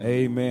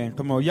Amen.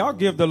 Come on, y'all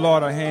give the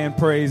Lord a hand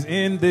praise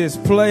in this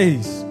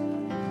place.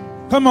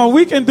 Come on,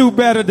 we can do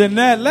better than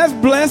that. Let's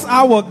bless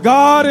our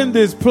God in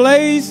this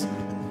place.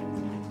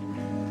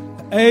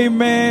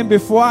 Amen.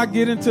 Before I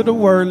get into the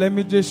word, let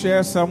me just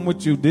share something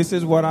with you. This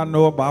is what I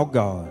know about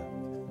God.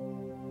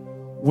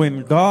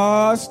 When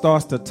God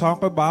starts to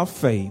talk about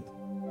faith,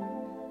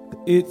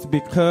 it's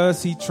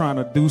because he's trying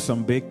to do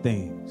some big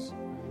things.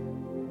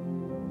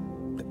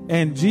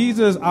 And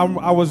Jesus,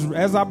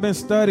 as I've been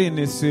studying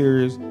this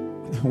series,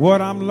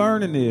 what I'm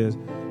learning is,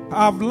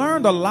 I've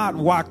learned a lot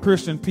why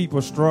Christian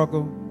people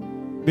struggle.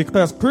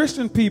 Because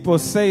Christian people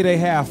say they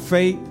have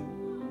faith.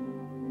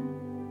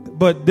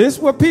 But this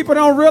is what people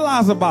don't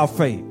realize about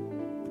faith.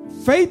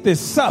 Faith is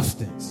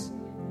substance.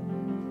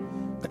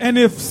 And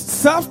if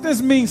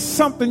substance means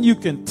something you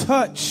can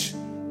touch,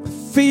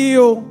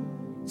 feel,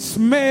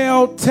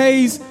 smell,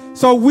 taste.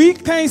 So we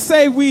can't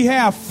say we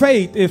have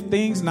faith if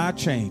things not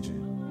changing.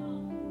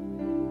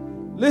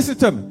 Listen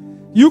to me.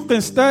 You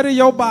can study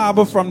your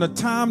Bible from the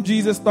time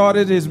Jesus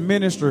started his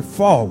ministry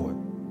forward.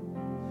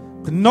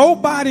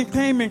 Nobody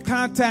came in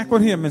contact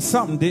with him and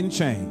something didn't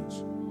change.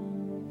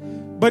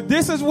 But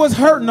this is what's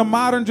hurting the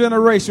modern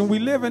generation. We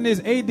live in this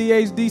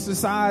ADHD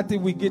society.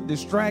 We get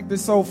distracted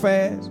so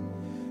fast.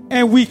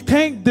 And we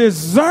can't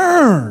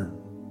discern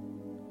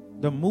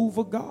the move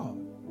of God.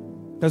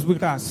 Because we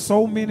got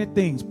so many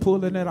things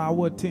pulling at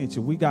our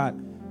attention. We got,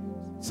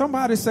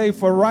 somebody say,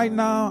 for right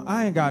now,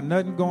 I ain't got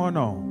nothing going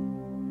on.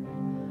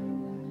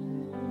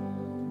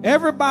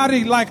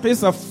 Everybody like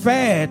it's a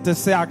fad to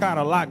say I got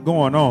a lot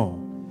going on.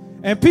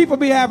 And people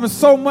be having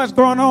so much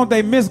going on,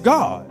 they miss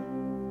God.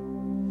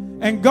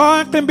 And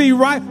God can be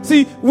right.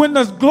 See, when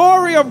the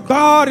glory of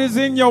God is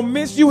in your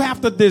midst, you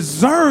have to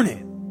discern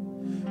it.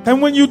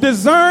 And when you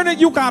discern it,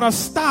 you got to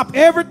stop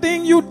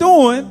everything you're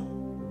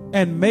doing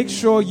and make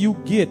sure you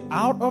get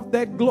out of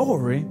that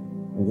glory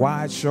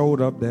why it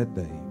showed up that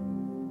day.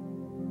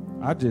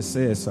 I just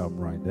said something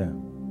right there.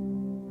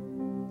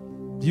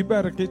 You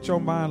better get your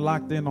mind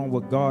locked in on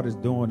what God is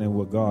doing and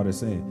what God is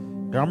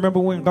saying. I remember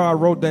when God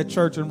wrote that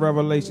church in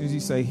Revelations, he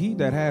said, he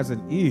that has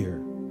an ear,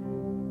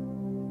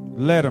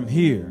 let him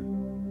hear.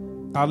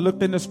 I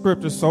looked in the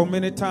scripture so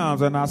many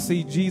times and I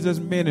see Jesus'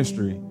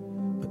 ministry.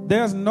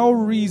 There's no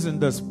reason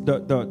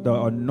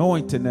the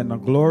anointing and the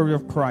glory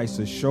of Christ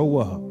to show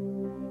up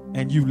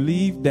and you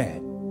leave that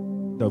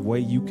the way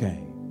you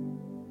came.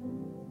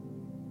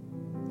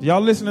 Y'all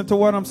listening to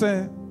what I'm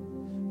saying?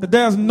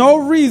 There's no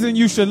reason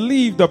you should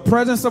leave the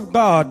presence of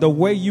God the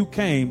way you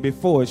came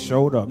before it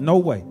showed up. No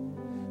way.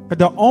 But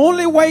the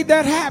only way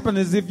that happens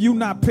is if you're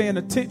not paying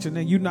attention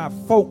and you're not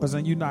focused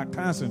and you're not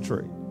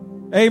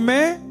concentrating.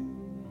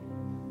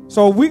 Amen?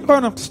 So we're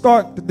going to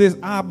start this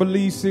I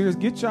Believe series.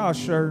 Get y'all a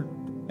shirt,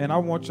 and I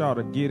want y'all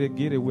to get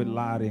it with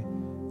Lottie.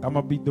 I'm going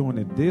to be doing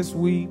it this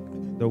week,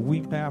 the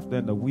week after,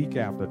 and the week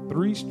after.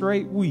 3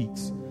 straight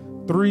weeks,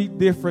 3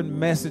 different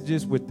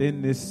messages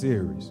within this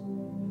series.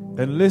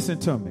 And listen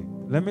to me.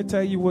 Let me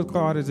tell you what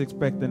God is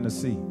expecting to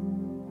see.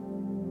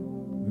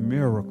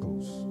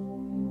 Miracles,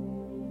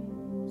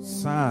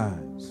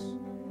 signs,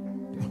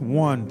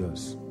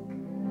 wonders.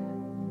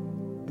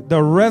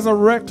 The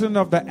resurrection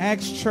of the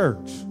Acts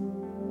church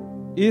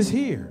is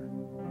here.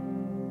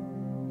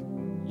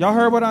 Y'all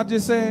heard what I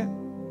just said?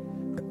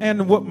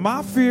 And what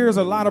my fear is,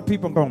 a lot of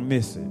people going to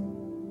miss it.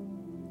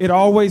 It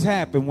always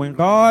happens. When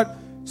God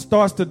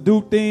starts to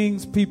do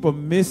things, people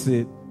miss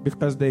it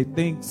because they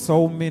think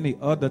so many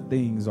other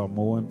things are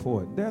more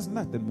important. There's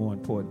nothing more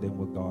important than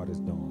what God is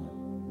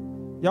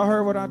doing. Y'all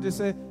heard what I just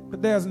said?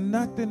 But there's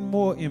nothing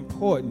more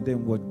important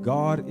than what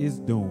God is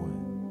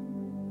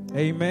doing.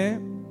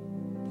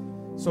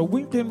 Amen? So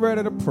we get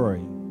ready to pray.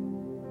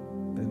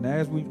 And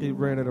as we get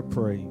ready to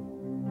pray,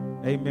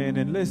 amen.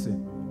 And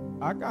listen,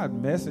 I got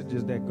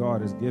messages that God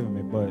has given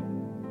me, but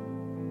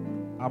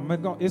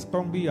it's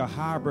going to be a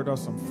hybrid of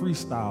some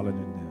freestyling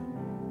in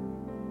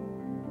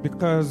there.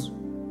 Because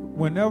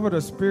whenever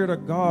the Spirit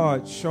of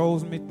God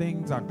shows me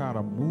things, I got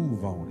to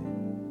move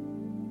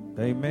on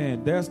it.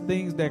 Amen. There's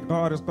things that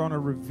God is going to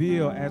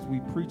reveal as we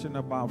preaching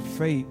about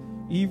faith.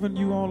 Even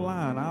you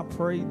online, I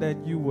pray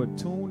that you would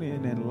tune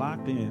in and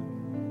lock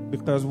in.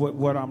 Because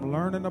what I'm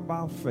learning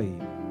about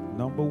faith,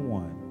 number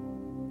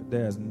one,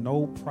 there's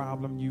no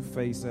problem you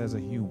face as a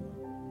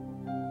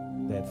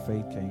human that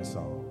faith can't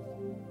solve.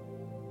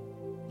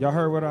 Y'all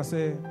heard what I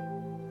said?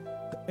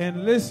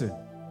 And listen,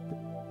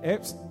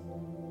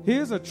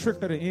 here's a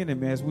trick of the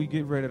enemy as we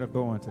get ready to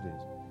go into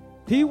this.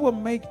 He will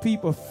make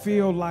people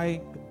feel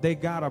like they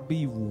got to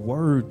be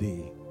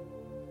worthy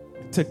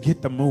to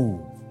get the move.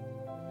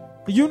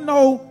 You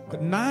know,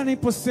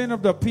 90%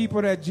 of the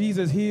people that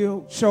Jesus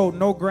healed showed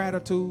no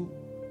gratitude.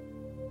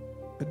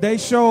 They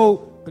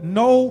showed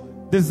no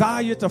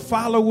desire to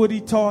follow what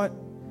he taught.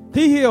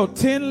 He healed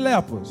 10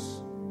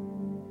 lepers.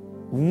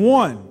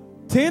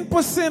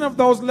 10% of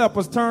those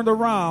lepers turned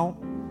around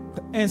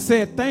and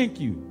said, thank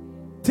you.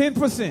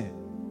 10%.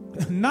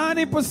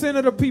 90%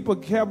 of the people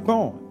kept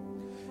going.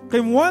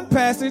 In one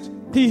passage,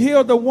 he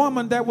healed a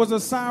woman that was a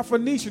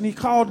Syrophoenician. He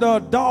called her a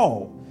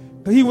dog.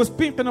 He was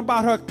thinking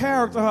about her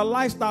character, her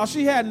lifestyle.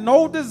 She had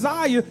no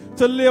desire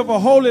to live a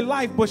holy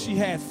life, but she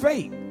had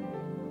faith.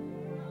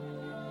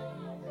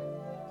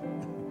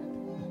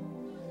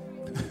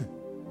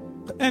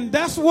 And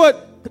that's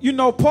what,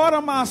 part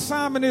of my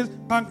assignment is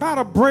I got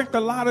to break a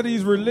lot of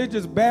these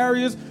religious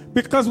barriers,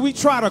 because we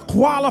try to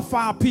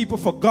qualify people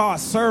for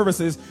God's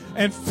services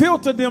and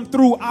filter them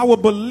through our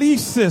belief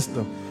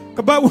system.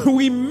 But when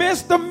we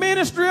miss the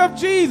ministry of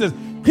Jesus,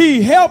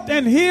 he helped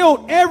and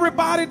healed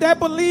everybody that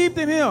believed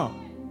in him.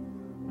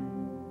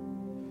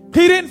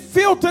 He didn't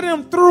filter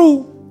them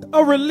through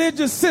a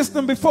religious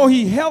system before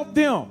he helped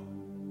them.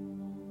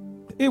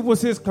 It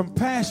was his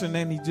compassion,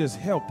 and he just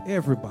helped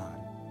everybody.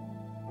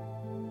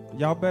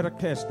 Y'all better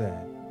catch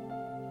that.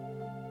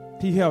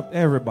 He helped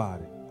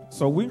everybody.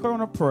 So we're going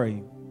to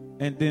pray,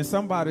 and then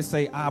somebody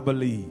say, I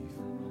believe.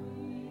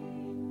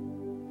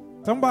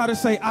 Somebody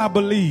say, I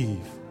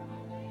believe.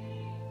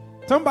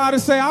 Somebody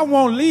say, I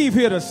won't leave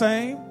here the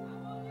same.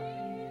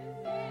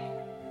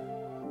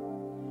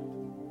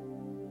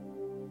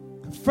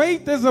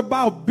 Faith is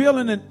about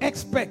building an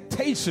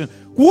expectation.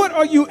 What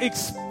are you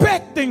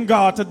expecting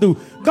God to do?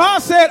 God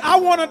said, I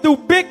want to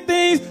do big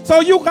things,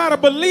 so you got to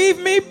believe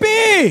me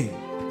big.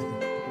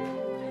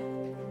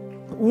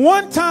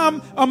 One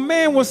time, a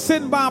man was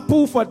sitting by a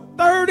pool for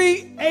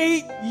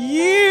 38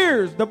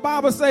 years. The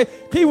Bible says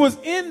he was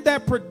in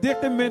that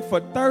predicament for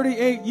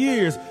 38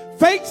 years.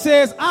 Faith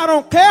says, I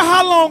don't care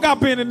how long I've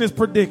been in this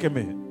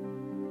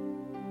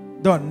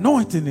predicament. The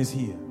anointing is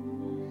here.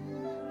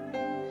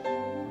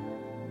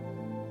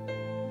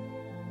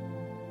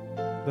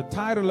 The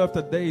title of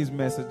today's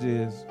message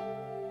is,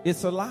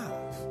 It's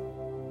Alive.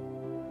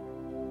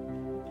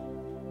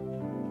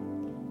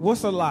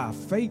 What's alive?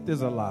 Faith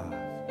is alive.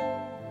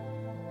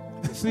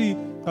 See,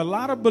 a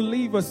lot of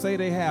believers say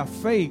they have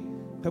faith,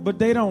 but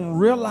they don't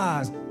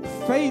realize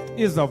faith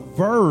is a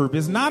verb.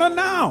 It's not a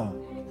noun.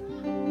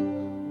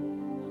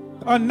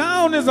 A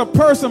noun is a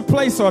person,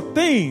 place, or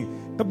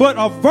thing, but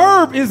a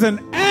verb is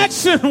an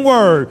action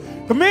word.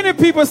 Many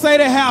people say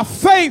they have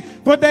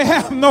faith, but they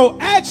have no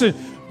action.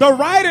 The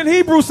writer in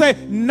Hebrew say,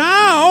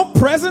 now,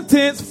 present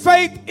tense,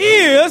 faith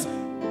is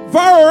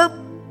verb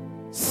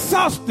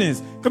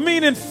substance.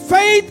 Meaning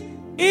faith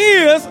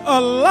is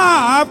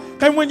alive.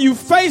 And when you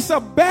face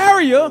a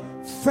barrier,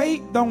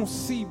 faith don't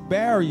see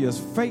barriers.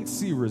 Faith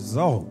see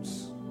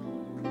results.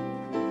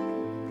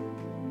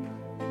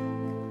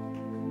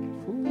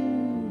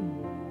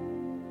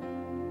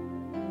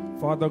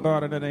 Father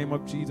God, in the name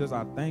of Jesus,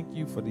 I thank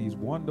you for these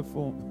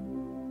wonderful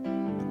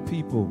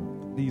people,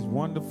 these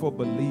wonderful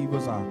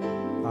believers.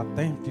 I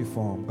thank you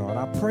for them, God.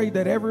 I pray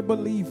that every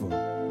believer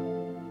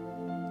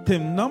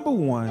can, number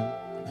one,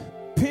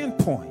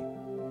 pinpoint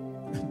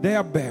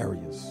their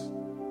barriers,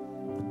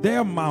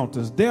 their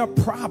mountains, their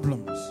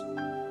problems,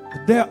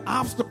 their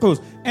obstacles,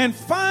 and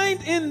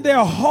find in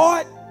their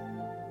heart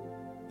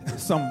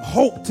some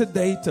hope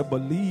today to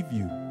believe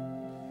you.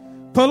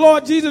 For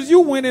Lord Jesus, you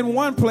went in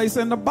one place,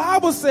 and the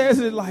Bible says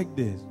it like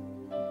this.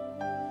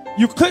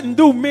 You couldn't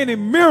do many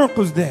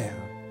miracles there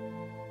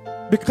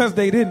because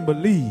they didn't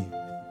believe.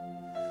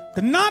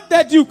 Not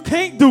that you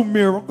can't do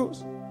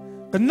miracles.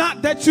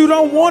 Not that you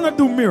don't want to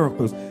do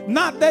miracles.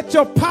 Not that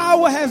your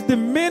power has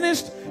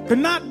diminished.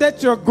 Not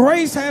that your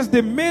grace has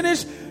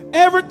diminished.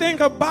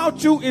 Everything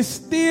about you is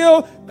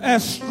still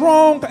as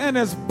strong and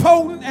as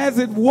potent as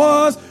it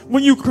was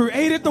when you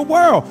created the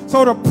world.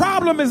 So the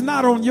problem is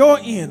not on your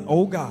end,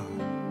 oh God.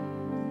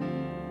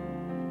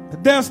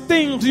 There's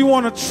things you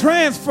want to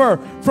transfer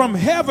from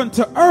heaven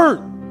to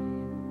earth.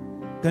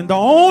 Then the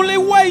only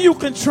way you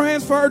can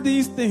transfer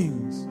these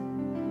things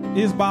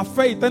is by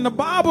faith. And the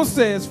Bible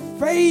says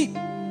faith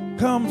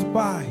comes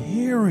by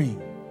hearing.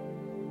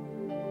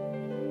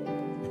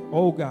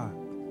 Oh God.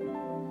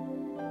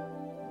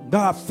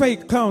 God,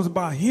 faith comes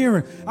by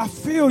hearing. I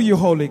feel you,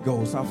 Holy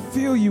Ghost. I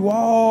feel you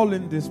all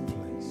in this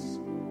place.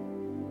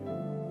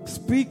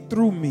 Speak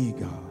through me,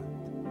 God.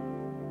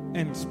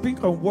 And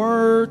speak a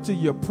word to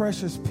your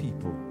precious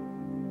people,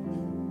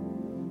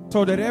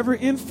 so that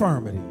every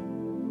infirmity,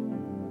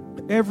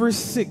 every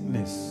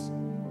sickness,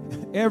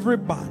 every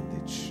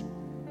bondage,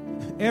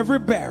 every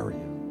barrier,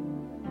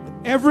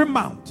 every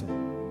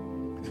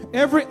mountain,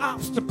 every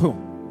obstacle,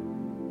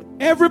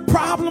 every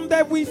problem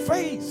that we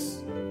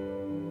face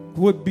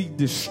would be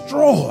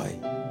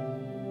destroyed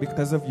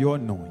because of your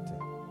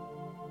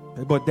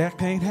anointing. But that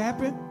can't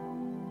happen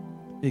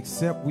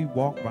except we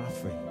walk by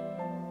faith.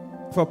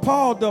 For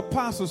Paul the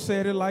apostle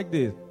said it like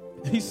this.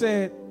 He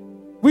said,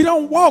 we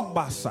don't walk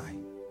by sight.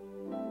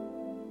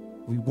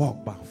 We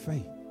walk by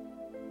faith.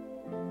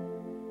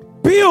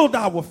 Build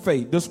our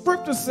faith. The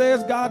scripture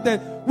says, God,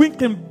 that we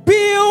can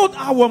build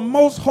our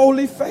most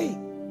holy faith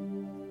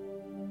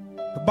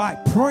by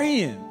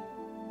praying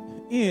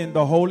in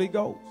the Holy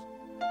Ghost.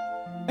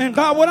 And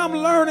God, what I'm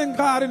learning,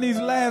 God, in these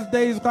last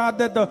days, God,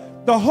 that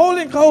the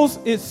Holy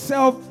Ghost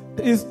itself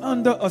is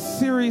under a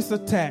serious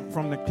attack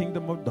from the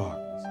kingdom of darkness.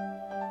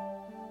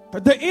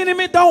 The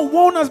enemy don't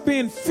want us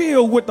being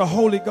filled with the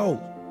Holy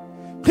Ghost.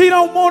 He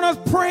don't want us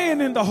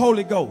praying in the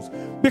Holy Ghost.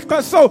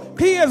 Because so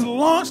he has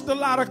launched a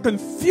lot of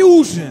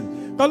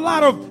confusion, a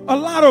lot of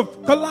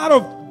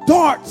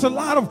darts, a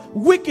lot of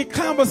wicked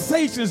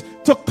conversations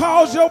to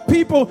cause your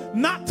people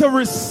not to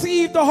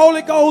receive the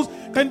Holy Ghost,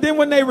 and then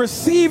when they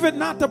receive it,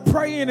 not to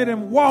pray in it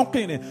and walk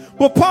in it.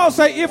 But Paul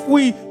said, if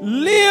we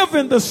live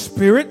in the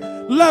Spirit,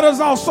 let us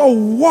also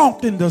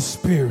walk in the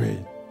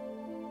Spirit.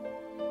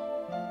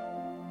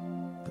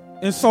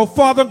 And so,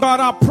 Father God,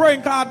 I pray,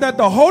 God, that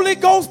the Holy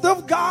Ghost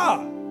of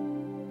God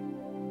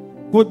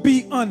would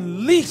be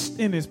unleashed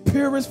in its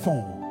purest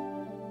form.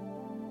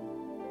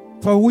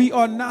 For we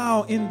are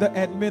now in the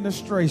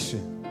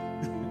administration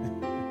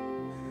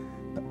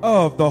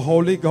of the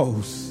Holy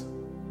Ghost.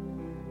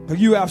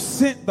 You have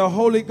sent the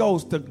Holy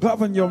Ghost to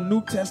govern your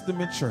New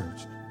Testament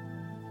church.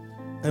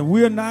 And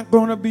we're not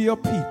going to be a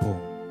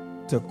people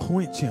to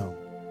quench him.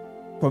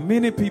 For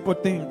many people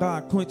think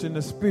God quenching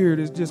the Spirit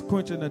is just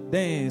quenching a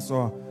dance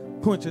or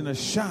quenching a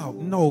shout.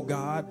 No,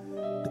 God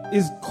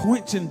is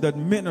quenching the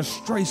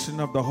administration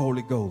of the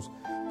Holy Ghost,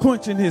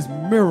 quenching his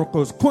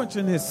miracles,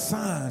 quenching his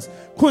signs,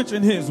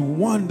 quenching his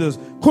wonders,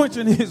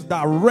 quenching his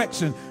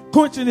direction,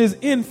 quenching his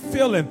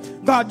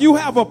infilling. God, you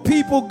have a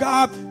people,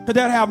 God, that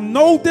have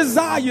no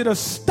desire to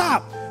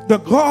stop the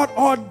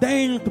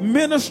God-ordained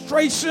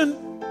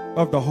ministration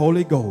of the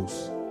Holy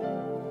Ghost.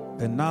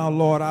 And now,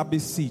 Lord, I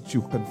beseech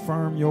you,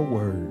 confirm your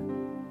word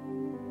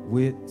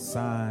with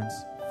signs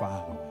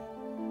following,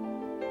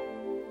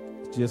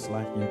 just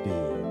like you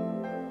did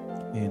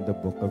in the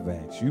book of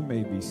Acts. You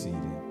may be seated.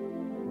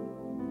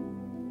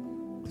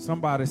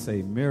 Somebody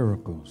say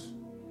miracles,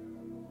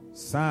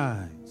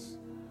 signs,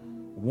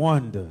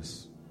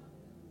 wonders.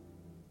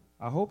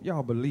 I hope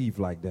y'all believe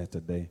like that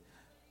today.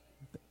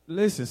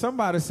 Listen,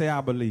 somebody say I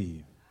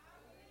believe.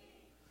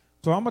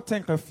 So I'm going to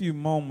take a few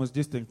moments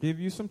just to give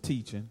you some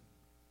teaching,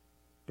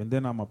 and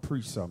then I'm going to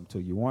preach something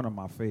to you, one of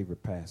my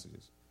favorite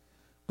passages.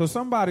 So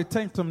somebody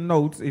take some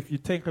notes, if you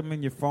take them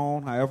in your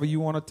phone, however you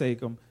want to take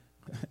them.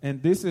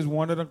 And this is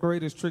one of the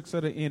greatest tricks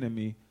of the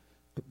enemy.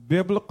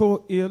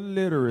 Biblical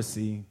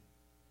illiteracy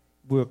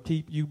will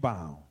keep you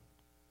bound.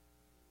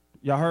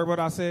 Y'all heard what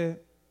I said?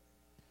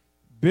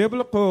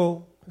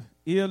 Biblical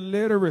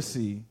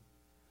illiteracy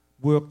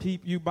will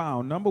keep you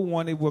bound. Number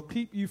one, it will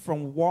keep you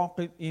from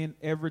walking in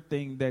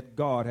everything that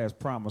God has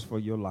promised for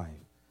your life.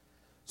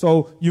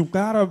 So you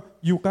gotta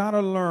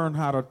learn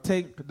how to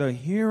take the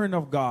hearing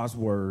of God's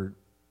word.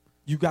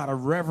 You gotta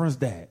reverence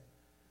that,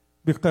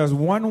 because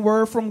one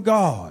word from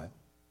God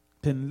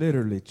can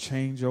literally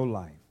change your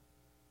life.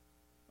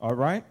 All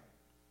right?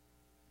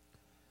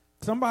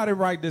 Somebody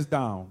write this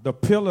down. The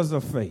pillars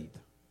of faith.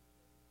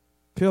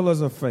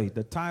 Pillars of faith.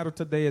 The title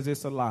today is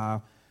It's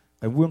Alive.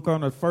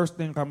 And first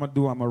thing I'm going to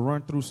do, I'm going to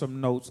run through some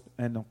notes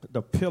and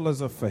the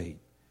pillars of faith.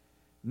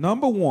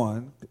 Number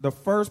one, the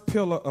first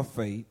pillar of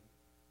faith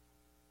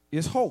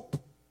is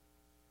hope.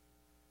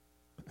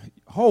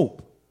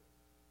 Hope.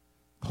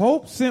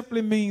 Hope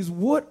simply means,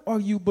 what are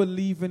you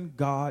believing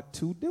God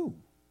to do?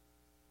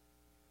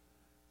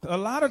 A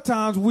lot of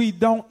times we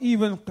don't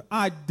even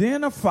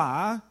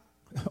identify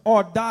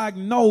or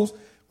diagnose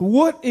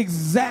what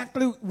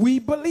exactly we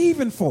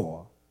believing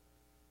for.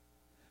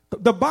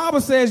 The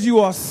Bible says you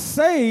are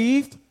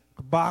saved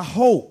by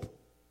hope.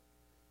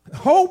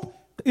 Hope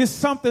is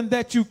something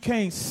that you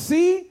can't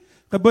see,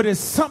 but it's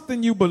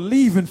something you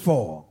believing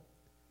for.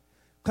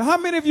 How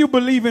many of you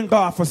believe in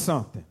God for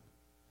something?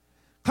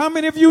 How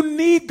many of you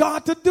need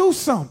God to do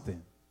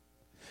something?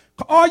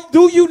 Or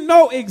do you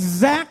know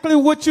exactly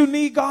what you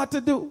need God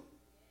to do?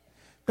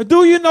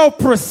 Do you know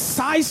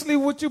precisely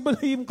what you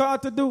believe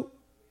God to do?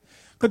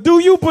 Do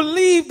you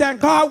believe that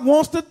God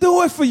wants to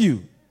do it for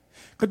you?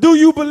 Do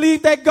you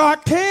believe that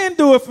God can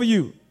do it for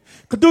you?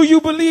 Do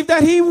you believe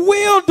that he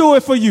will do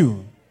it for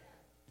you?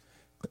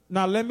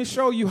 Now let me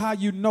show you how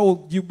you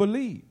know you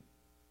believe.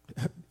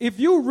 If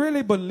you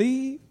really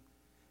believe,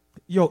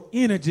 your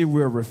energy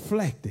will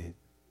reflect it.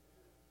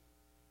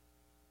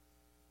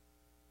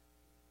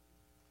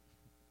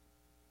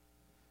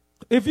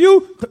 If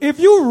you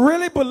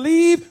really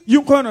believe,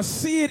 you're going to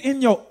see it in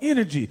your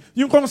energy.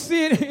 You're going to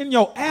see it in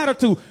your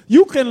attitude.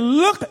 You can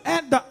look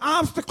at the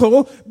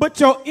obstacle, but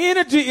your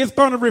energy is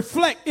going to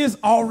reflect it's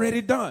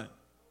already done.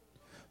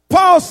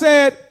 Paul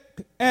said,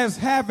 as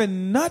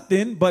having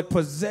nothing but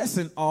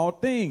possessing all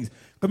things.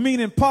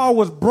 Meaning Paul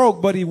was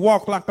broke, but he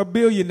walked like a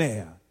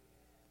billionaire.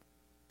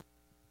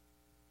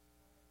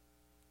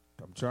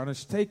 I'm trying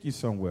to take you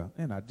somewhere,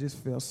 and I just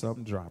felt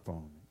something drop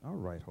on me. All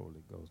right,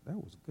 Holy Ghost, that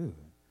was good.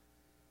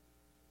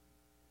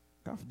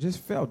 I just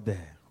felt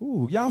that.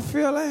 Ooh, y'all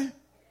feel that?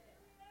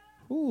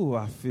 Ooh,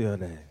 I feel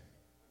that.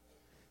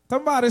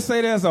 Somebody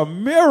say there's a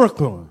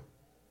miracle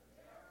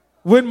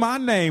with my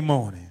name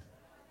on it.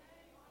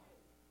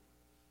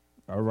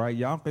 All right,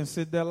 y'all can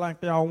sit there like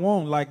y'all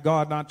want, like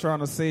God not trying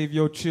to save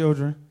your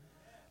children,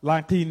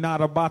 like he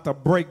not about to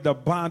break the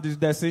bondage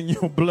that's in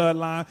your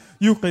bloodline.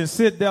 You can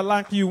sit there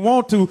like you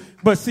want to,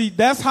 but see,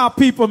 that's how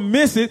people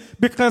miss it,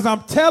 because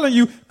I'm telling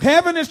you,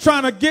 heaven is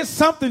trying to get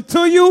something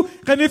to you,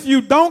 and if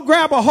you don't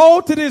grab a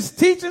hold to this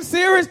teaching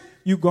series,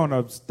 you're going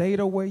to stay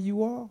the way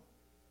you are.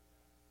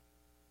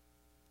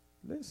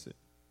 Listen.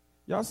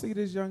 Y'all see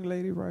this young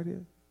lady right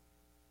here?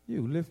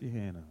 You, lift your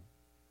hand up.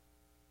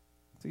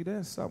 See,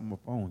 there's something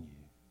upon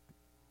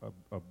you.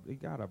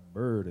 It got a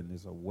burden,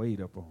 there's a weight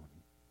upon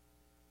you.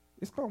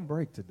 It's going to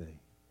break today.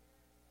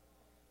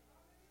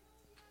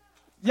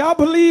 Y'all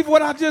believe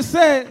what I just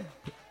said?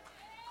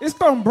 It's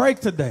going to break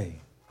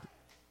today.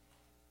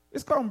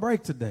 It's going to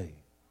break today.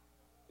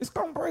 It's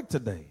going to break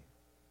today.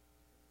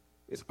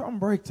 It's going to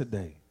break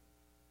today.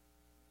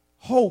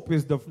 Hope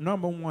is the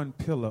number one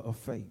pillar of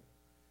faith.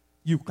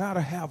 You got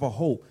to have a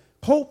hope.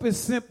 Hope is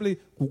simply,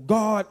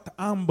 God,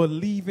 I'm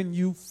believing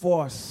you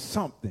for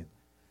something.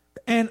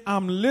 And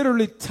I'm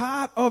literally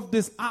tired of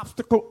this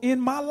obstacle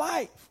in my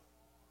life.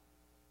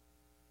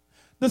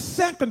 The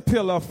second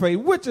pillar of faith,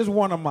 which is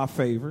one of my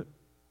favorite,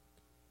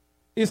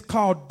 is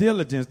called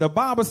diligence. The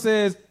Bible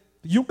says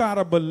you got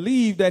to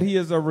believe that he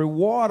is a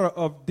rewarder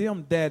of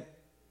them that.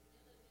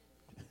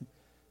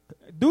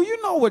 Do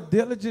you know what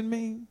diligent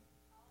means?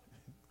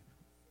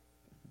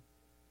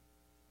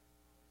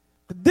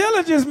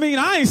 Diligence means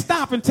I ain't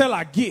stopping till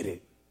I get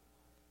it.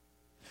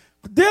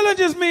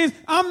 Diligence means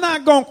I'm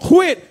not going to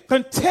quit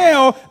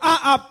until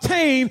I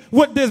obtain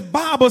what this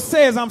Bible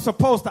says I'm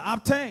supposed to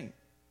obtain.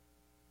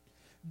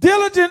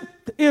 Diligent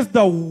is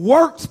the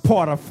works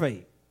part of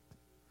faith.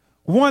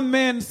 One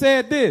man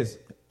said this,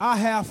 I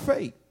have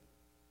faith.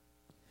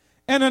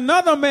 And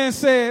another man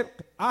said,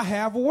 I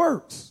have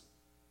works.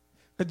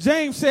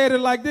 James said it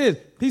like this.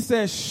 He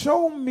said,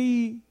 show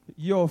me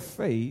your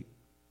faith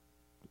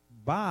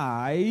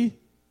by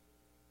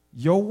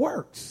your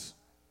works.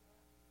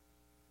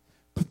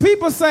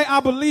 People say, I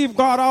believe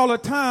God all the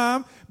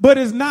time, but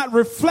it's not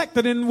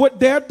reflected in what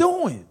they're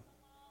doing.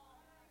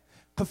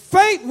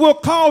 Faith will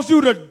cause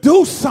you to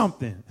do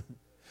something.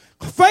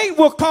 Faith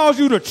will cause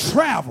you to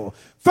travel.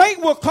 Faith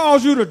will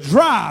cause you to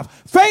drive.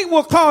 Faith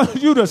will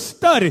cause you to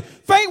study.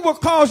 Faith will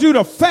cause you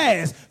to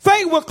fast.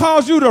 Faith will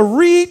cause you to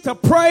read, to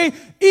pray,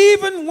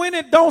 even when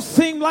it don't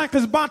seem like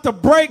it's about to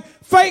break.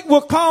 Faith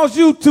will cause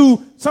you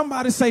to,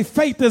 somebody say,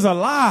 faith is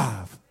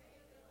alive.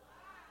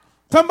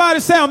 Somebody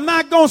say, I'm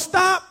not going to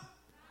stop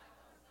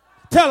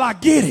till I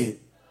get it.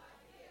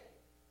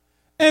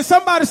 And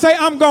somebody say,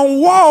 I'm going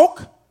to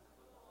walk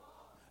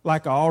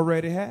like I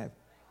already have.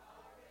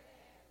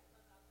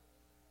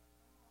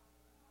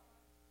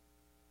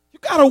 You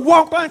got to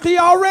walk like he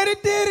already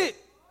did it.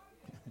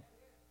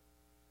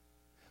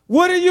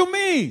 What do you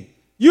mean?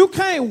 You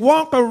can't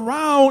walk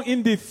around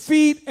in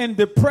defeat and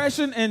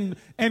depression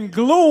and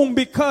gloom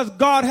because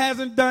God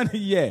hasn't done it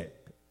yet.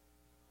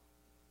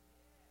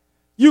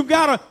 You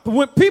gotta,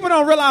 when people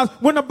don't realize,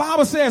 when the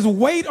Bible says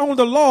wait on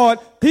the Lord,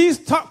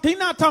 he's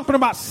not talking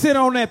about sit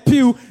on that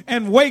pew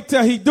and wait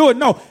till he do it.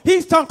 No,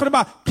 he's talking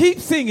about keep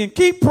singing,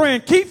 keep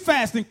praying, keep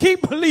fasting,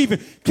 keep believing,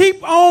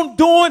 keep on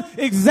doing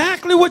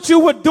exactly what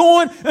you were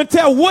doing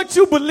until what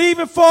you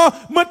believing for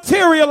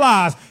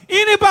materialize.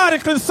 Anybody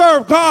can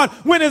serve God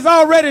when it's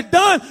already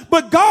done,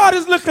 but God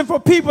is looking for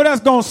people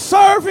that's going to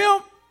serve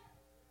him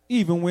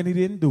even when he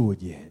didn't do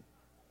it yet.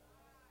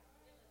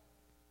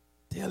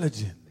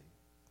 Diligently.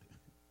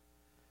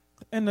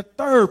 And the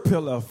third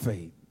pillar of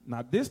faith,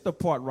 now this the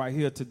part right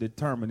here to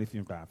determine if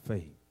you've got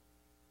faith.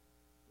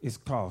 It's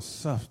called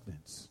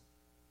substance.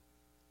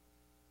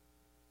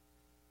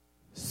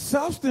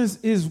 Substance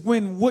is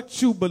when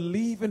what you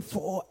believing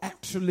for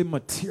actually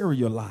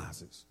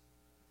materializes.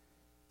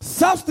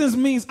 Substance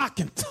means I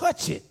can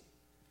touch it.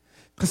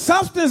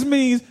 Substance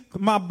means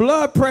my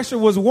blood pressure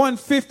was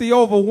 150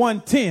 over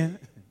 110.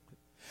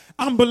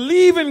 I'm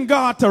believing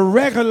God to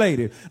regulate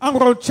it. I'm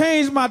going to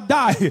change my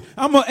diet.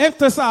 I'm going to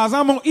exercise.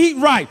 I'm going to eat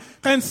right.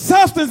 And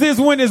substance is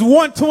when it's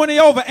 120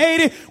 over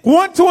 80.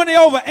 120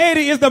 over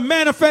 80 is the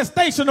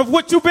manifestation of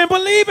what you've been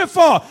believing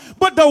for.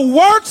 But the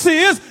works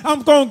is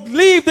I'm going to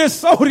leave this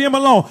sodium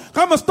alone.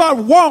 I'm going to start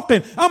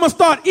walking. I'm going to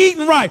start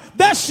eating right.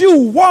 That's you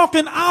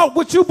walking out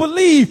what you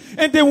believe.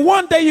 And then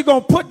one day you're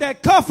going to put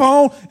that cuff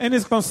on and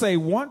it's going to say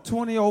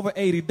 120 over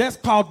 80. That's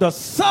called the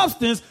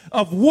substance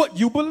of what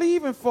you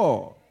believing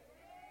for.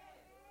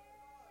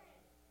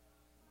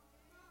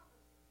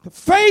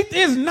 Faith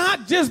is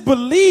not just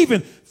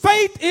believing.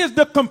 Faith is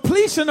the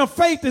completion of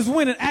faith is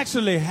when it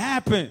actually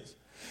happens.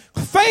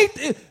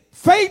 Faith,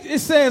 it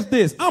says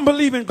this, I'm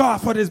believing God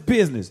for this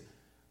business.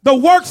 The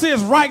works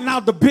is writing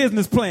out the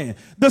business plan.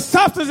 The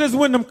substance is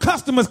when them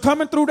customers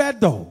coming through that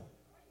door.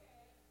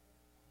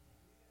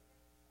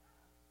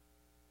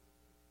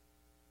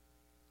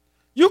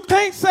 You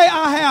can't say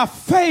I have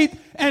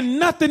faith and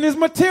nothing is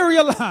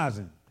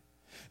materializing.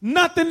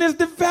 Nothing is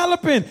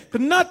developing.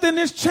 Nothing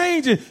is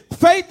changing.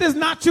 Faith is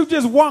not you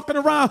just walking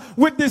around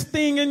with this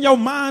thing in your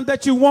mind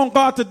that you want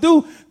God to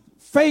do.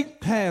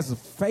 Faith has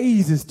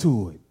phases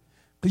to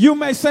it. You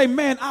may say,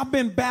 man, I've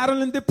been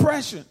battling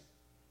depression.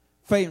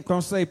 Faith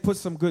gonna say, put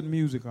some good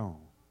music on.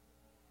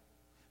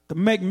 To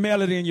make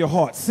melody in your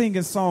heart,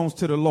 singing songs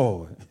to the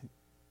Lord.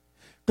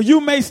 You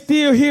may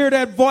still hear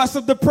that voice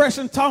of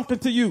depression talking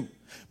to you.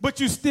 But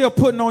you still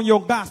putting on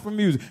your gospel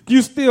music.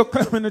 You still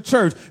coming to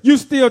church. You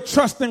still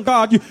trusting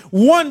God.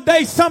 One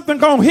day something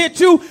going to hit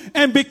you,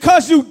 and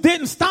because you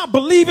didn't stop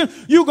believing,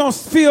 you're going to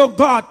feel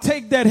God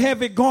take that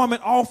heavy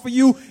garment off of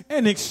you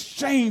and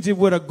exchange it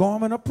with a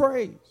garment of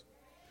praise.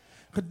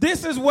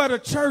 This is where the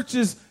church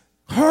is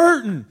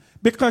hurting,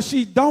 because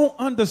she don't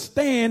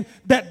understand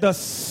that the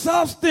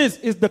substance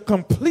is the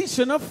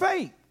completion of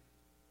faith.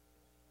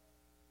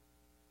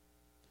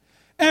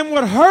 And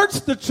what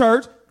hurts the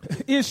church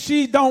is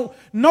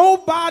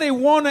nobody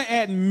want to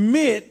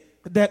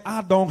admit that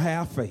I don't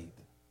have faith.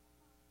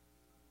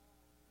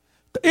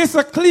 It's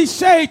a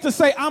cliche to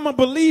say I'm a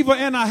believer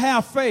and I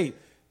have faith.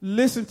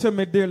 Listen to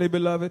me, dearly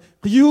beloved.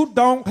 You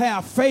don't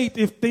have faith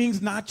if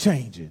things not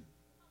changing.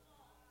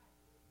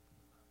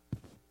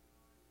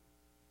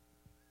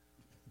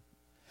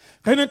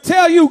 And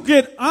until you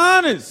get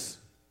honest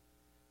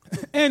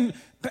and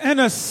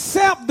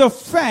accept the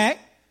fact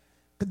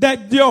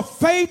that your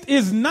faith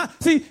is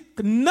not, see,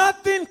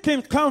 nothing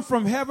can come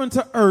from heaven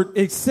to earth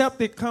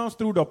except it comes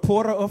through the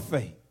portal of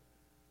faith.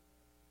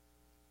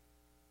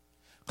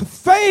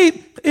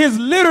 Faith is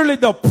literally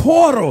the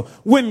portal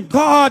when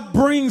God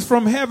brings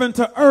from heaven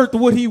to earth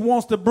what he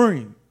wants to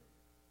bring.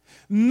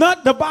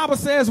 The Bible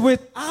says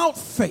without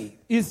faith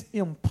it's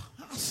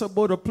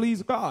impossible to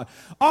please God.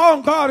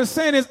 All God is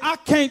saying is, I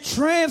can't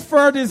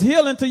transfer this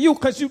healing to you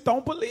because you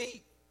don't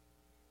believe.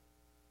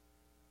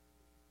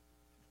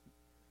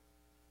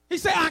 He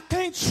said, I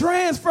can't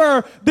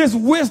transfer this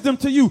wisdom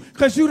to you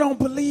because you don't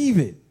believe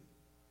it.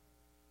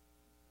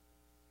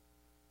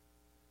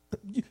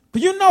 Do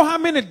you know how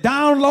many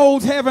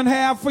downloads heaven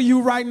have for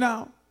you right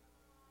now?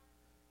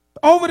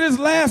 Over this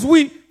last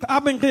week,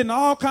 I've been getting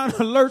all kinds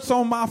of alerts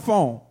on my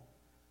phone.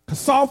 The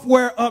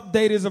software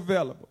update is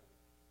available.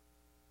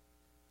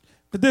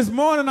 But this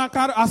morning,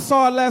 I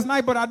saw it last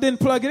night, but I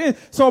didn't plug it in.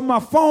 So my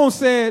phone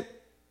said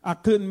I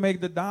couldn't make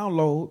the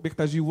download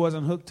because you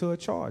wasn't hooked to a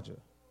charger.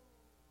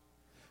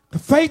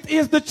 Faith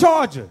is the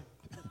charger.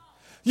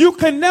 You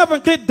can never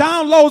get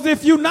downloads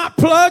if you're not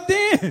plugged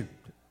in.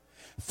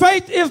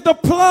 Faith is the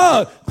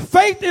plug.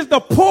 Faith is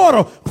the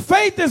portal.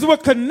 Faith is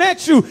what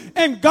connects you.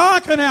 And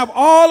God can have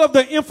all of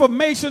the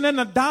information and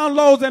the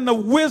downloads and the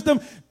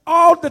wisdom.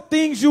 All the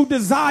things you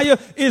desire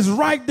is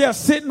right there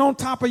sitting on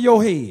top of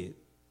your head.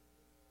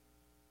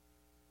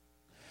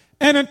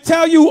 And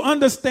until you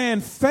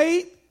understand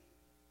faith,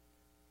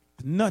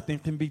 nothing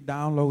can be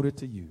downloaded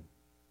to you.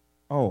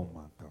 Oh,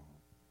 my God.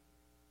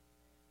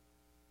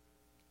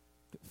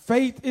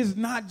 Faith is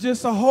not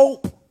just a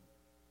hope.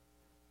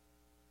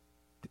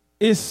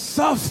 It's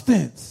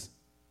substance.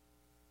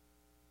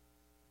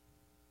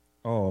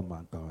 Oh,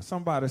 my God.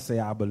 Somebody say,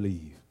 I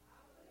believe.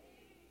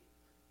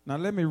 Now,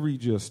 let me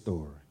read you a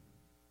story.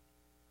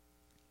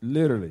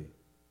 Literally,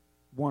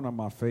 one of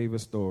my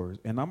favorite stories.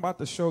 And I'm about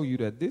to show you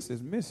that this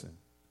is missing.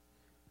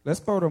 Let's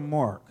go to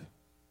Mark.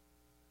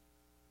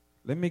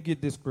 Let me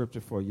get this scripture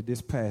for you,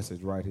 this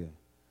passage right here.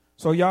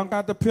 So y'all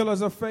got the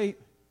pillars of faith,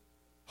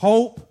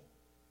 hope,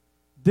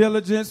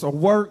 diligence, or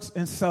works,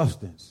 and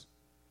substance.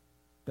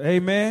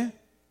 Amen.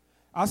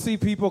 I see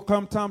people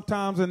come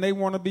sometimes and they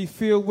want to be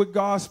filled with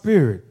God's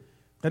Spirit.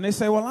 And they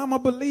say, well, I'm a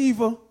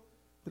believer.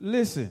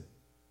 Listen,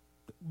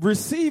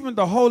 receiving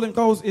the Holy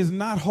Ghost is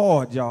not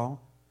hard, y'all.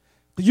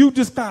 You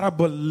just got to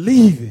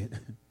believe it.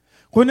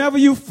 Whenever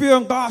you feel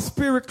God's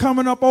Spirit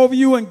coming up over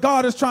you and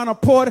God is trying to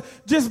pour it,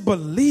 just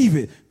believe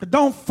it.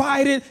 Don't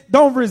fight it.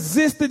 Don't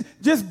resist it.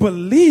 Just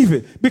believe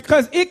it,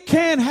 because it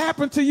can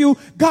happen to you.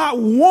 God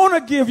want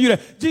to give you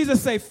that.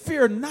 Jesus say,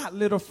 fear not,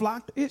 little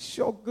flock. It's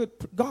your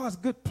God's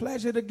good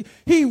pleasure to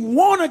give. He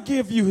want to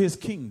give you his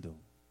kingdom.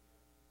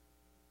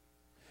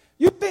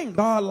 You think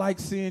God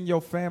likes seeing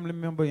your family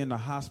member in the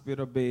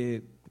hospital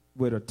bed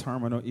with a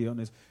terminal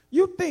illness?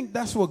 You think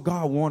that's what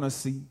God want to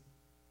see?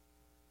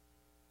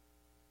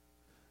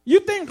 You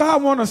think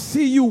God want to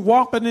see you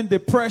walking in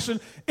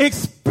depression,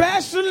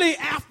 especially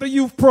after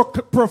you've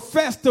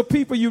professed to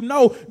people you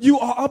know you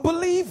are a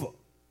believer?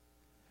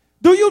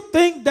 Do you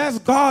think that's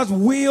God's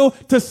will,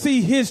 to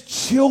see his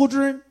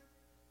children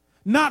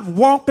not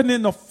walking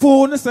in the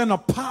fullness and the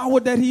power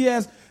that he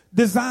has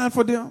designed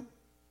for them?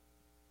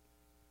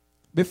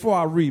 Before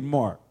I read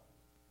Mark,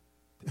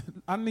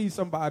 I need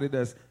somebody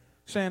that's,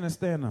 Shannon,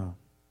 stand up.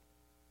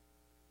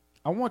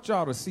 I want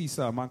y'all to see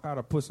something. I got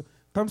to put some,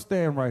 come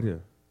stand right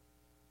here.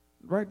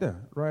 Right there,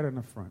 right in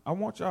the front. I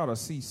want y'all to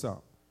see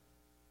something.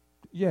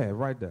 Yeah,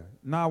 right there.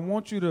 Now I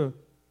want you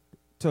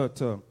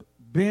to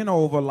bend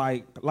over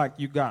like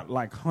you got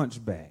like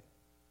hunchback.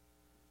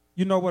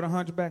 You know what a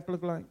hunchback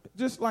look like?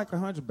 Just like a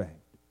hunchback.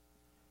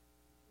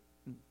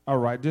 All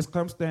right, just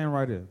come stand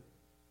right here.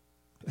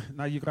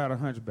 Now you got a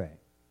hunchback.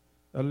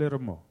 A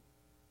little more.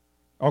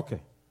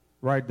 Okay,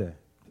 right there.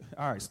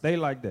 All right, stay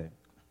like that.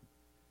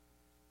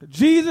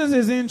 Jesus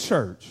is in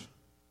church.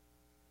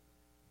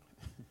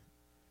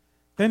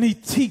 And he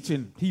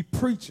teaching, he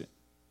preaching.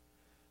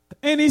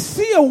 And he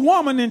see a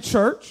woman in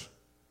church,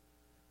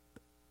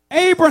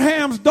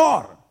 Abraham's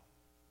daughter.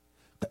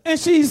 And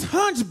she's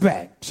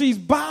hunchback. She's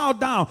bowed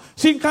down.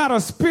 She got a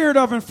spirit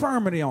of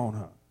infirmity on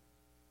her.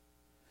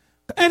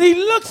 And he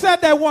looks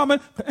at that woman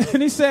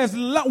and he says,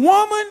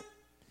 woman,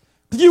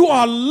 you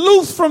are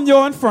loose from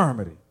your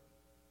infirmity.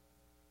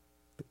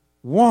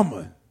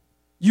 Woman,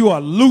 you are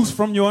loose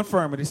from your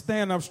infirmity.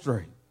 Stand up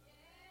straight.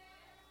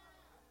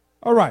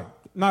 All right.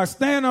 Now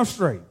stand up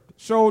straight.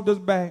 Shoulders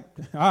back.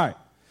 All right.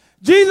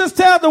 Jesus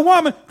tells the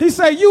woman, he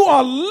said, you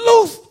are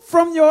loose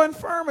from your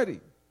infirmity.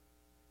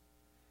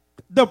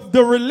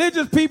 The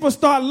religious people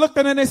start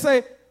looking and they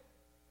say,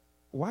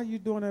 why are you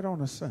doing that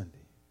on a Sunday?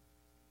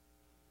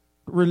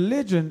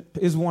 Religion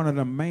is one of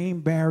the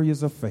main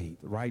barriers of faith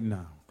right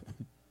now.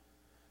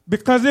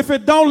 Because if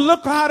it don't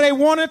look how they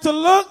want it to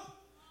look,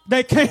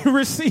 they can't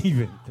receive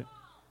it.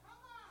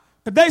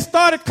 They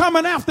started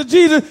coming after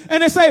Jesus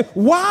and they say,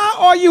 why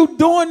are you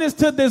doing this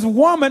to this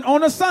woman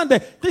on a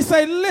Sunday? They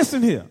say,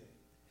 listen here.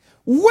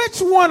 Which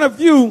one of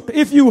you,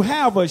 if you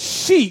have a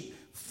sheep,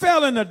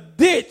 fell in a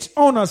ditch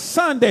on a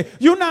Sunday,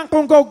 you're not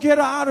going to go get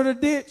her out of the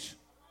ditch?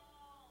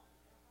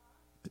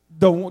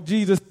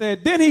 Jesus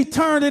said, then he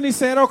turned and he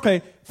said,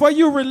 okay, for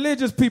you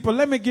religious people,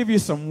 let me give you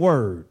some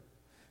word.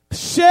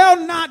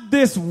 Shall not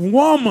this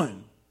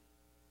woman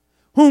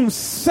whom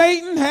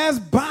Satan has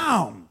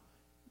bound,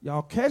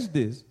 y'all catch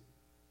this,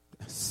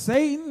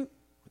 Satan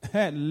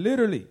had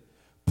literally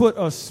put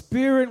a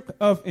spirit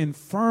of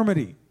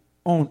infirmity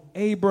on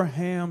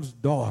Abraham's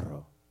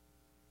daughter.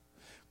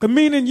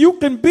 Meaning you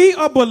can be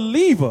a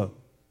believer.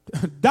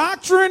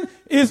 Doctrine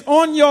is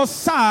on your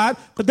side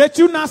that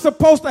you're not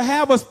supposed to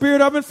have a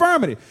spirit of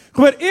infirmity.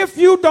 But if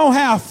you don't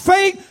have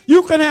faith,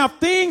 you can have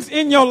things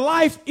in your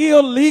life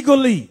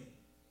illegally.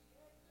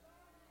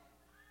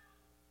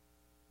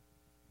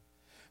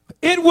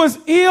 It was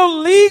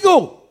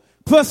illegal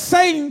for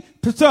Satan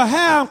to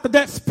have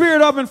that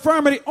spirit of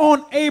infirmity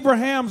on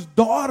Abraham's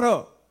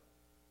daughter.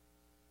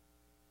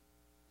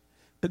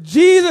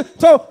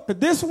 So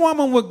this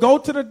woman would go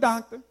to the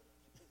doctor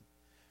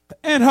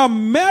and her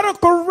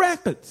medical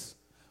records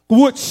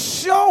would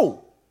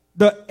show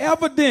the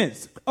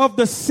evidence of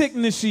the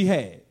sickness she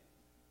had.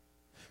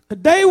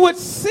 They would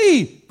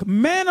see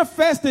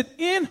manifested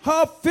in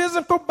her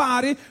physical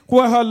body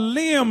where her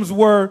limbs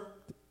were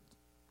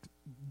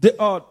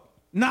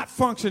not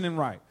functioning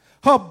right.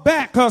 Her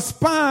back, her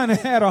spine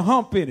had a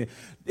hump in it.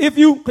 If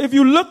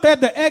you looked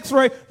at the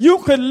x-ray, you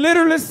could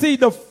literally see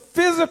the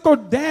physical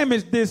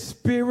damage this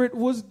spirit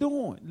was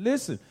doing.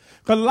 Listen,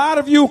 a lot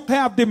of you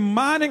have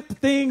demonic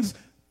things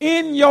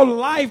in your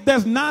life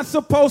that's not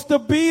supposed to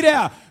be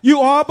there. You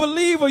are a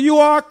believer, you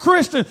are a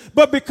Christian,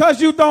 but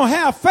because you don't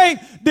have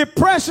faith,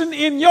 depression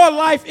in your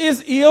life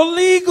is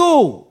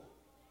illegal.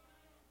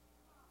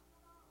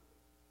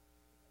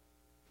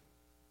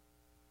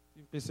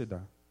 You sit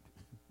down.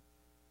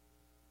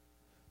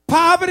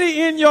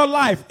 Poverty in your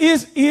life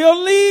is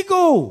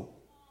illegal.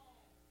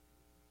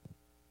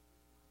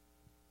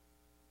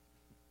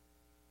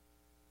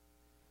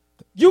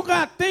 You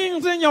got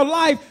things in your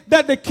life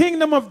that the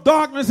kingdom of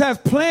darkness has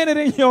planted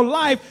in your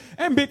life,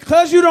 and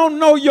because you don't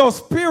know your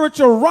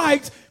spiritual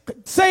rights,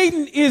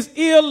 Satan is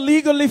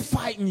illegally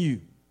fighting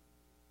you.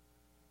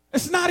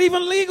 It's not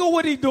even legal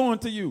what he's doing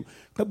to you.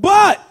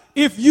 But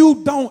if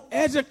you don't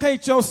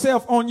educate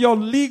yourself on your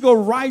legal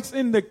rights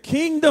in the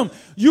kingdom,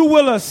 you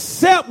will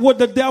accept what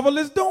the devil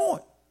is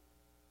doing.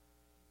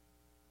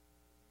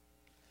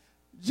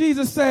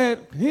 Jesus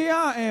said, here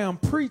I am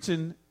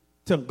preaching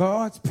to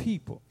God's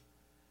people.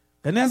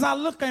 And as I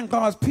look at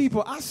God's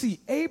people, I see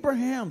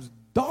Abraham's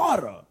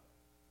daughter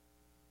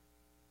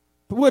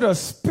with a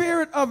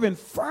spirit of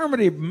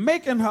infirmity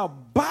making her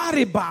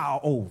body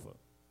bow over.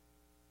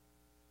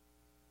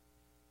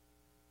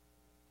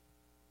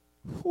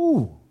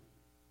 Whew.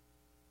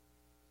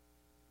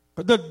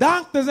 The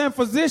doctors and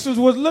physicians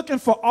was looking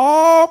for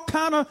all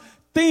kind of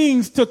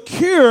things to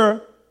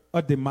cure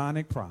a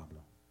demonic problem.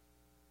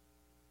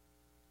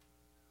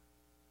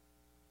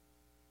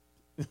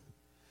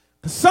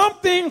 Some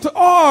things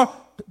are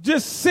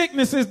just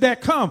sicknesses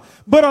that come.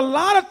 But a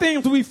lot of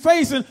things we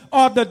facing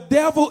are the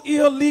devil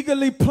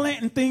illegally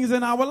planting things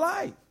in our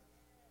life.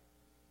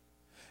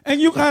 And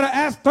you got to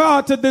ask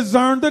God to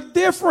discern the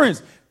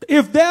difference.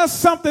 If there's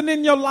something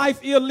in your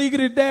life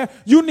illegally there,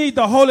 you need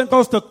the Holy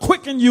Ghost to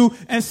quicken you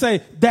and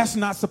say, that's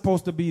not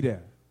supposed to be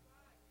there.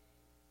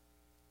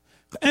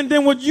 And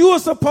then what you are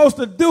supposed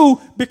to do,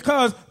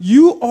 because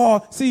you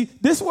are, see,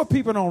 this is what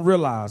people don't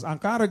realize. I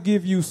got to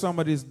give you some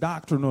of this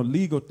doctrinal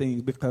legal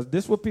things because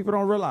this is what people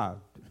don't realize.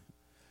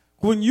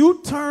 When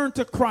you turn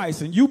to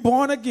Christ and you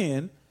born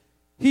again,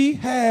 he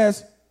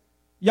has,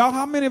 y'all,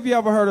 how many of you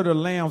ever heard of the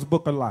Lamb's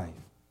Book of Life?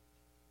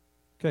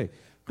 Okay.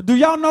 Do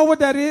y'all know what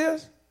that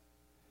is?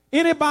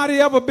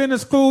 Anybody ever been to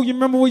school? You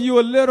remember when you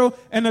were little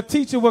and the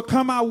teacher would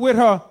come out with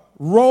her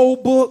roll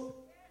book?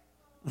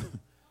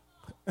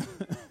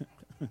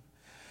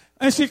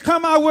 And she'd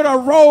come out with a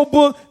roll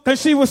book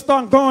because she would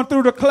start going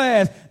through the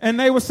class. And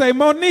they would say,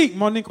 Monique.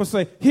 Monique would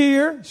say,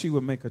 here. She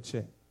would make a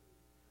check.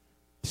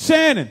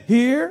 Shannon,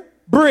 here.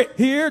 Britt,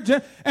 here.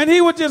 And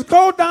he would just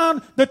go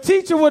down. The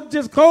teacher would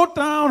just go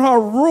down her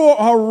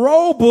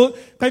roll book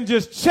and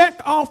just check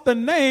off the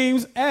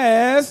names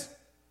as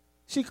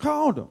she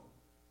called them.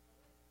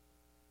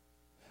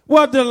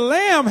 Well, the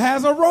Lamb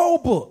has a roll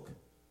book.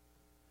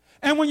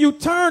 And when you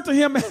turn to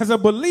him as a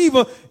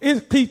believer,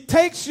 he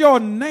takes your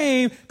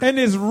name and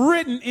is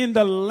written in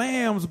the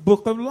Lamb's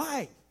book of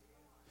life.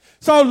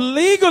 So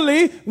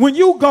legally, when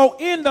you go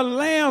in the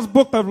Lamb's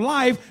book of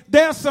life,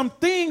 there's some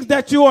things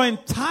that you are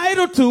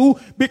entitled to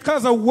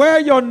because of where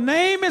your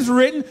name is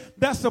written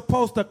that's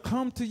supposed to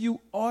come to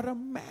you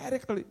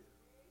automatically.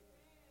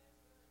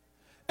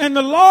 And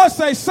the Lord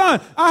says,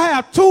 son, I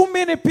have too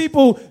many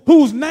people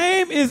whose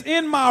name is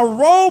in my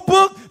roll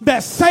book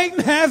that Satan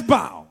has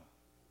bound.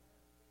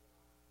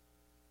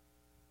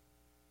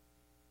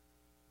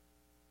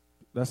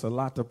 That's a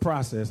lot to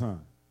process, huh?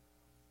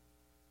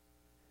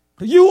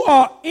 You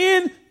are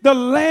in the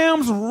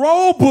Lamb's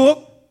roll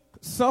book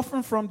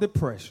suffering from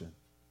depression,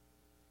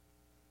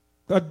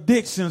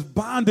 addictions,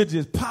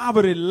 bondages,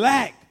 poverty,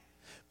 lack.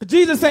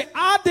 Jesus said,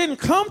 I didn't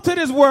come to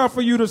this world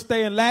for you to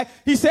stay in lack.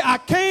 He said, I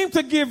came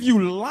to give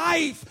you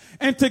life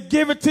and to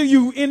give it to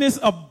you in its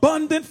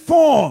abundant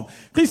form.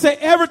 He said,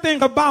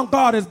 everything about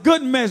God is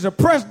good measure,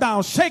 pressed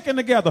down, shaken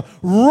together,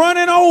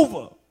 running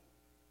over.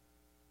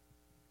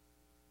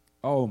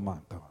 Oh, my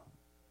God.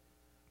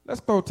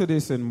 Let's go to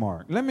this in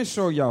Mark. Let me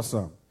show y'all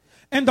something.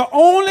 And the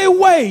only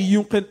way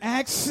you can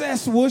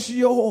access what's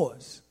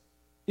yours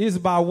is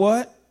by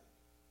what?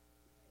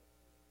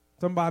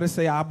 Somebody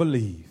say, I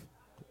believe.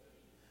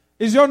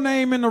 Is your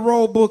name in the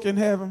roll book in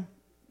heaven?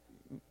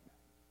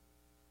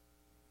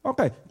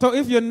 Okay, so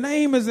if your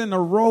name is in the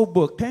roll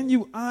book, can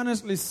you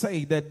honestly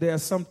say that there are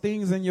some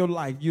things in your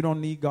life you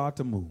don't need God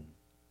to move?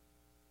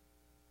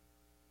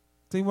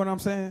 See what I'm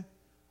saying?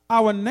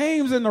 Our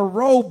name's in the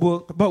roll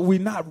book, but we're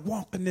not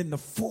walking in the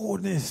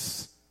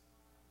fullness.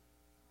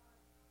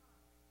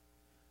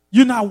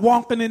 You're not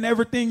walking in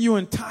everything you're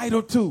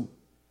entitled to.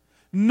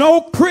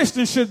 No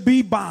Christian should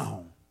be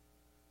bound.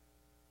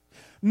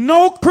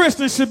 No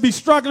Christian should be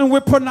struggling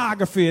with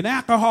pornography and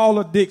alcohol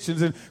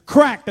addictions and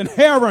crack and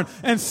heroin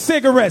and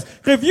cigarettes.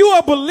 If you are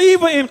a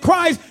believer in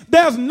Christ,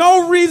 there's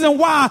no reason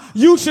why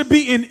you should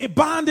be in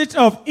bondage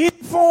of any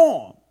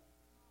form.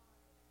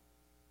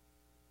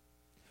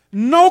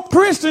 No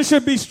Christian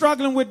should be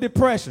struggling with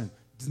depression.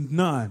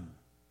 None.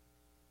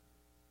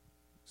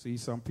 See,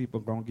 some people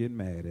going to get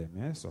mad at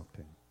me. That's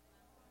okay.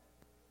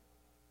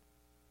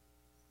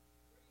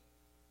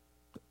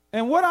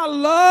 And what I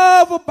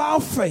love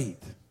about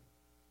faith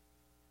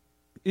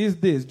is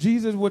this.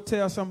 Jesus would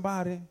tell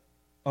somebody,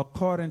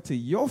 according to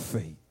your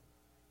faith,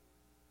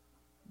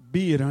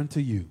 be it unto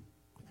you.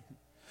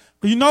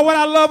 You know what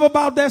I love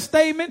about that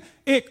statement?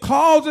 It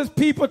causes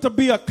people to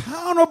be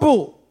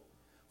accountable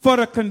for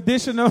the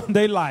condition of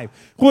their life.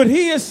 What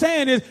he is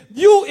saying is,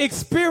 you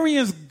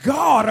experience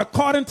God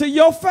according to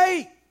your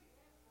faith.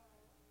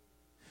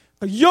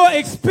 Your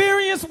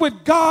experience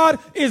with God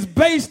is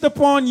based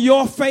upon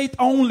your faith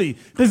only.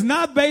 It's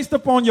not based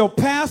upon your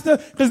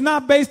pastor. It's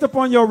not based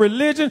upon your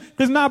religion.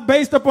 It's not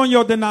based upon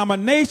your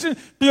denomination.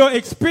 Your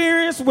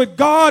experience with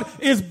God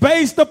is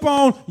based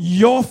upon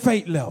your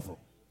faith level.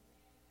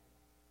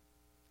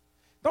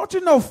 Don't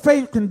you know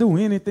faith can do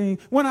anything?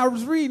 When I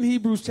was reading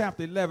Hebrews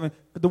chapter 11,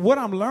 what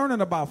I'm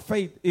learning about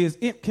faith is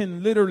it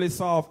can literally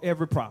solve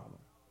every problem.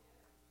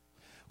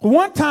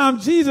 One time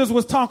Jesus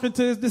was talking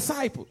to his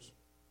disciples.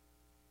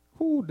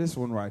 Ooh, this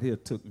one right here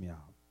took me out.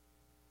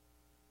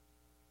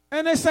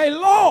 And they say,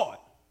 Lord,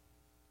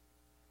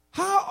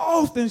 how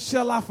often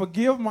shall I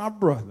forgive my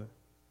brother?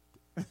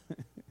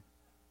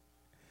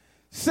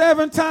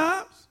 7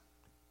 times?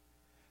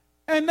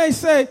 And they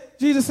say,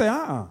 Jesus said,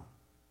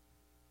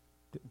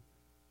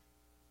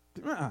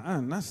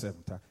 not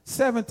 7 times.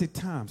 70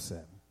 times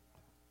 7.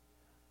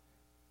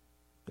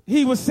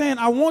 He was saying,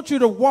 I want you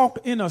to walk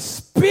in a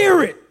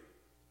spirit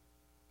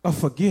of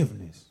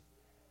forgiveness.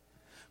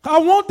 I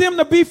want them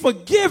to be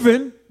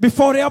forgiven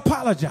before they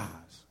apologize.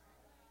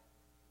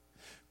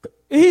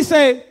 He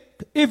said,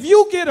 if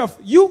you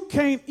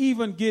can't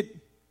even get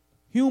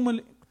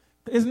humanly,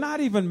 it's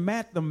not even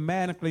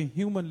mathematically,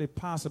 humanly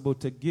possible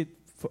to get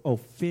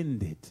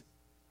offended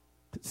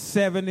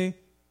 70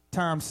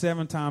 times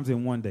 7 times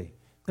in one day.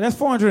 That's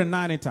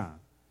 490 times.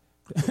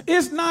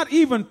 It's not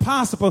even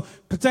possible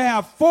to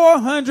have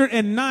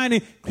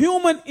 490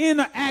 human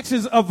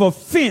interactions of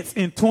offense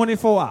in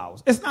 24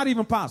 hours. It's not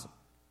even possible.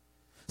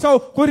 So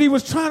what he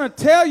was trying to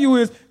tell you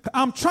is,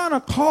 I'm trying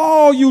to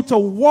call you to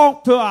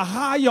walk to a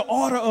higher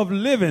order of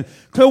living,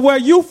 to where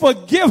you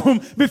forgive them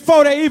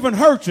before they even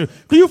hurt you.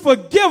 You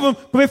forgive them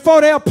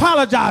before they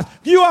apologize.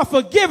 You are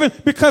forgiven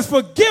because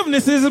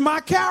forgiveness is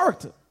my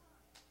character.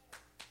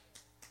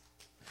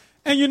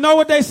 And you know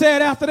what they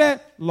said after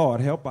that?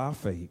 Lord, help our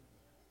faith.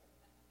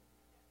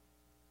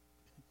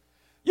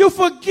 You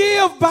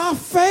forgive by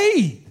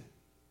faith.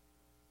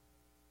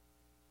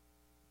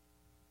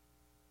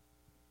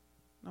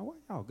 Now, why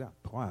y'all got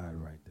quiet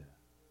right there?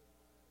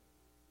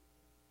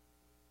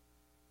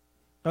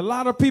 A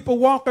lot of people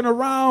walking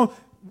around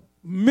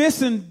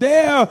missing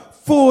their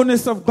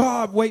fullness of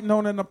God, waiting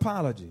on an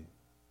apology.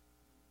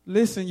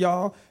 Listen,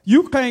 y'all,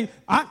 you can't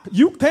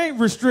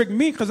restrict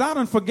me because I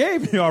done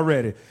forgave you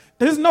already.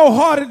 There's no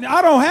heart.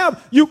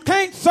 You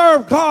can't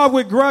serve God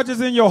with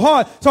grudges in your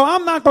heart. So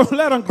I'm not going to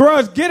let a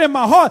grudge get in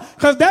my heart,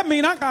 because that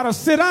means I got to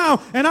sit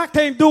down and I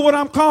can't do what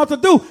I'm called to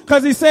do.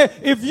 Because he said,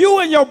 if you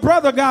and your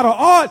brother got an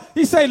art,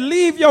 he said,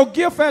 leave your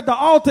gift at the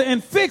altar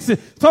and fix it.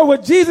 So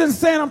what Jesus is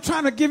saying, I'm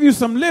trying to give you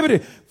some liberty.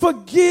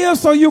 Forgive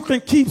so you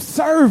can keep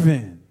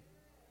serving.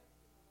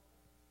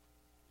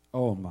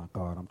 Oh my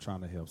God, I'm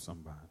trying to help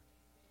somebody.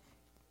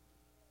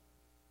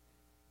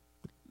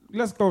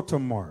 Let's go to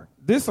Mark.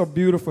 This is a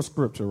beautiful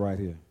scripture right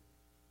here.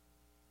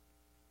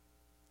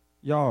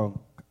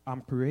 Y'all, I'm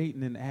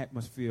creating an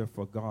atmosphere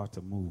for God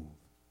to move.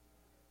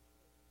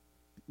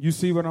 You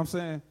see what I'm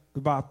saying?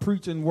 By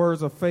preaching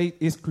words of faith,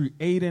 it's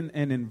creating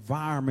an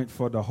environment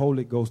for the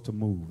Holy Ghost to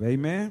move.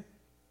 Amen?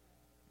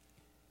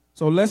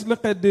 So let's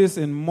look at this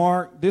in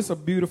Mark. This is a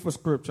beautiful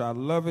scripture. I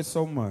love it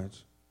so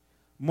much.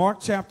 Mark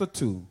chapter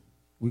 2.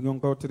 We're going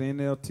to go to the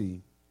NLT,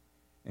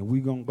 and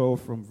we're going to go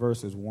from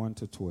verses 1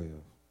 to 12.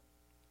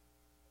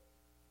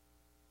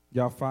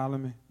 Y'all follow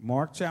me?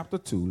 Mark chapter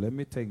 2. Let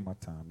me take my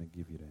time and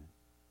give you that.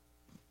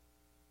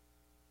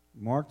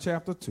 Mark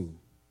chapter 2,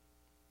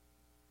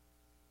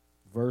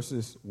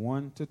 verses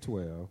 1 to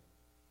 12,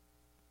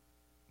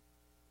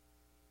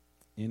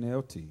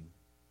 NLT.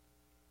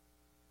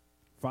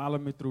 Follow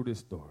me through this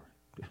story.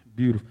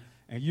 Beautiful.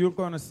 And you're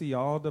going to see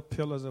all the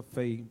pillars of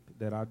faith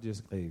that I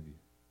just gave you.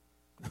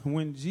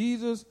 When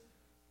Jesus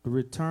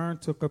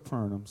returned to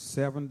Capernaum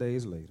 7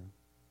 days later,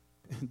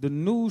 the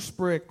news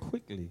spread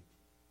quickly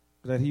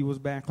that he was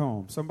back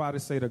home. Somebody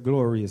say the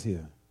glory is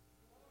here.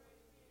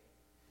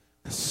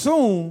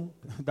 Soon,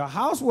 the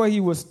house where he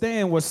was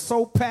staying was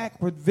so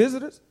packed with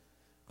visitors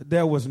that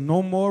there was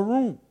no more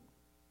room.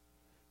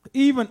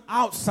 Even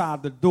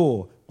outside the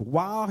door,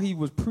 while he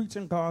was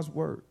preaching God's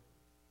word.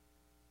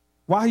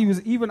 While he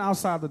was even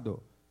outside the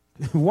door.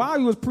 While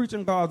he was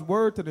preaching God's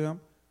word to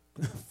them,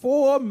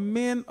 4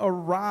 men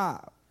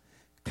arrived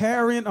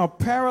carrying a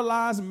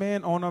paralyzed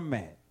man on a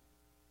mat.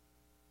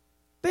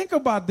 Think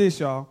about this,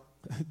 y'all.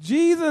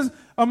 Jesus,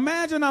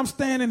 imagine I'm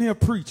standing here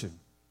preaching.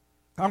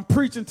 I'm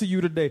preaching to you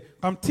today.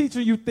 I'm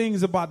teaching you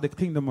things about the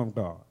kingdom of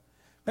God.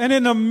 And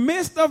in the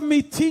midst of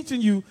me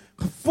teaching you,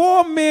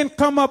 4 men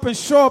come up and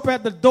show up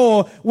at the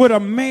door with a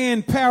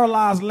man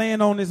paralyzed laying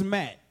on his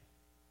mat.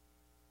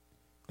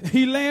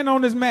 He laying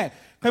on his mat.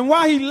 And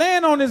while he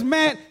laying on his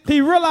mat, he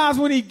realized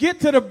when he get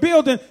to the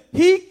building,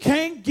 he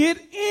can't get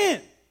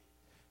in.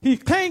 He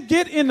can't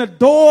get in the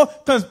door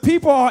because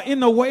people are in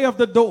the way of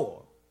the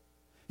door.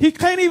 He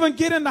can't even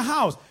get in the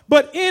house.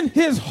 But in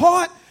his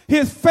heart,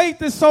 his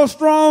faith is so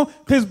strong.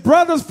 His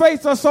brother's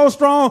faith are so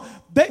strong.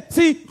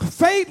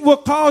 Faith will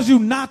cause you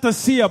not to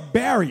see a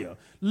barrier.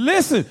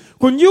 Listen,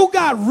 when you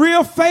got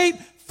real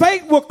faith,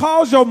 faith will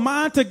cause your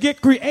mind to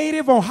get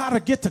creative on how to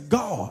get to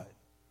God.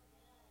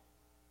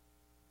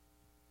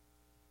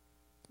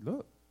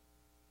 Look.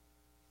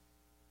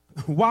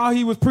 While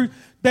he was preaching,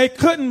 they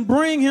couldn't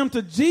bring him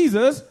to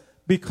Jesus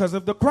because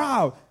of the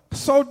crowd.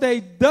 So they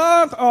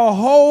dug a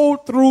hole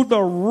through the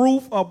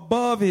roof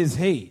above his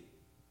head.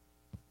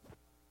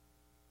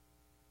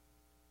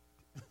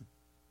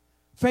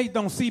 Faith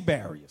don't see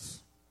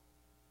barriers.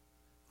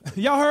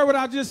 Y'all heard what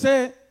I just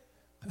said?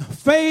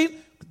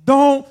 Faith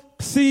don't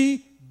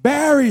see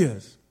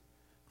barriers.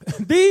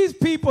 These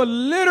people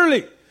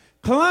literally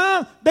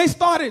climbed. They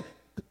started.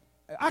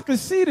 I could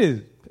see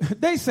this.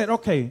 They said,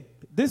 okay,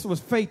 this was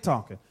faith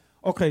talking.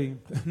 Okay,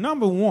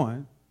 number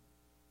one,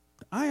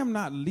 I am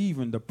not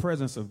leaving the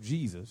presence of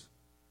Jesus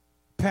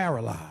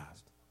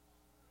paralyzed.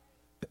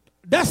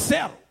 That's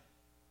settled.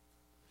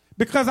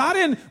 Because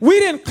we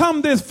didn't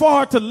come this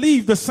far to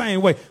leave the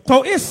same way.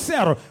 So it's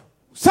settled.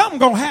 Something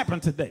gonna happen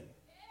today.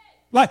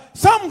 Like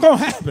something gonna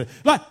happen.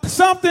 Like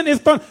something is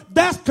gonna,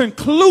 that's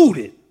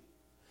concluded.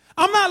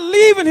 I'm not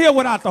leaving here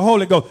without the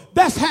Holy Ghost.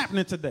 That's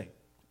happening today.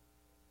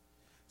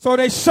 So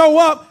they show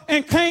up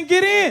and can't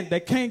get in. They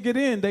can't get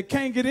in. They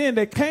can't get in.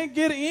 They can't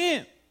get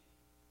in.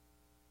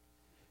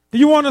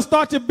 You want to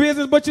start your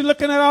business, but you're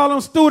looking at all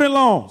them student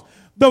loans.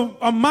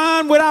 A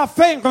mind without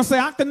faith can say,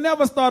 I can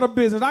never start a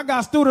business. I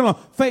got student loans.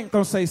 Faith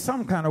can say,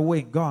 some kind of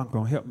way, God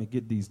going to help me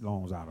get these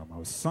loans out of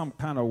them. Some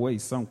kind of way,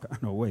 some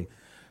kind of way.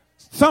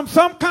 Some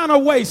kind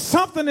of way,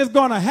 something is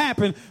going to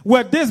happen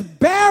where this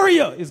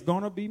barrier is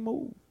going to be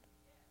moved.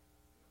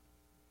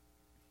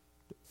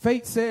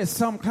 Faith says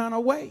some kind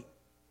of way.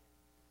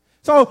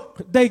 So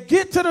they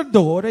get to the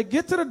door. They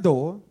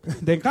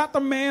got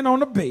the man on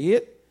the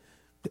bed.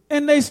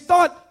 And they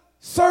start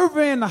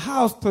surveying the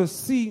house to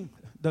see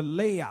the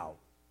layout.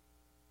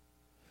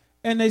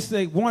 And they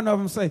say, one of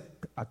them say,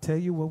 I tell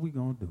you what we're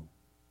going to do.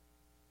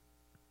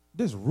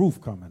 This roof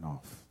coming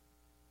off.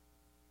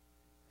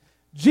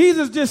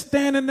 Jesus just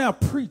standing there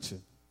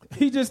preaching.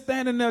 He just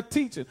standing there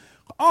teaching.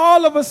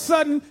 All of a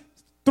sudden,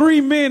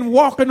 3 men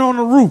walking on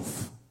the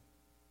roof.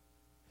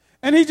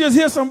 And he just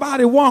hears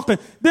somebody walking.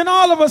 Then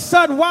all of a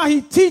sudden, while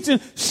he teaching,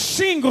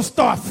 shingles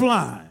start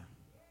flying.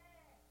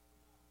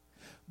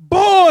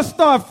 Boards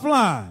start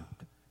flying.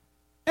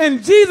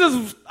 And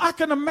Jesus, I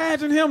can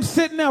imagine him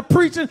sitting there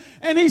preaching,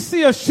 and he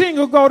see a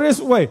shingle go this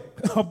way,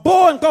 a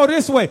board go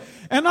this way.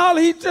 And all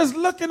he just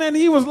looking, and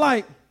he was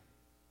like,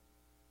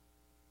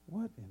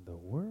 what in the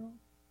world?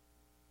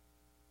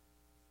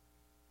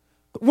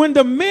 When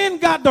the men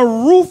got the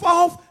roof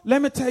off,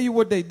 let me tell you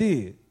what they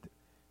did.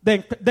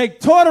 They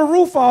tore the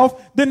roof off,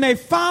 then they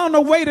found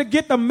a way to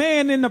get the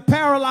man in the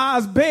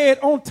paralyzed bed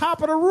on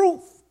top of the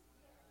roof.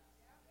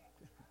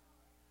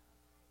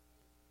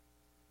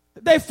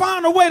 They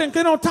found a way to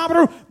get on top of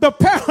the roof. The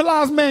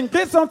paralyzed man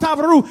gets on top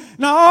of the roof.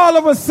 Now all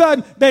of a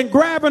sudden, they're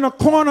grabbing a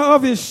corner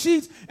of his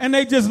sheets and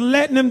they just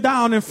letting him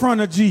down in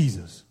front of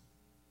Jesus.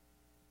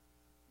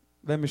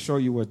 Let me show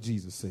you what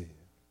Jesus said.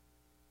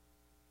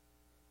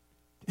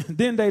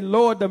 Then they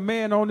lowered the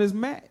man on his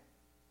mat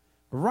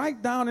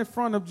right down in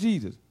front of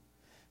Jesus.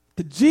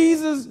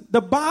 Jesus,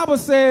 the Bible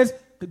says,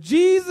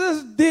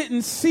 Jesus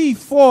didn't see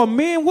four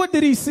men. What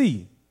did he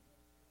see?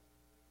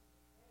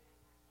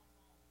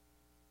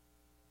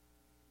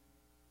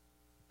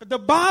 The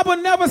Bible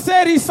never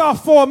said he saw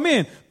four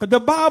men. But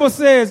the Bible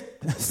says,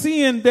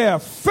 seeing their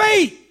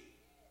faith.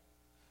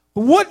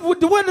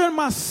 What am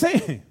I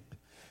saying?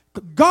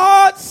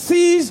 God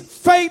sees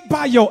faith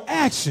by your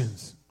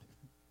actions.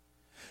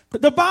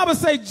 The Bible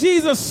says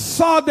Jesus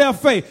saw their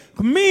faith,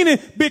 meaning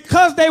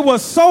because they were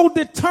so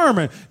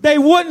determined, they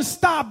wouldn't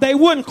stop, they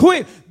wouldn't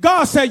quit.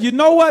 God said, you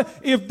know what?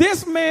 If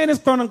this man is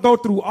going to go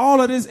through all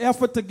of this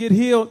effort to get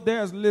healed,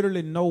 there's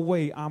literally no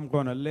way I'm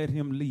going to let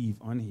him leave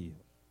unhealed.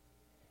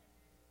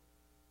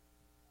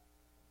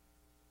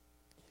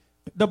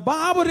 The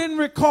Bible didn't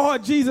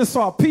record Jesus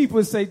saw people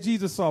and say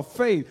Jesus saw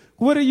faith.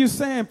 What are you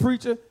saying,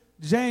 preacher?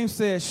 James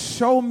says,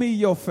 show me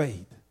your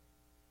faith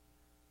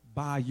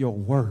by your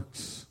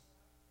works.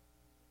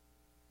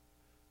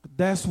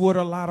 That's what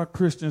a lot of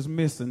Christians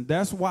missing.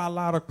 That's why a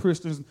lot of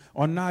Christians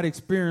are not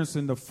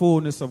experiencing the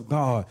fullness of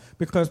God.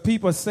 Because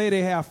people say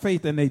they have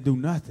faith and they do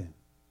nothing.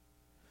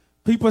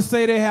 People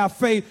say they have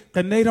faith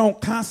and they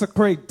don't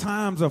consecrate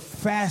times of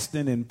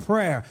fasting and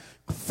prayer.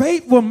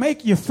 Faith will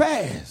make you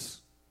fast.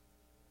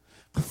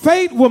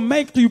 Faith will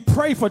make you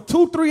pray for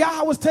 2-3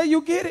 hours till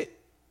you get it.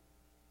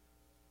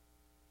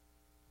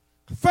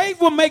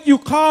 Faith will make you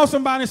call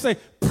somebody and say,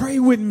 pray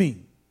with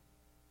me.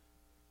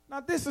 Now,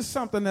 this is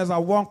something as I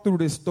walk through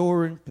this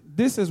story,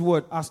 this is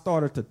what I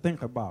started to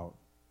think about.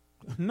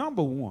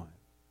 Number one,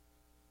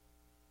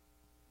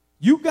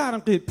 you got to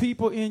get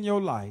people in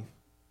your life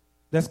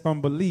that's going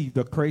to believe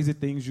the crazy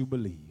things you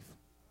believe.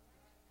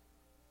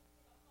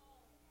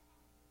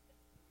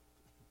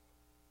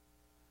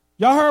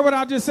 Y'all heard what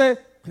I just said?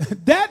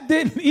 That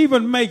didn't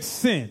even make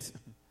sense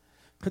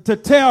to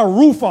tear a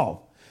roof off.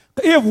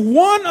 If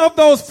one of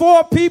those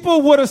four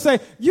people would have said,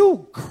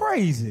 you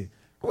crazy,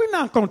 we're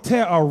not going to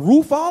tear a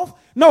roof off.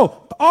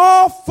 No,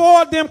 all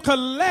four of them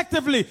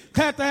collectively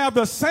had to have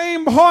the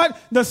same heart,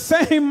 the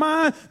same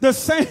mind, the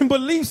same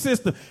belief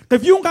system.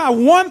 If you got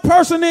one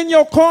person in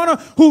your corner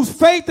whose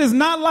faith is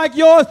not like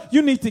yours,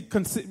 you need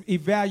to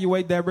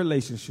evaluate that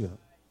relationship.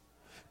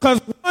 Because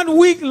one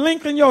weak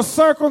link in your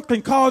circle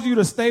can cause you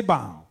to stay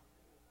bound.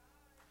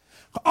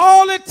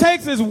 All it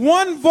takes is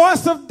one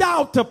voice of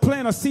doubt to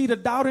plant a seed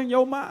of doubt in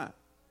your mind.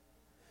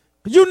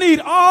 You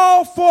need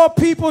all four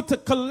people to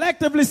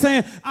collectively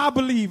saying, I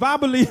believe, I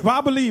believe,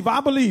 I believe, I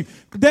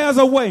believe. There's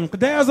a way,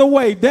 there's a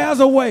way, there's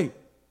a way.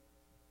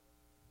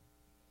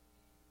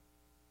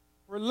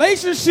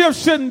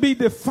 Relationships shouldn't be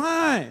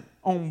defined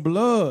on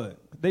blood.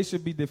 They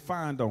should be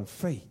defined on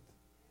faith.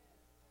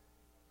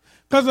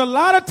 Because a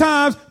lot of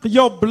times,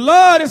 your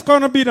blood is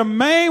going to be the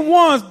main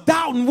ones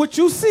doubting what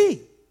you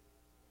see.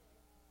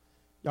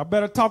 Y'all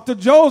better talk to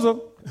Joseph.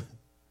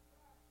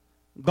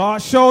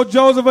 God showed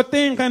Joseph a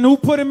thing, and who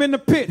put him in the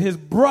pit? His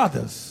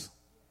brothers.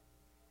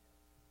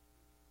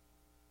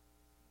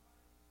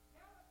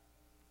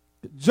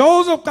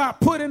 Joseph got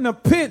put in the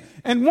pit,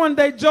 and one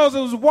day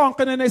Joseph was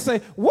walking, and they say,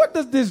 what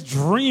does this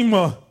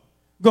dreamer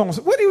going to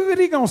say? What is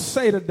he going to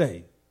say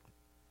today?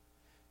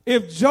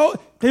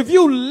 If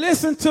you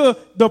listen to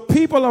the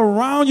people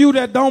around you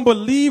that don't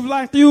believe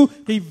like you,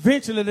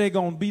 eventually they're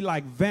going to be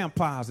like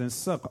vampires and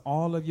suck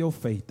all of your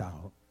faith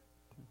out.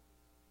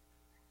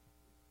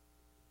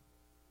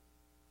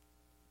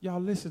 Y'all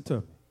listen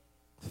to me.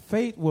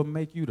 Faith will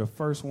make you the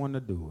first one to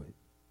do it.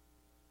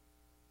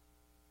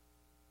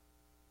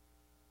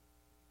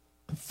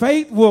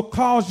 Faith will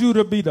cause you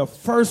to be the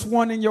first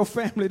one in your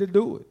family to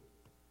do it.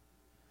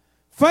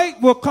 Faith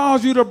will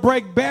cause you to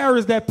break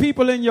barriers that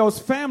people in your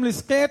family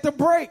scared to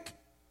break.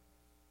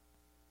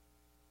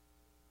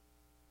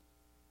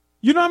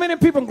 You know how many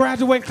people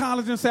graduate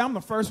college and say, I'm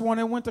the first one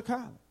that went to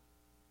college?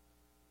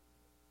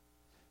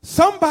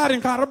 Somebody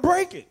got to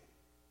break it.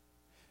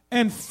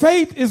 And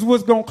faith is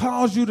what's going to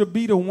cause you to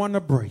be the one to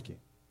break it.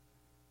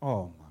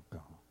 Oh, my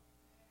God.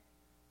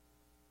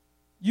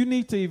 You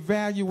need to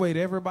evaluate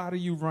everybody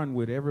you run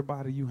with,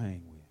 everybody you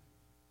hang with.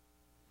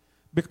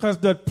 Because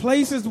the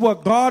places where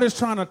God is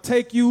trying to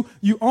take you,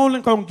 you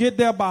only going to get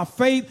there by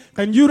faith,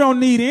 and you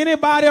don't need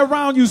anybody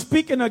around you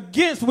speaking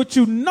against what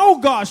you know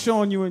God's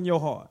showing you in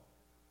your heart.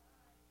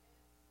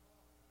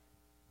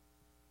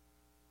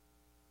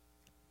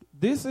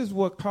 This is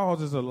what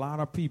causes a lot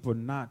of people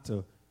not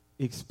to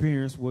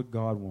experience what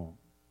God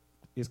wants.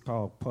 It's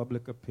called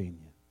public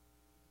opinion.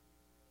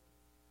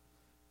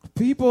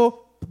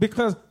 People,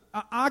 because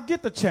I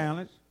get the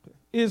challenge,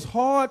 it's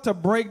hard to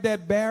break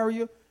that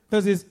barrier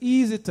because it's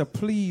easy to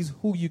please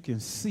who you can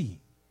see.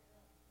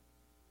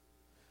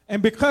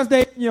 And because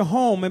they're in your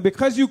home and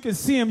because you can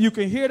see them, you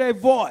can hear their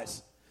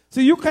voice.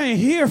 See, you can't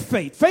hear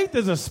faith. Faith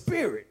is a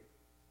spirit.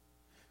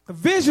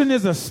 Vision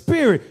is a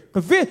spirit.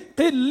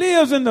 It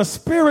lives in the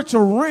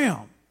spiritual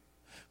realm.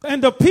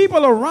 And the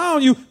people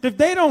around you, if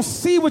they don't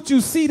see what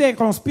you see, they're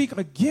going to speak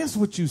against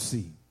what you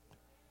see.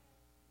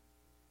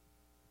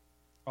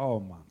 Oh,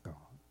 my God.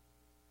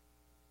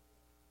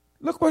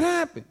 Look what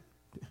happened.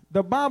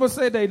 The Bible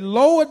said they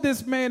lowered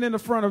this man in the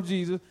front of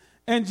Jesus.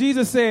 And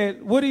Jesus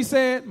said, what he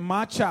said?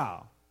 My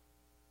child,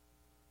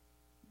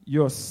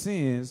 your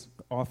sins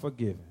are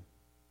forgiven.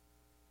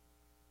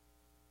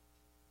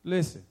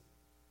 Listen,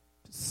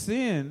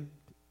 sin,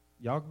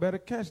 y'all better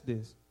catch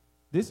this.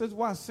 This is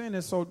why sin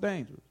is so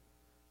dangerous.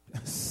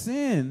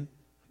 Sin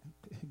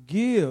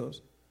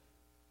gives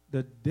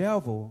the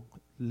devil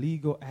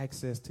legal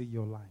access to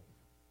your life.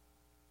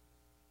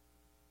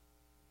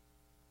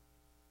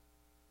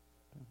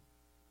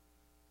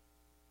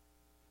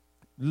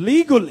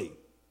 Legally,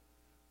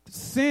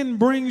 sin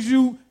brings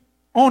you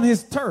on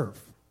his turf.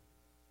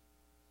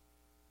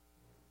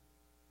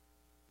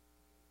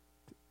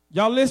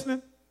 Y'all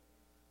listening?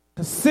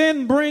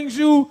 Sin brings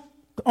you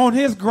on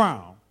his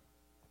ground.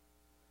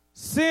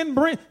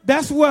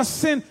 That's where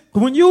sin,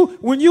 when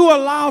you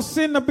allow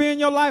sin to be in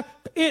your life,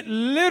 it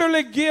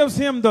literally gives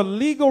him the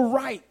legal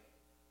right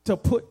to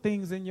put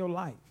things in your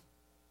life.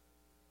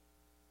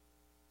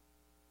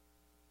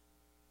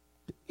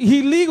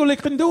 He legally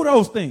can do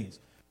those things.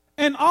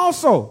 And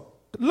also,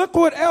 look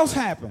what else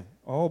happened.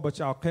 Oh, but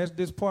y'all catch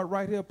this part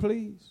right here,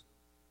 please.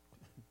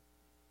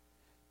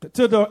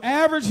 To the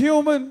average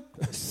human,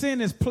 sin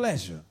is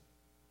pleasure.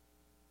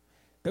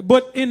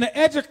 But in the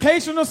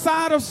educational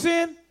side of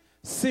sin,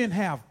 sin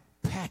have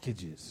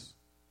packages.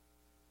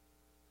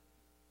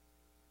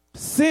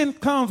 Sin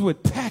comes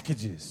with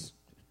packages.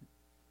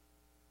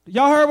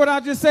 Y'all heard what I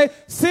just said?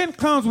 Sin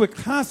comes with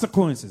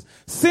consequences.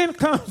 Sin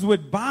comes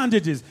with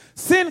bondages.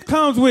 Sin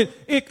comes with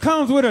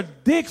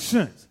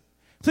addictions.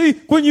 See,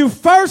 when you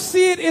first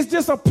see it, it's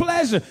just a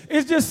pleasure.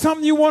 It's just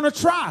something you want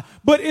to try.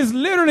 But it's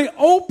literally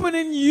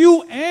opening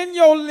you and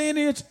your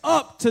lineage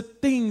up to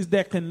things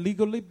that can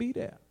legally be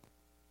there.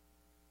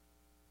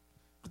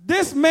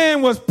 This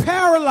man was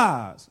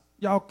paralyzed.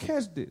 Y'all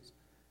catch this.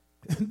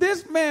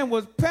 This man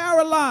was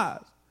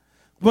paralyzed.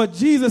 But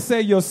Jesus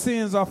said, your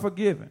sins are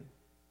forgiven.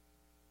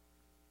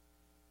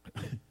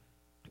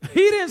 He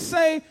didn't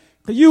say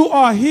you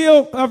are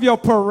healed of your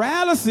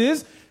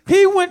paralysis.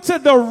 He went to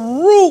the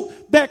root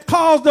that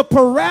caused the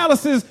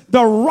paralysis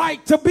the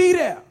right to be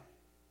there.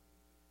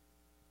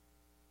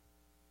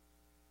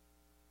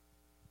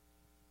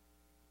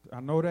 I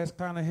know that's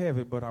kind of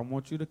heavy, but I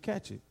want you to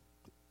catch it.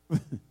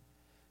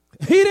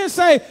 He didn't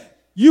say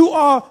you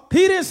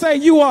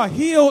are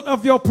healed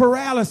of your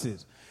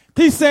paralysis.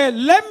 He said,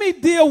 let me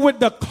deal with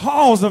the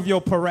cause of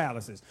your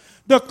paralysis.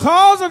 The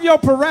cause of your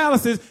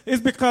paralysis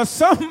is because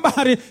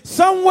somebody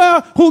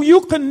somewhere who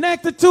you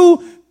connected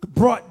to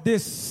brought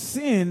this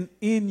sin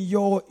in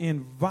your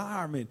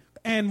environment.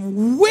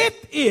 And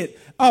with it,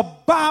 a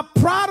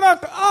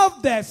byproduct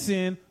of that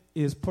sin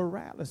is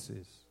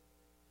paralysis.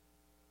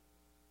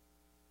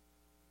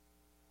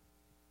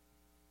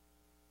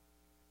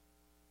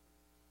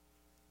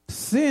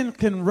 Sin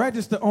can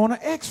register on an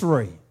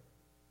X-ray.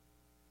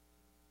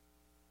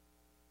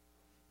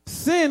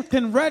 Sin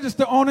can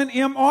register on an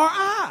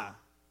MRI.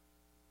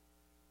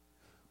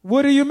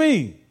 What do you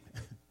mean?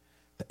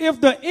 If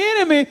the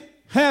enemy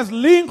has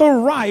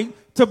legal right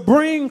to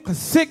bring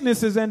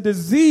sicknesses and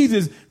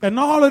diseases and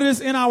all of this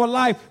in our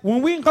life,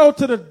 when we go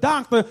to the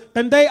doctor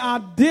and they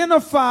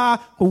identify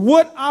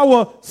what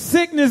our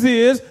sickness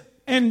is,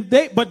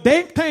 but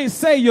they can't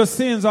say your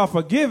sins are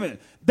forgiven.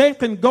 They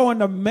can go in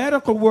the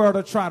medical world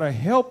to try to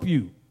help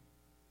you.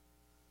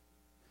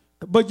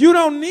 But you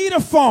don't need a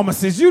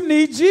pharmacist. You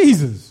need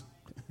Jesus.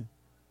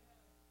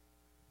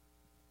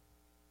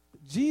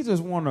 Jesus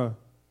want to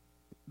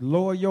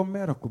lower your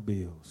medical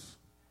bills.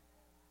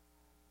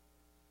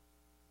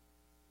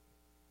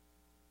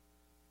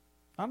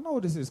 I know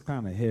this is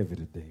kind of heavy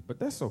today, but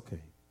that's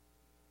okay.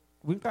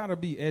 We got to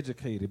be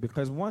educated,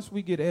 because once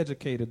we get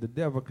educated, the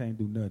devil can't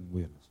do nothing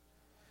with us.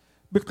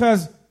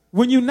 Because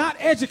when you're not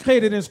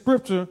educated in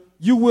Scripture,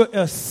 you will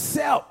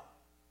accept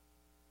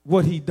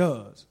what he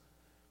does.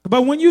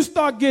 But when you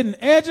start getting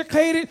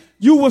educated,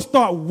 you will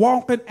start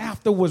walking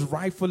after what's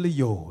rightfully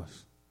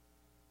yours.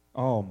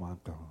 Oh, my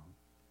God.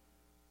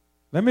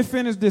 Let me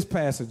finish this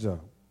passage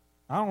up.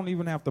 I don't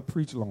even have to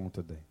preach long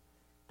today.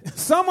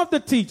 Some of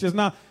the teachers,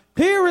 now,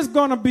 here is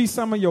going to be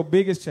some of your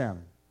biggest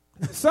challenge.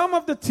 Some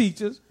of the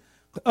teachers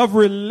of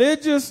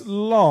religious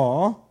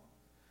law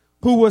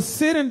who were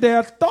sitting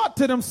there thought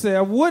to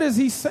themselves, what is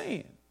he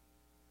saying?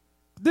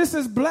 This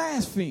is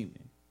blasphemy.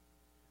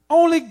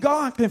 Only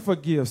God can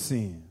forgive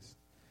sins.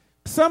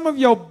 Some of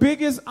your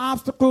biggest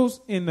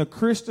obstacles in the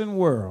Christian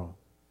world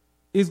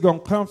is going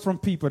to come from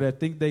people that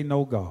think they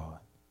know God.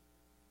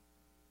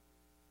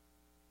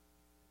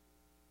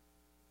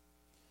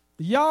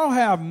 Y'all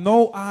have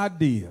no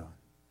idea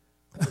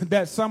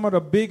that some of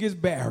the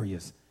biggest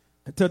barriers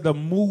to the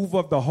move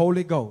of the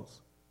Holy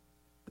Ghost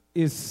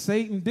is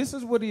Satan. This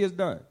is what he has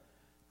done.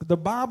 The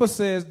Bible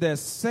says that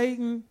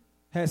Satan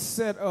has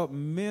set up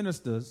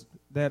ministers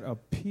that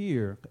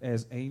appear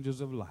as angels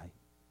of light.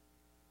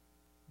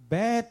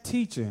 Bad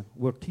teaching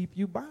will keep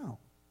you bound.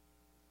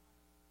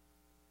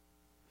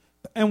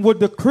 And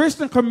what the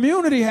Christian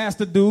community has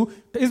to do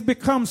is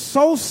become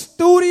so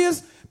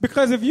studious,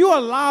 because if you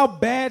allow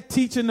bad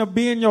teaching to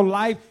be in your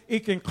life,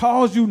 it can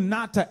cause you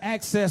not to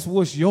access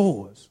what's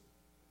yours.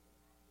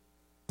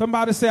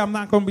 Somebody say, I'm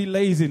not going to be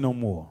lazy no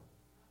more.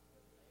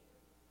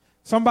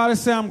 Somebody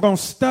say, I'm going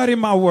to study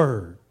my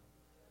word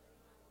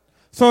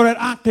so that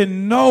I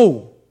can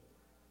know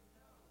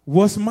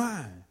what's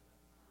mine.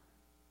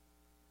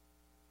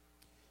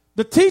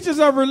 The teachers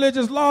of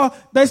religious law,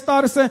 they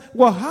started saying,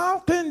 well, how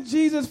can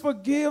Jesus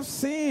forgive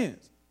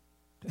sins?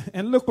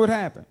 And look what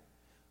happened.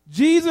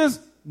 Jesus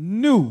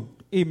knew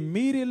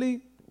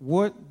immediately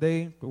what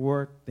they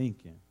were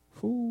thinking.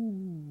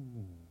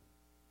 Ooh.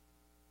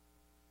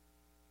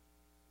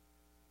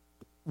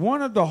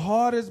 One of the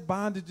hardest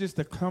bondages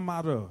to come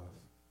out of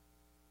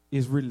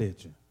is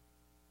religion.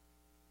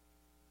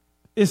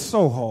 It's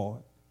so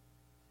hard.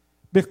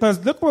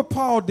 Because look what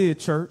Paul did,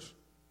 church.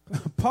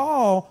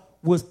 Paul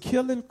was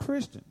killing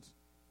Christians,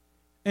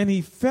 and he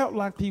felt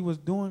like he was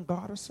doing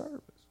God a service.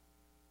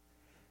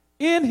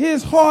 In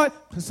his heart,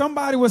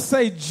 somebody would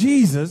say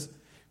Jesus,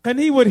 and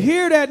he would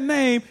hear that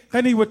name,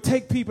 and he would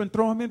take people and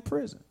throw them in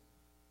prison.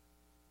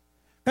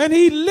 And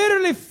he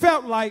literally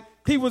felt like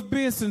he was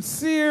being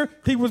sincere,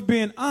 he was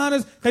being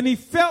honest, and he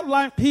felt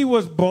like he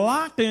was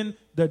blocking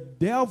the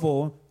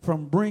devil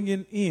from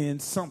bringing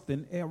in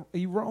something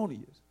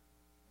erroneous.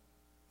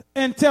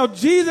 Until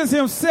Jesus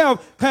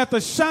himself had to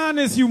shine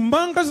his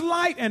humongous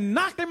light and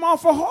knock him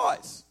off a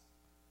horse.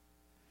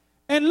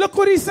 And look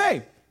what he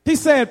said. He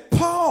said,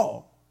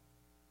 Paul,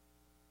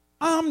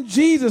 I'm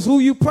Jesus who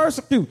you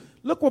persecute.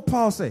 Look what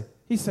Paul said.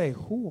 He said,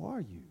 who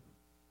are you?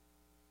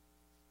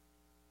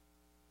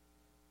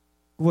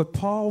 What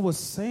Paul was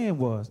saying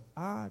was,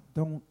 I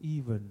don't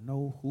even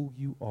know who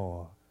you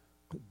are,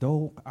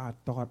 though I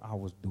thought I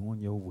was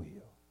doing your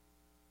will.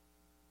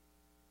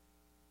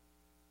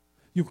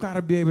 You got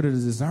to be able to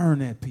discern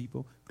that,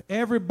 people.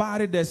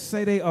 Everybody that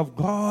say they of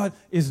God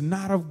is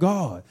not of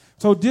God.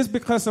 So just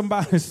because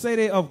somebody say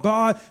they of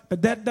God,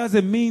 that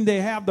doesn't mean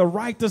they have the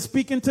right to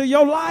speak into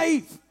your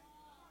life.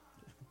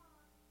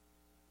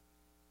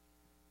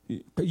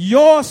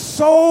 Your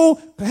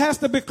soul has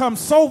to become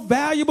so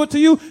valuable to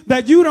you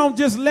that you don't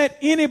just let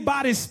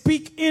anybody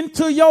speak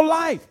into your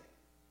life.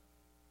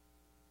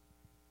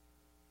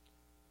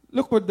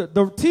 Look what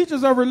the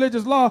teachers of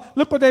religious law,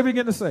 look what they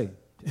begin to say.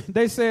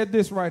 They said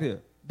this right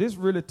here. This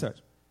really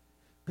touched.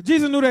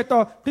 Jesus knew that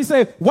thought. He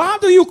said, why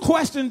do you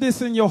question this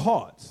in your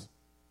hearts?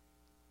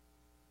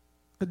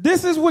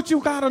 This is what you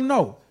got to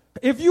know.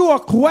 If you are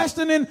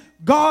questioning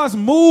God's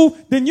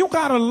move, then you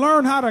got to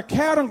learn how to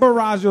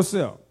categorize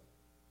yourself.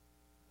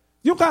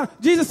 You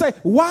got Jesus say,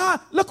 why?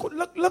 Look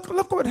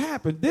what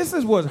happened. This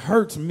is what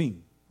hurts me.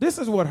 This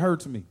is what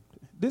hurts me.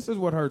 This is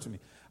what hurts me.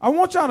 I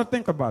want y'all to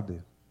think about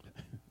this.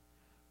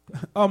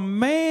 A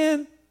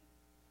man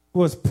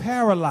was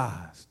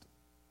paralyzed.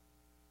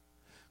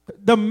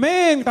 The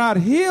man got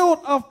healed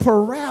of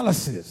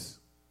paralysis.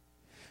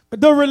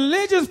 The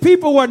religious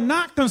people were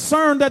not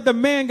concerned that the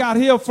man got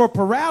healed for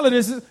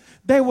paralysis.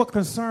 They were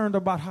concerned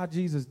about how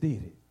Jesus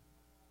did it.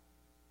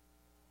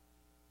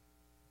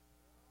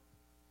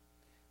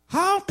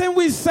 How can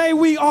we say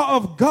we are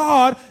of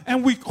God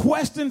and we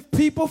question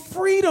people's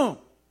freedom?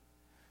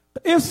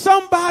 If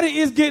somebody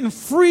is getting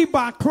free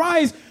by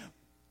Christ,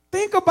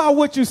 think about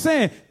what you're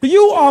saying.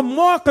 You are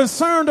more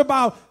concerned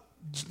about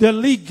the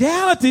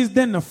legalities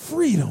than the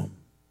freedom.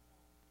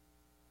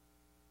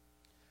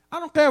 I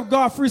don't care if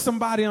God frees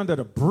somebody under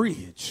the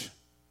bridge.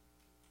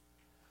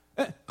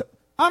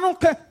 I don't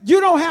care.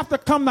 You don't have to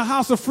come to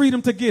House of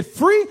Freedom to get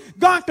free.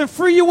 God can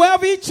free you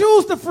wherever he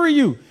chooses to free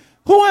you.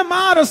 Who am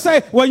I to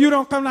say, well, you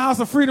don't come to House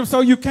of Freedom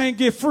so you can't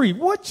get free?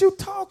 What you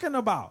talking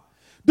about?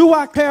 Do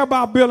I care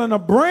about building a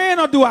brand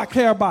or do I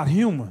care about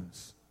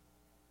humans?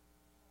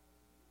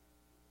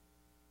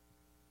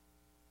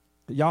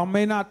 Y'all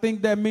may not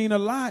think that mean a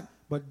lot,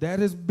 but that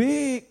is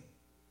big.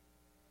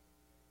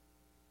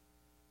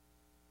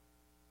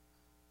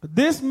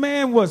 This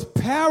man was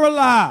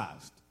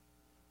paralyzed.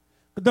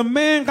 The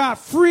man got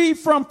free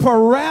from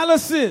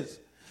paralysis.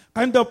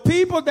 And the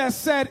people that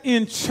sat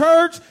in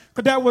church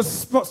that was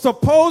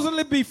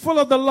supposedly be full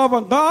of the love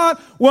of God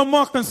were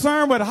more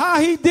concerned with how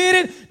he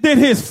did it than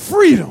his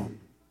freedom.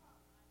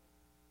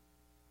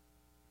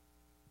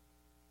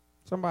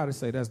 Somebody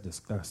say that's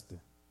disgusting.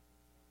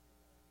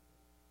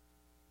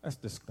 That's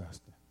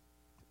disgusting.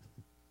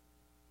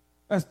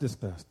 That's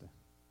disgusting.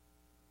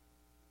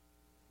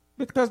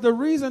 Because the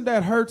reason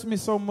that hurts me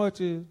so much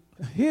is,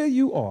 here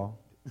you are.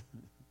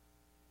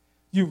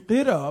 You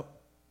get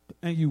up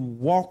and you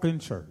walk in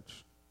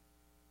church.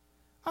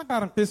 I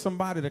got to get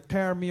somebody to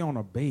carry me on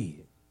a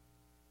bed.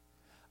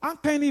 I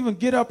can't even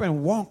get up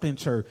and walk in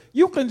church.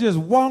 You can just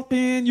walk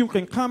in, you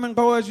can come and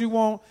go as you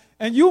want,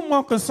 and you're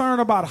more concerned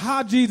about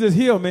how Jesus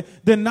healed me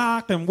than now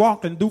I can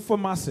walk and do for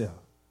myself.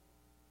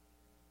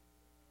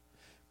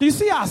 Do you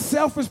see how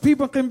selfish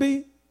people can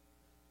be?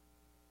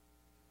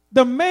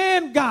 The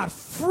man got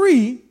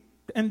free,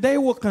 and they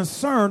were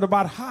concerned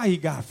about how he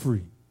got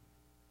free.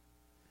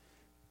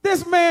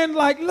 This man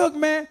like, look,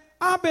 man,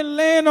 I've been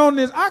laying on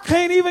this. I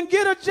can't even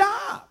get a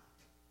job.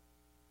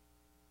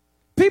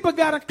 People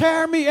got to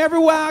carry me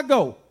everywhere I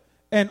go.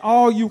 And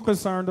all you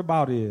concerned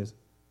about is,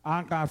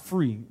 I got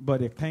free,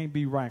 but it can't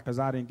be right because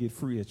I didn't get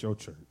free at your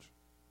church.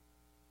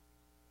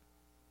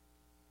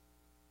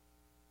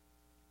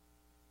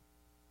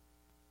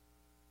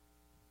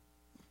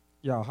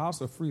 Y'all,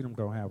 House of Freedom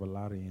going to have a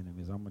lot of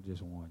enemies. I'm going to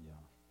just warn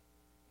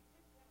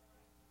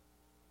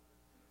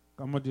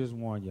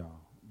y'all.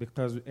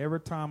 Because every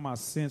time I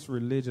sense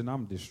religion,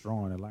 I'm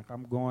destroying it. Like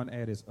I'm going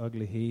at its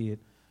ugly head.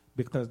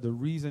 Because the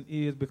reason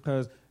is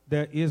because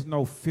there is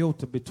no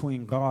filter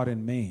between God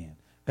and man.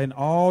 And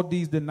all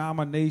these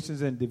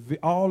denominations and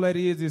all that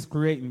is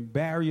creating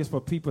barriers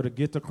for people to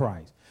get to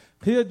Christ.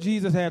 Here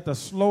Jesus had to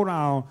slow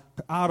down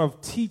out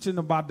of teaching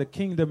about the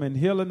kingdom and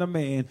healing the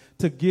man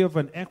to give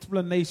an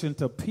explanation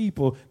to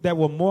people that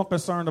were more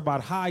concerned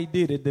about how he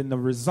did it than the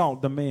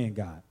result the man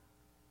got.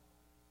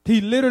 He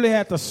literally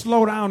had to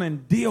slow down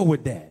and deal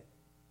with that.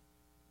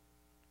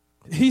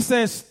 He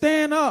said,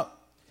 stand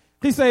up.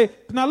 He said,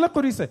 now look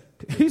what he said.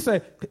 He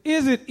said,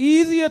 is it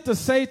easier to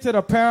say to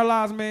the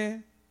paralyzed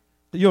man,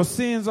 your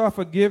sins are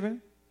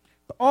forgiven,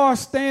 or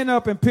stand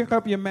up and pick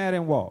up your mat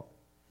and walk?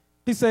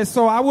 He said,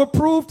 so I will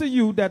prove to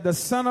you that the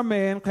Son of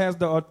Man has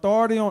the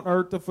authority on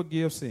earth to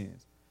forgive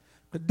sins.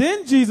 But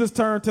then Jesus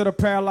turned to the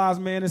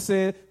paralyzed man and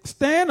said,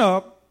 stand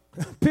up,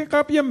 pick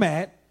up your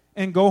mat,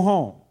 and go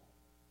home.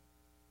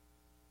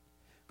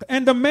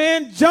 And the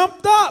man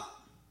jumped up.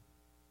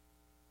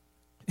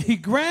 He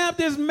grabbed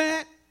his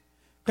mat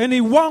and he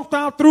walked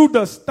out through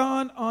the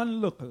stunned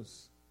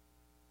onlookers.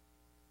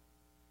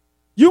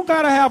 You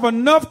got to have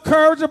enough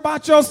courage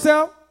about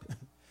yourself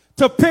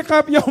to pick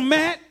up your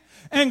mat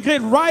and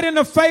get right in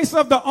the face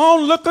of the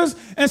onlookers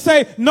and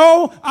say,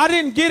 no, I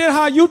didn't get it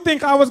how you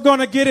think I was going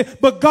to get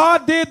it, but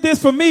God did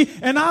this for me,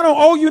 and I don't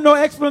owe you no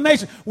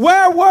explanation.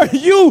 Where were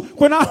you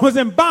when I was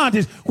in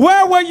bondage?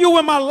 Where were you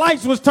when my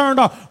lights was turned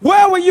off?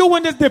 Where were you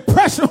when this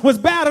depression was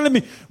battling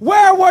me?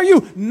 Where were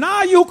you?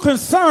 Now you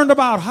concerned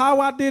about how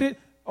I did it?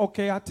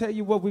 Okay, I'll tell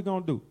you what we're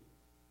going to do.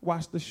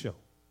 Watch the show.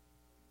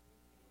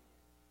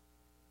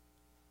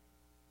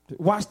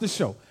 Watch the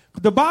show.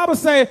 The Bible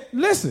says,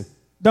 listen,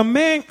 the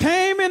man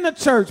came in the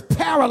church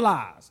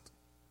paralyzed.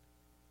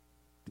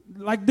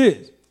 Like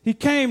this. He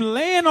came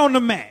laying on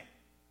the mat.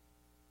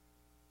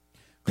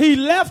 He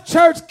left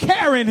church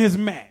carrying his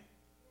mat.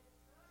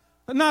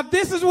 Now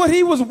this is what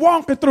he was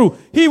walking through.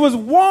 He was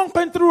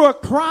walking through a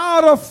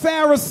crowd of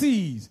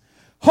Pharisees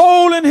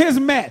holding his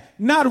mat.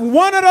 Not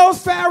one of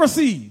those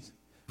Pharisees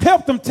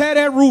helped him tear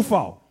that roof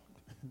off.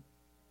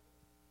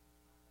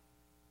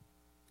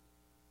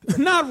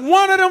 Not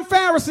one of them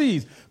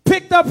Pharisees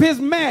picked up his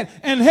mat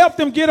and helped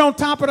him get on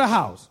top of the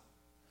house.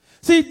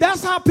 See,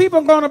 that's how people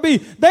are going to be.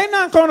 They're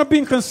not going to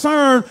be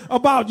concerned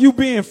about you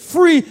being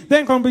free.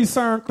 They're going to be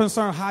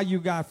concerned how you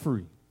got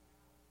free.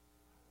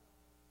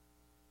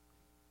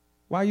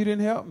 Why you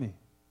didn't help me?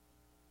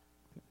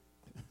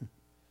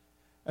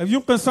 If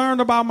you're concerned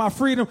about my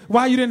freedom,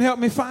 why you didn't help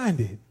me find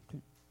it?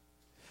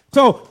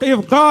 So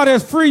if God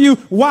has freed you,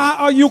 why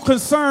are you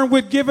concerned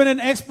with giving an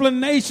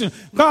explanation?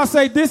 God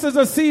say this is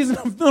a season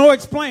of no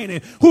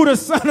explaining. Who the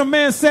Son of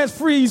Man sets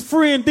free is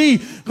free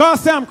indeed. God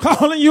say I'm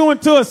calling you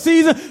into a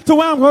season to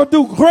where I'm going to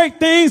do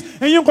great things,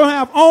 and you're going to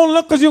have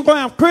onlookers, you're going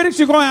to have critics,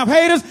 you're going to have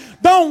haters.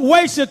 Don't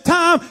waste your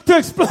time to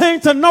explain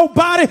to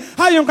nobody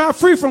how you got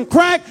free from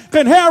crack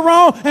and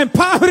heroin and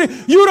poverty.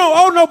 You don't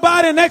owe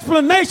nobody an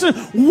explanation.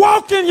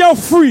 Walk in your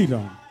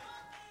freedom.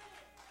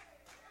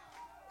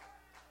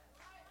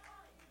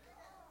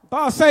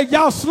 God say,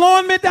 y'all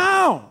slowing me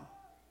down.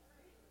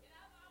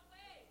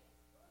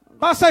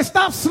 God say,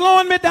 stop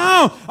slowing me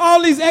down. All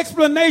these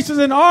explanations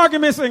and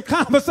arguments and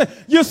conversations.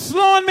 You're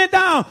slowing me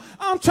down.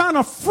 I'm trying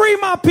to free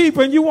my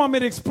people, and you want me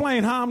to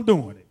explain how I'm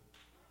doing it.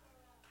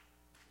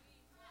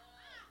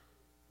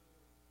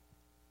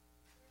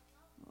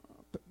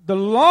 The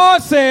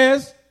Lord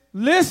says,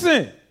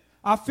 listen,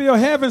 I feel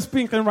heaven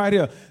speaking right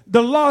here.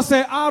 The Lord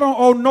said, I don't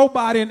owe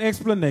nobody an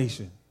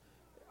explanation.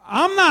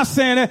 I'm not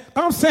saying that.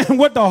 I'm saying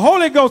what the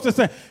Holy Ghost is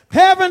saying.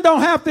 Heaven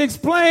don't have to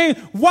explain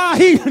why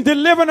he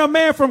delivered a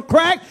man from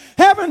crack.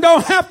 Heaven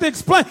don't have to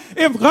explain.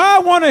 If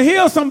God want to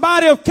heal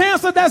somebody of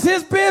cancer, that's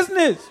his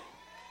business.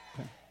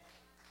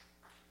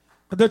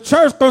 The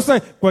church gonna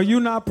say, well, you're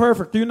not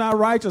perfect. You're not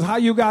righteous. How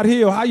you got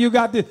healed? How you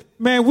got this?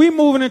 Man, we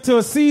moving into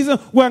a season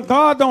where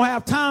God don't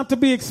have time to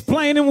be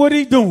explaining what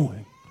he's doing.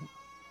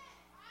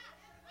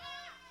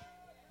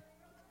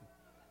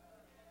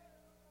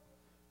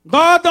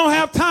 God don't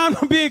have time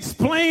to be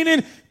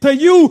explaining to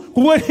you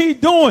what he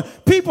doing.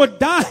 People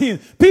dying.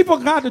 People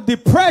got the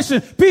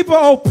depression. People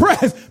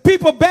oppressed.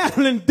 People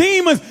battling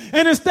demons.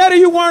 And instead of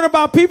you worrying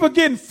about people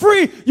getting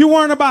free, you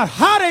worrying about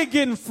how they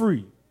getting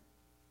free.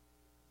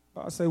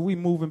 I say we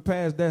moving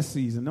past that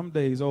season. Them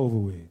days over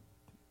with.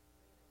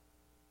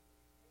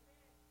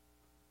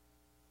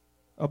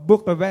 A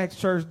Book of Acts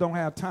church don't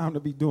have time to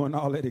be doing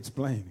all that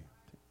explaining.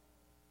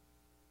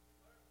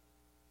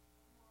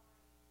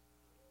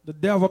 The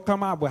devil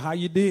come out with how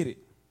you did it.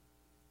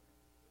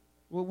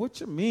 Well, what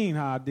you mean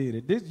how I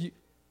did it?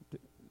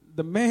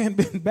 The man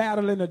been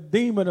battling a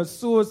demon, a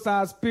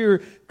suicide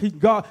spirit.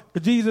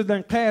 Jesus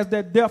done cast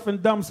that deaf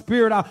and dumb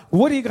spirit out.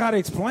 What do you got to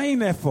explain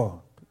that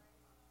for?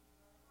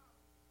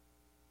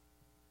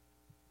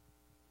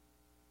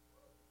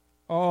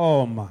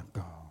 Oh, my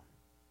God.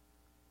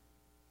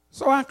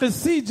 So I could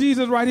see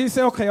Jesus right here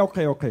say, okay.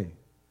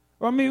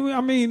 I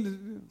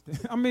mean,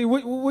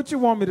 what you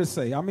want me to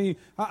say? I mean,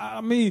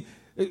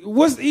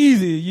 what's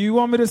easy? You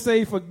want me to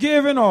say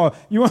forgiven, or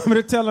you want me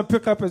to tell him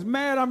pick up his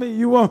mat? I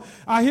mean,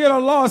 I hear the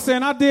Lord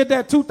saying, I did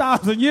that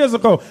 2,000 years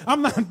ago.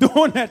 I'm not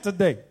doing that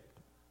today.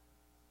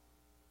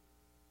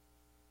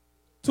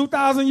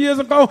 2,000 years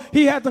ago,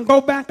 he had to go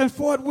back and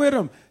forth with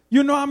him.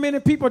 You know how many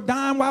people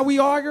dying while we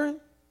arguing?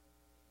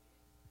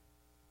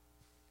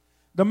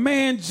 The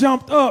man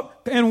jumped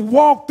up and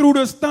walked through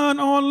the stunned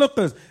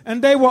onlookers,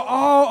 and they were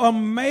all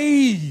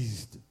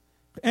amazed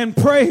and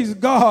praised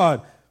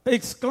God,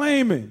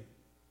 exclaiming,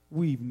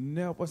 we've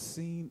never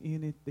seen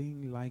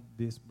anything like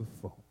this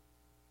before.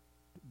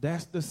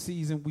 That's the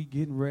season we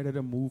getting ready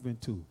to move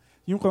into.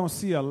 You're going to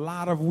see a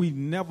lot of we've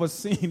never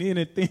seen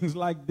anything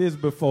like this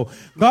before.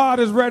 God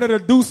is ready to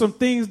do some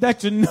things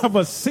that you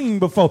never seen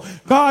before.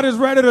 God is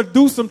ready to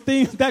do some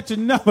things that you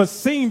never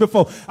seen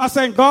before. I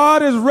said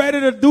God is ready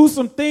to do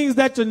some things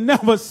that you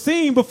never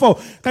seen before.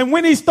 And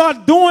when he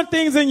start doing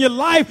things in your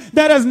life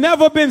that has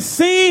never been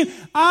seen,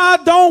 I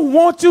don't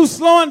want you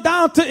slowing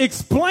down to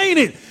explain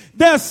it.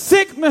 There's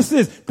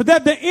sicknesses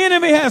that the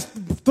enemy has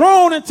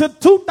thrown into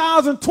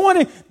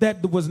 2020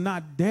 that was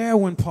not there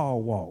when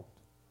Paul walked.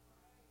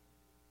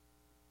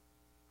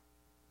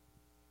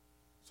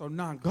 So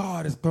now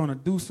God is going to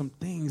do some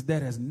things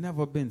that has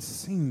never been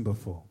seen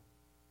before.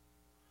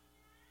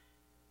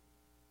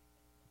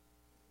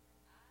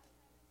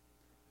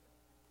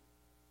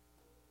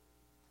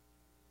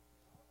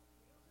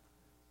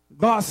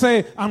 God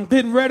said, I'm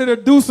getting ready to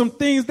do some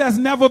things that's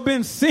never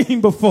been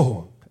seen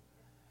before.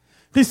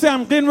 He said,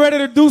 I'm getting ready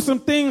to do some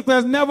things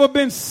that's never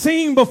been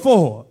seen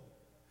before.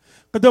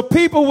 But the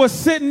people were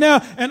sitting there,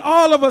 and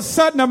all of a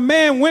sudden a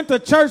man went to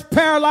church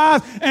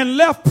paralyzed and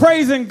left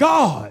praising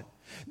God.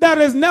 That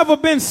has never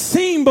been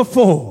seen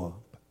before.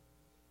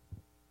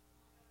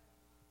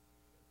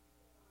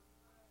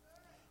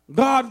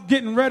 God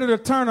getting ready to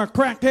turn a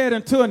crackhead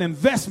into an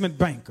investment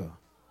banker.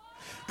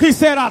 He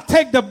said, I'll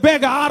take the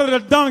beggar out of the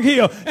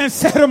dunghill and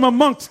set him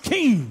amongst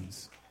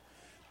kings.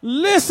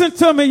 Listen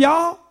to me,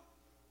 y'all.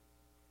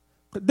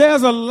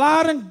 There's a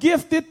lot of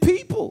gifted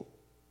people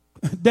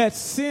that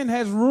sin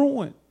has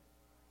ruined.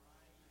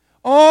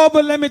 Oh,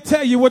 but let me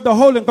tell you what the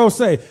Holy Ghost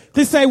say.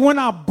 He say, when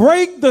I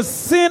break the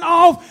sin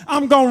off,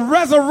 I'm going to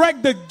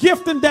resurrect the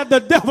gifting that the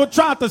devil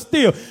tried to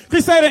steal. He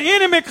say the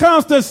enemy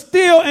comes to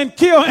steal and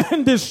kill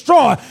and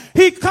destroy.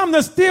 He come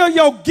to steal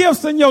your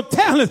gifts and your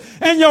talents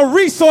and your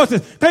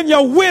resources and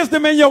your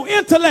wisdom and your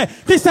intellect.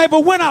 He say,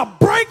 but when I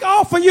break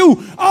off of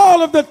you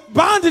all of the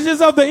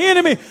bondages of the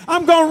enemy,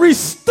 I'm going to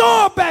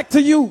restore back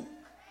to you.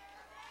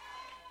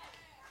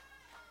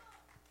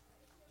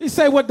 He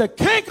say, what the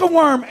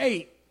cankerworm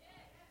ate,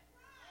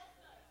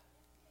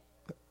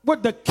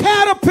 what the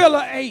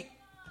caterpillar ate,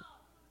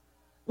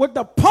 what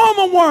the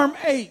palmer worm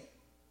ate.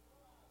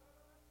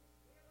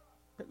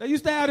 They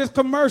used to have this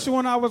commercial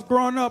when I was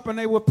growing up, and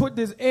they would put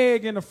this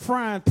egg in a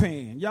frying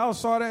pan. Y'all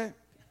saw that?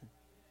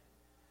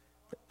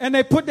 And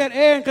they put that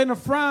egg in the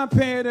frying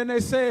pan, and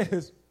they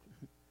says,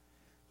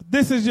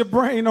 this is your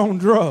brain on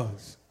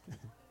drugs.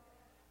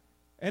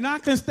 And I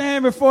can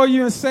stand before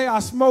you and say I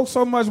smoked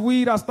so much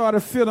weed I started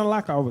feeling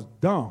like I was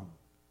dumb.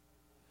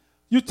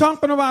 You're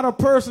talking about a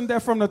person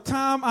that from the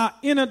time I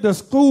entered the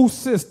school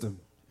system,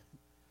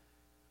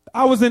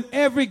 I was in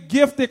every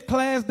gifted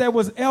class that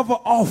was ever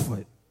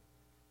offered.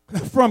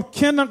 From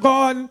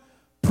kindergarten,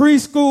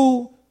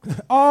 preschool,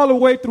 all the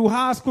way through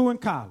high school and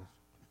college.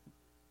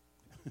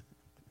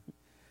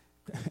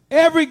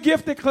 Every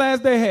gifted class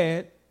they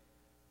had,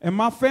 and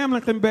my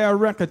family can bear a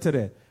record to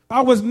that.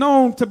 I was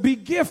known to be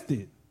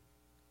gifted.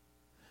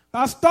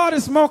 I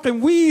started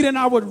smoking weed and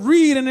I would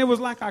read, and it was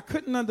like I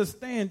couldn't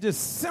understand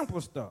just simple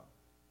stuff.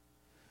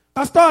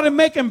 I started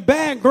making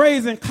bad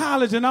grades in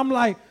college, and I'm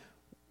like,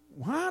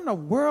 why in the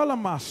world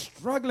am I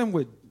struggling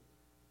with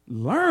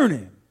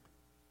learning?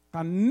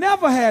 I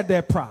never had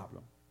that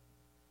problem.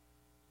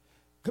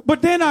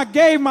 But then I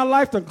gave my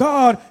life to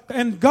God,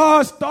 and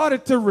God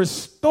started to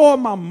restore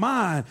my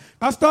mind.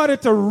 I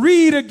started to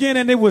read again,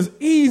 and it was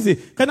easy.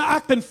 And I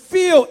can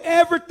feel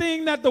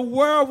everything that the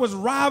world was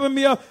robbing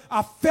me of.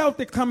 I felt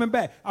it coming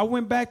back. I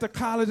went back to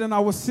college, and I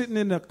was sitting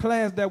in a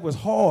class that was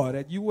hard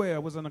at UL.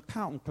 It was an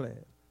accounting class.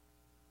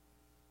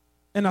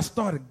 And I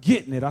started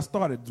getting it. I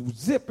started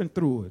zipping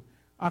through it.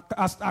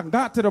 I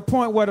got to the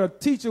point where the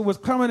teacher was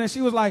coming and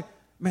she was like,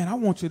 man, I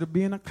want you to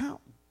be an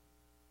accountant.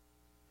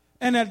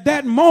 And at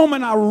that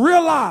moment, I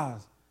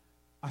realized,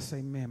 I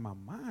say, man, my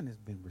mind has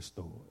been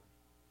restored.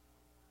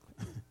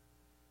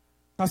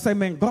 I say,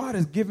 man, God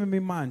has given me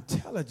my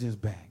intelligence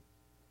back.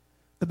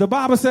 The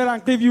Bible said I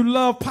give you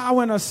love,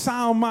 power, and a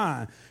sound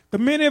mind. But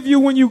many of you,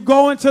 when you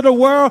go into the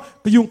world,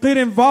 you get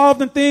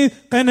involved in things,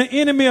 and the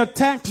enemy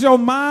attacks your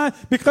mind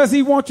because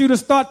he wants you to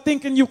start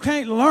thinking you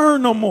can't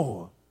learn no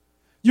more.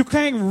 You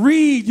can't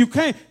read,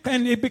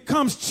 and it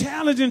becomes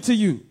challenging to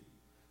you.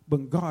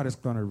 But God is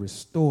going to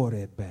restore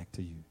that back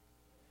to you.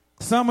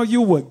 Some of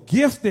you were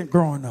gifted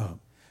growing up,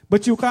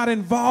 but you got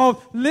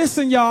involved.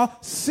 Listen, y'all,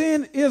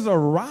 sin is a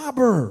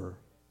robber.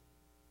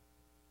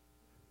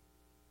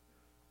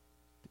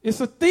 It's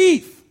a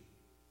thief.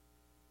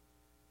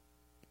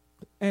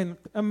 And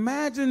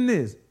imagine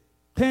this.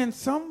 Can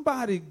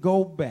somebody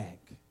go back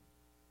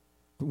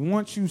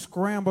once you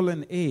scramble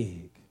an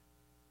egg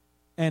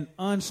and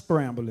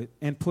unscramble it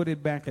and put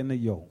it back in the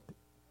yolk?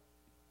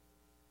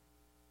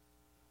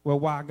 Well,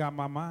 why I got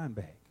my mind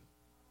back?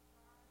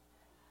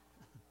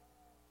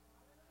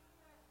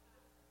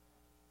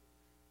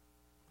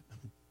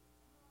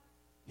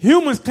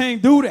 Humans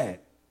can't do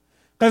that.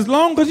 As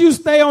long as you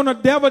stay on the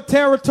devil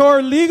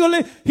territory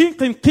legally, he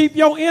can keep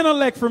your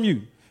intellect from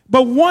you.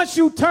 But once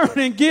you turn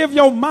and give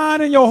your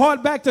mind and your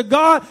heart back to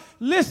God,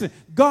 listen,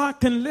 God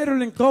can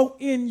literally go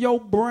in your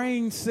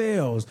brain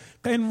cells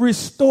and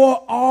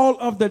restore all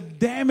of the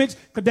damage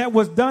that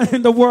was done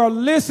in the world.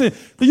 Listen,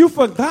 you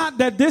forgot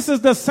that this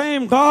is the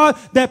same God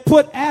that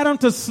put Adam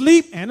to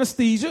sleep,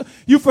 anesthesia.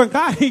 You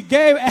forgot he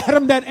gave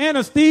Adam that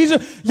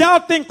anesthesia. Y'all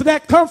think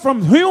that come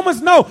from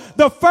humans? No,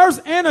 the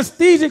first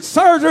anesthetic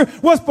surgery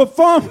was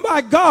performed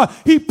by God.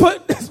 He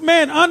put this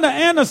man under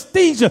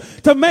anesthesia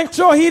to make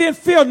sure he didn't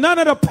feel none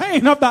of the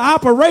pain of the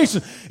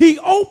operation. He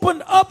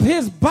opened up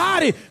his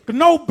body,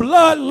 no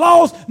blood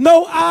loss,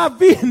 no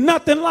IV,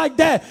 nothing like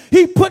that.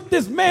 He put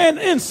this man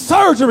in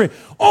surgery,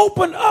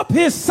 opened up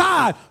his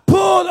side,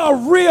 pulled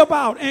a rib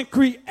out, and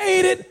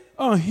created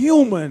a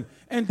human,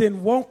 and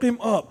then woke him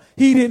up.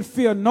 He didn't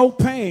feel no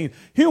pain.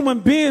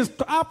 Human beings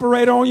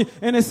operate on you,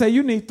 and they say,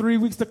 you need 3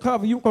 weeks to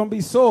cover. You're going to be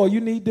sore. You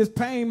need this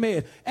pain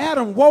med.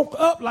 Adam woke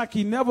up like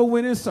he never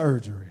went in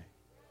surgery.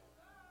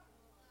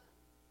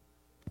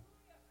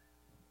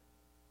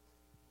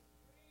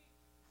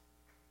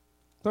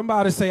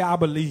 Somebody say, I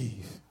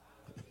believe.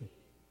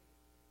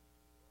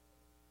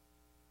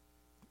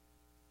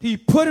 He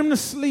put him to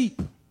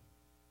sleep.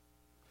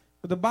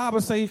 But the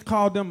Bible says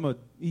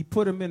he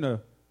put him in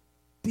a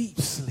deep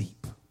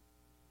sleep.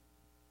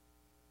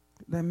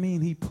 That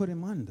means he put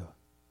him under.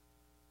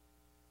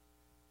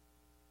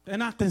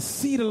 And I can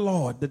see the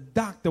Lord, the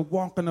doctor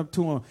walking up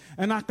to him.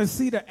 And I can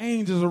see the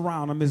angels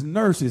around him, his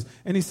nurses.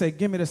 And he said,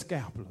 give me the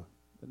scalpel.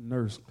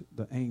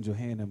 The angel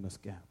handed him the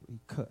scalpel. He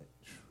cut.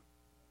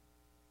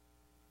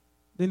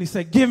 Then he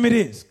said, give me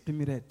this. Give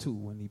me that too.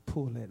 When he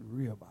pulled that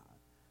rib out.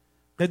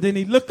 And then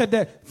he looked at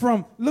that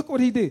look what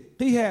he did.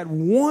 He had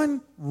one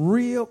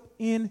rib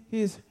in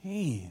his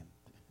hand.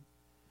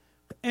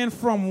 And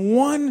from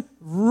one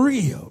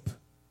rib,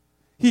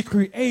 he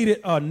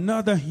created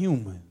another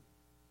human.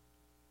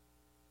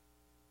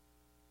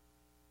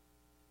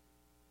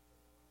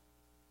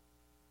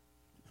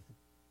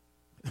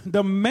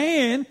 The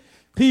man,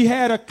 he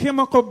had a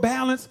chemical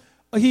balance.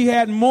 He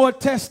had more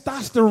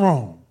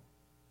testosterone.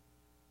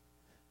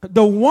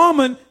 The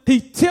woman, he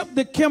tipped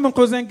the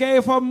chemicals and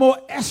gave her more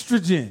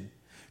estrogen.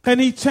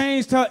 And he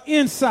changed her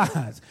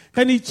insides.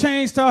 And he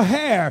changed her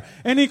hair.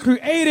 And he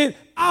created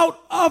out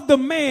of the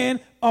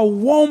man a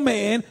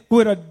woman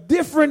with a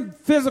different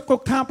physical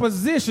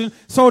composition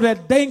so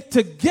that they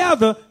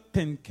together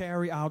can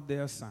carry out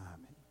their assignment.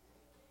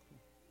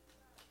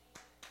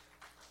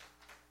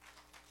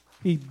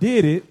 He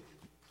did it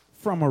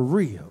from a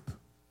rib.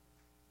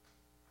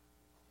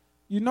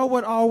 You know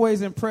what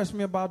always impressed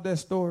me about that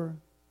story?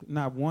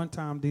 Not one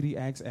time did he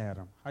ask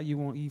Adam, how you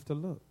want Eve to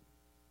look?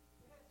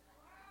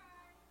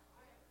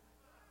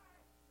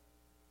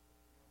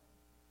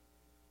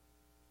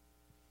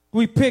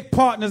 We pick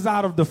partners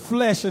out of the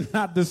flesh and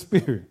not the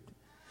spirit.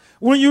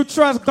 When you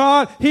trust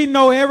God, he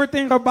knows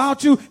everything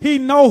about you. He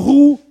knows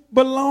who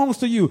belongs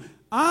to you.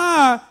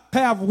 I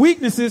have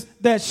weaknesses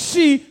that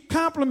she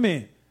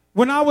compliments.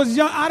 When I was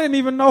young, I didn't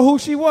even know who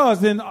she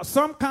was. In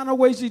some kind of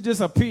way, she just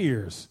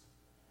appears.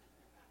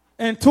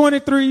 And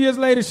 23 years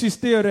later, she's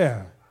still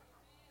there.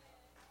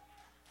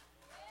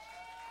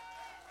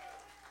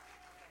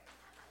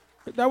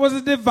 That was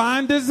a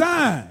divine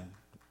design.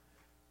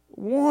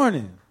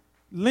 Warning.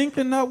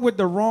 Linking up with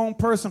the wrong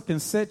person can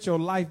set your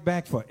life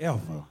back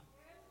forever.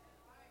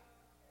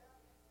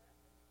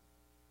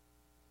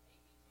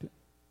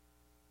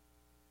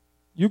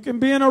 You can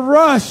be in a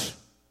rush,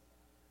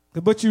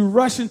 but you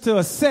rush into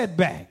a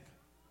setback.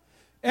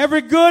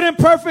 Every good and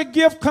perfect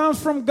gift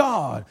comes from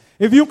God.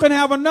 If you can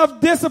have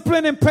enough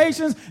discipline and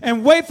patience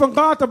and wait for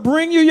God to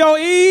bring you your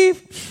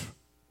Eve,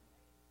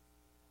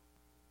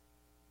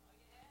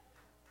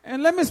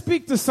 And let me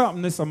speak to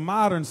something that's a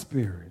modern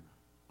spirit.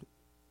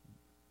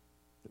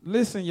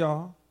 Listen,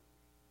 y'all.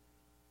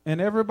 And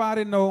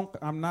everybody know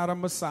I'm not a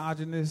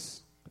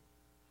misogynist.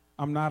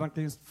 I'm not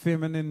against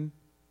feminine.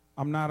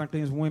 I'm not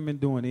against women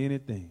doing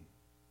anything.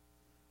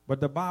 But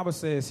the Bible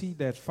says he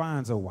that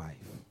finds a wife.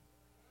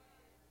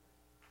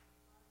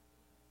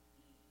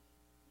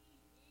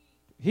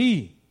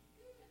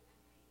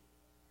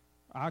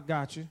 I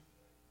got you.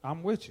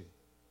 I'm with you.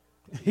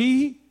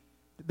 He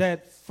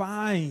that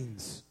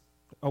finds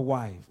a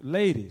wife.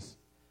 Ladies,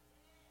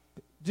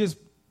 just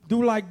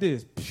do like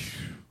this.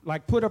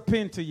 Like put a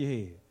pin to your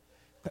head.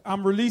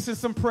 I'm releasing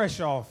some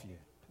pressure off you.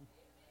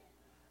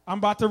 I'm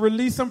about to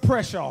release some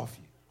pressure off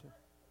you.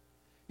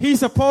 He's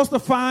supposed to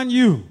find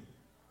you.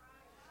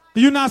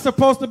 You're not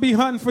supposed to be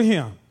hunting for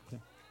him.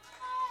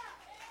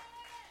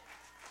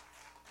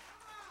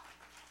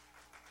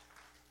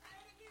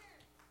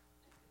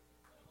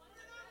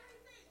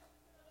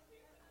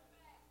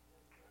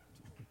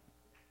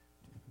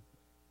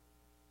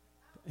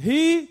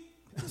 He's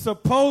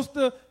supposed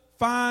to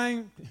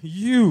find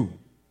you.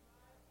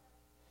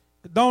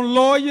 Don't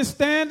lower your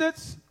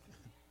standards.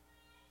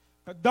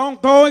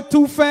 Don't go it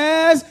too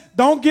fast.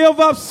 Don't give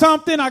up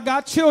something. I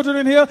got children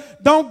in here.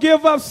 Don't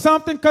give up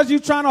something because you're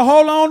trying to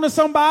hold on to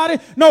somebody.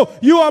 No,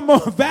 you are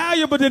more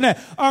valuable than that.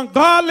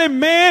 Ungodly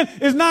man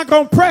is not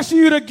going to pressure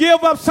you to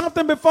give up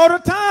something before the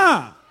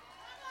time.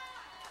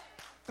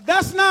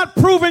 That's not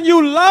proving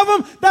you love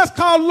him. That's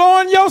called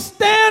lowering your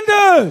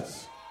standards.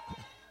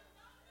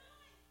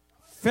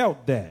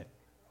 Felt that.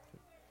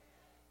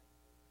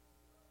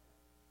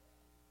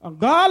 A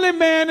godly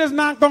man is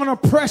not going to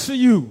pressure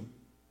you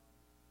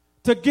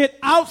to get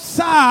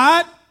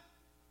outside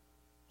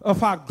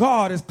of how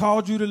God has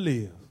called you to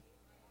live.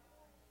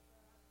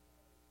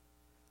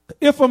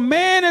 If a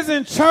man is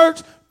in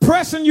church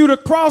pressing you to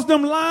cross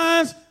them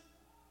lines,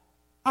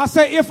 I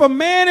say if a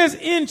man is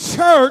in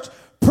church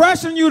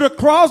pressing you to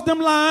cross them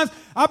lines,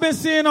 I've been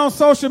seeing on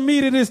social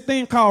media this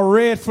thing called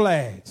red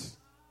flags.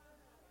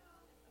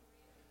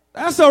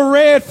 That's a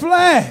red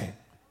flag.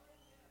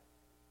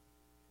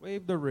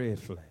 Wave the red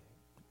flag.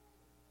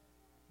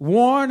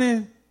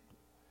 Warning.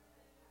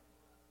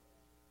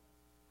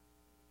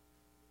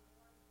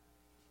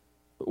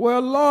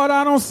 Well, Lord,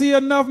 I don't see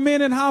enough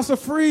men in House of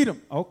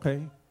Freedom.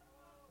 Okay.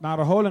 Now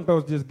the Holy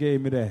Ghost just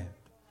gave me that.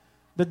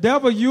 The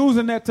devil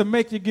using that to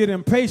make you get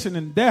impatient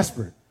and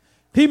desperate.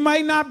 He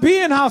might not be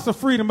in House of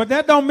Freedom, but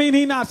that don't mean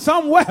he not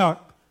somewhere.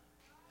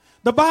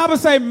 The Bible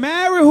say,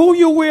 marry who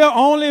you will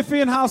only if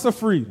you're in House of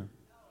Freedom.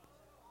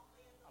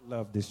 I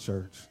love this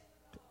church.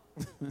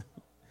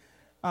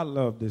 I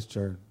love this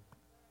church.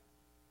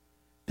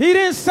 He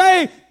didn't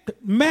say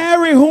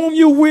marry whom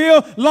you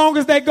will long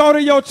as they go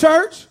to your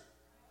church.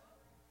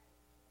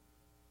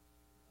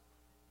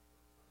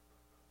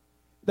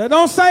 They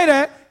don't say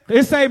that.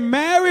 They say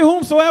marry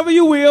whomsoever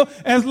you will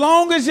as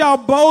long as y'all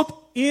both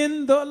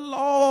in the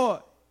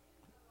Lord.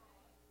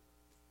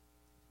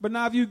 But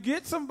now if you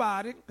get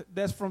somebody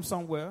that's from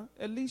somewhere,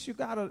 at least you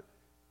got to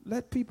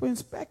let people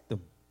inspect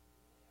them.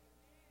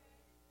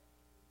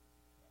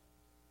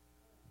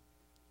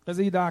 Because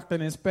either I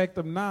can inspect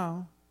them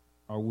now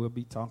or we'll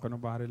be talking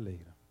about it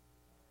later.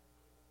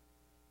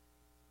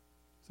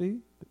 See,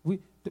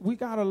 we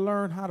got to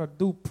learn how to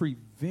do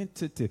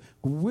preventative.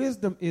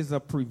 Wisdom is a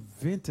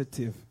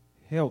preventative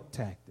health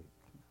tactic.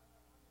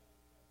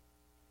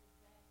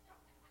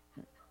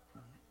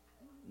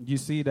 You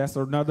see, that's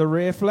another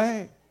red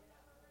flag.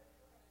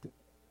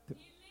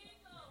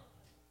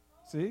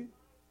 See?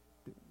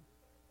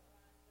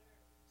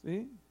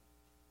 See?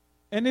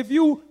 And if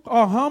you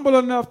are humble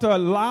enough to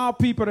allow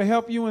people to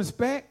help you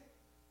inspect,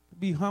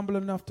 be humble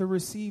enough to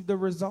receive the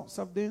results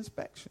of the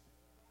inspection.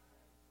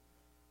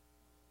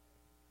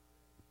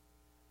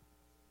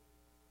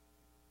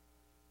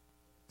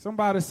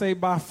 Somebody say,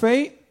 by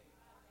faith,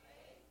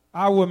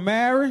 I will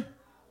marry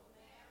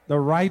the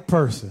right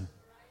person.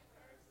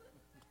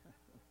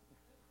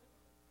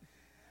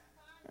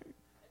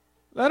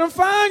 Let them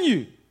find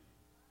you.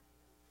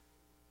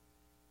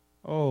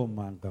 Oh,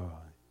 my God.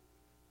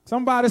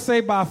 Somebody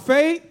say, by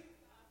faith,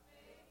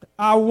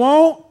 I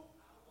won't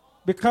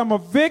become a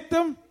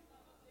victim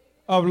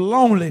of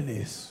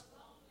loneliness.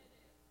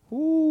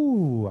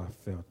 Ooh, I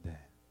felt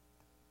that.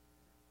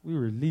 We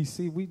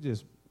releasing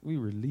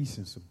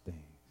some things.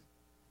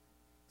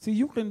 See,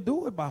 you can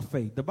do it by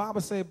faith. The Bible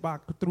said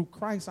through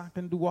Christ I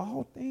can do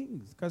all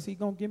things because he's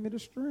going to give me the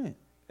strength.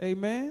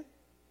 Amen?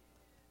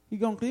 He's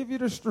going to give you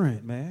the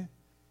strength, man.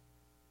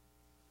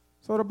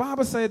 So the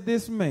Bible said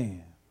this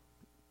man.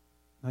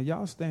 Now,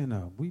 y'all stand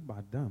up. We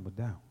about done with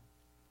that one.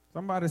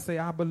 Somebody say,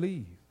 I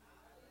believe.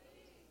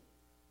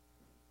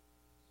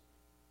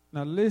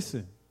 Now,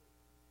 listen.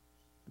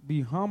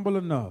 Be humble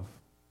enough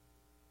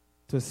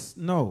to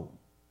know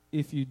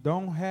if you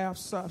don't have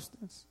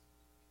substance,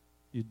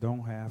 you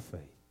don't have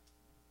faith.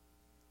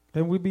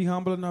 Can we be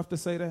humble enough to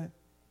say that?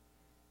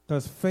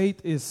 Because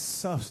faith is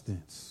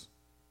substance.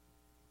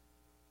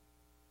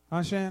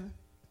 Huh, Shannon?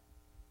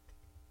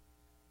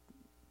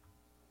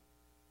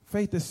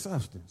 Faith is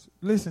substance.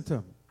 Listen to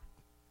me.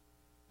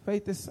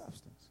 Faith is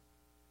substance.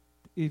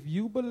 If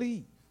you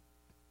believe,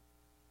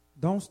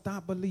 don't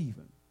stop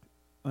believing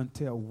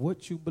until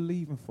what you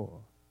believing for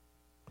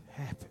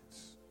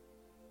happens.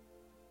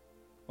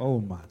 Oh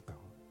my God.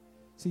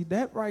 See,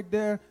 that right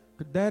there,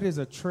 that is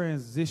a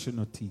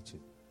transitional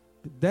teaching.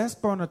 That's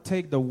going to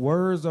take the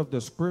words of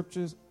the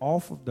scriptures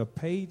off of the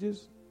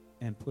pages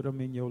and put them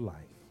in your life.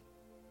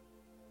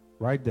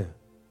 Right there.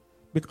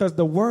 Because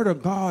the word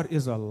of God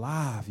is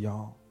alive,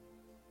 y'all.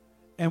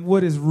 And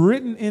what is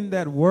written in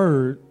that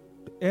word,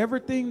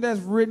 everything that's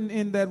written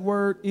in that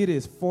word, it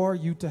is for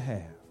you to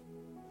have.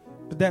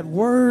 That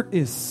word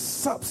is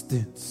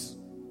substance.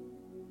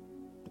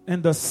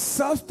 And the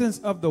substance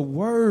of the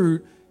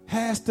word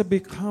has to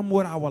become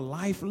what our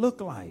life look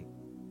like.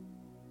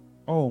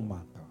 Oh my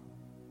God.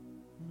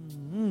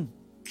 Mm-hmm.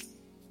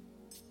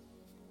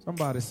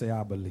 Somebody say,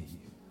 I believe.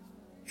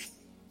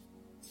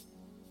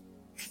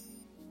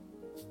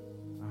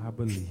 I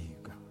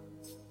believe, God.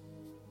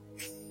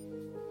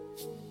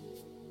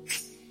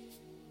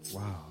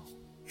 Wow.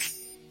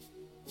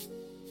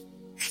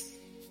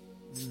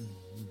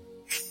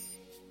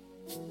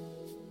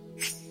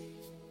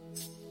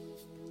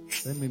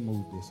 Let me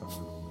move this out of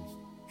the way.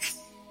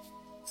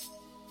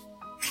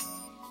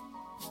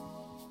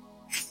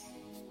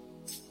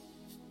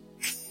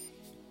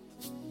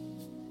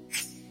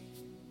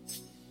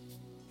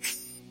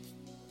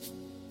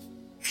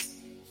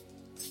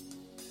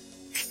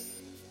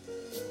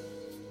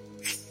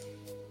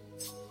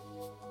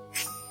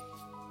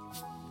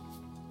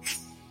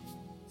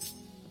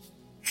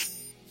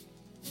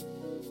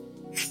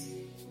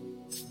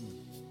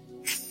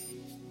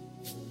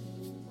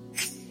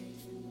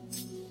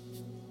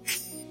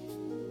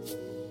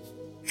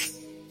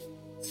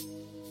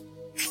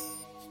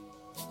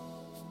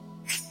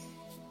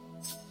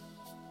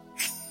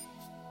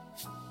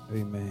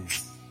 Amen.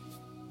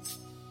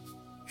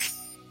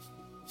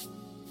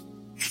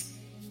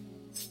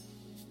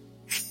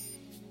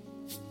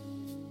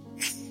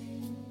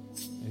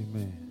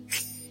 Amen.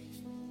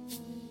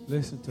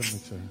 Listen to me,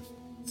 church.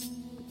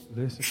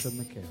 Listen to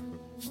me carefully.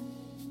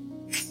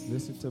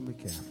 Listen to me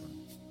carefully.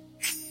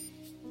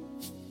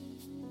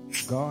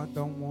 God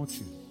don't want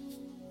you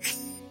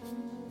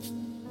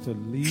to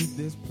leave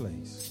this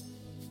place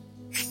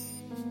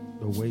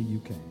the way you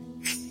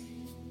came.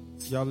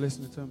 Y'all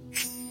listening to me?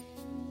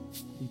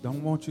 He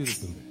don't want you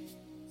to do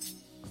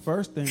that.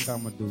 First thing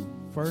I'm going to do,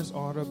 first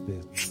order of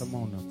business. Come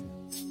on up here.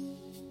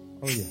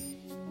 Oh, yeah.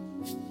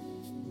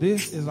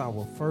 This is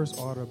our first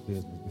order of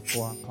business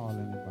before I call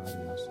anybody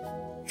else.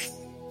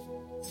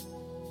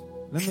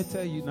 Let me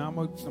tell you, now I'm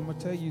going to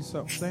tell you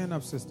something. Stand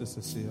up, Sister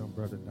Cecile and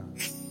Brother Don.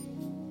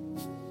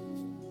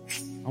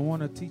 I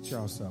want to teach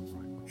y'all something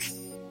right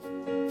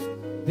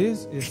quick.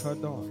 This is her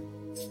daughter.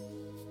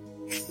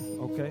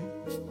 Okay?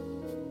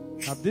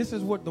 Now, this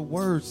is what the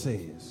word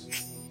says.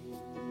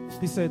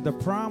 He said, the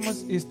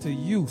promise is to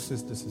you,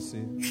 Sister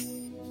Cecile,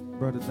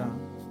 Brother Don.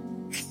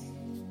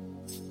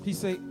 He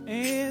said,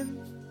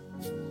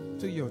 and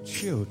to your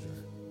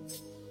children.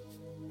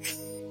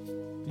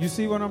 You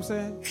see what I'm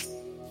saying?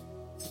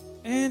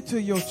 And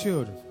to your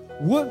children.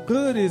 What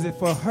good is it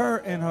for her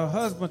and her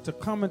husband to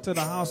come into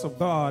the house of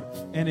God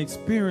and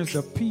experience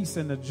the peace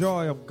and the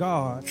joy of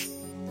God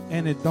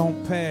and it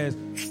don't pass?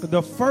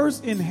 The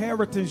first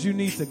inheritance you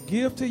need to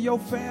give to your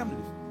family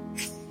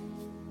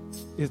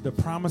is the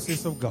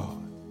promises of God.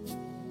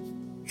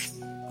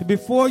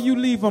 Before you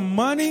leave them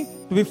money,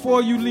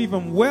 before you leave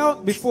them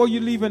wealth, before you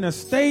leave an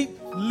estate,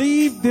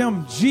 leave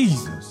them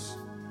Jesus.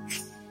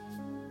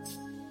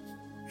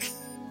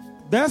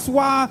 That's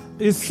why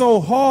it's so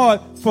hard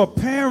for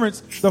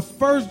parents, the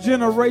first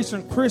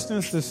generation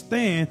Christians, to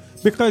stand,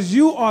 because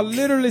you are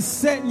literally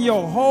setting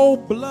your whole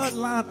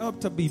bloodline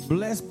up to be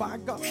blessed by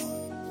God.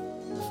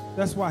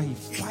 That's why he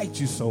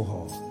fights you so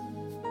hard.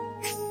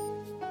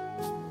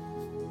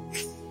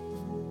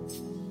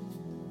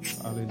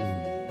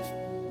 Hallelujah.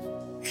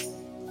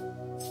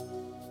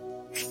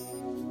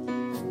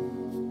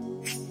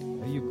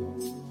 There you go.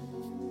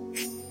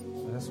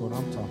 That's what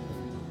I'm talking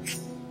about.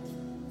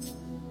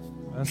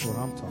 That's what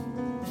I'm talking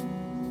about.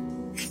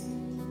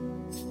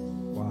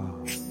 Wow.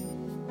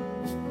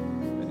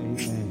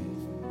 Amen.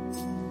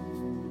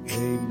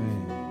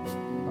 Amen.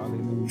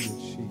 Hallelujah,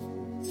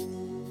 Jesus.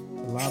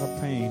 A lot of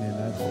pain in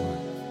that heart.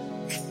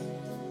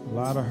 A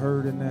lot of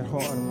hurt in that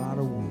heart. A lot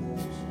of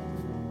wounds.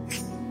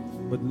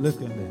 But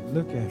look at that.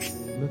 Look at me.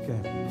 Look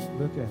at me.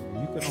 Look at me.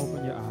 You can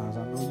open your eyes.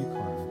 I know you're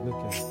crying. Look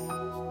at me.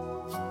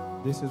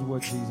 This is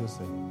what Jesus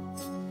said.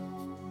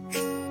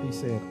 He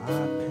said, I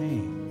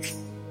came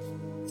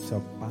to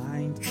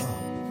bind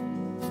up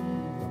the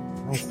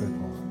broken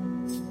heart.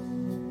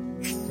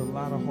 There's a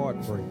lot of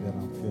heartbreak that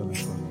I'm feeling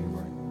from you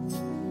right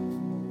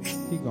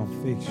now. He gonna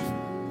fix you.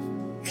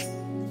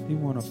 He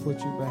want to put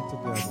you back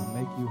together and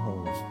make you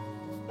whole.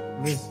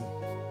 Listen,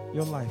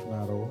 your life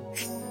not over.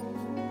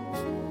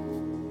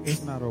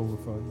 It's not over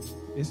for you.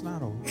 It's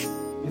not over.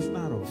 It's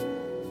not over.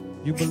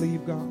 You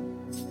believe God?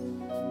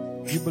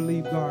 You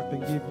believe God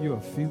can give you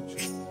a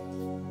future?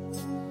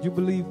 You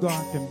believe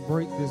God can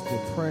break this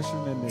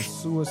depression and this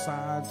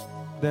suicide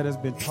that has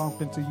been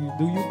talking to you?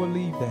 Do you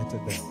believe that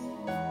today?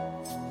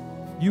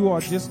 You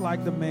are just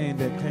like the man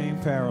that came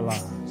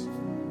paralyzed,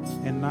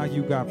 and now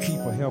you got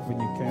people helping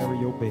you carry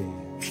your bed.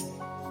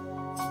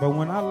 But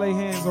when I lay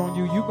hands on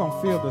you, you're going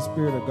to feel the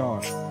Spirit of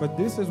God. But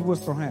this is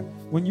what's going to happen.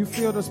 When you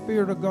feel the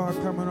Spirit of God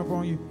coming up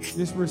on you,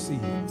 just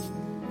receive it.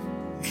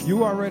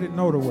 You already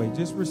know the way.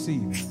 Just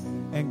receive it.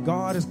 And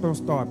God is going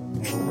to start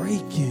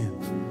breaking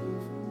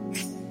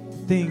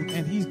things,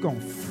 and he's going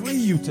to free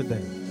you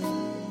today.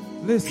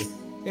 Listen,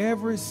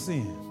 every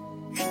sin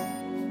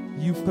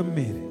you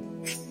committed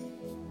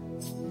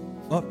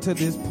up to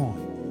this point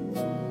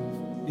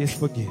is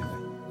forgiven.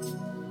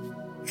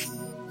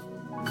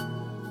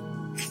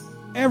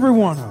 Every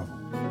one of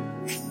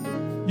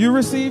them. You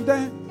received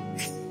that?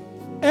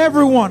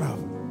 Every one of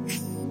them.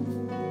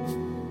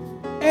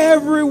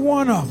 Every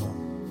one of them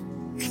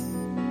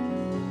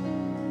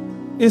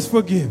is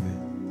forgiven.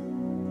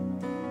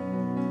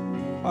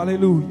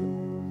 Hallelujah.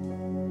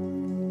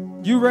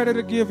 You ready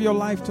to give your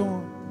life to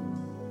him?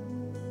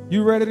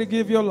 You ready to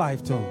give your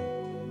life to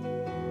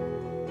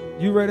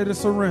him? You ready to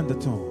surrender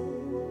to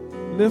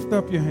him? Lift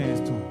up your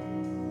hands to him.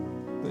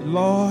 Say,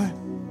 Lord,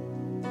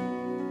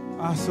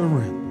 I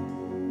surrender.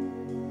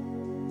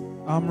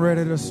 I'm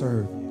ready to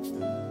serve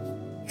you.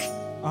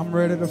 I'm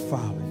ready to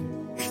follow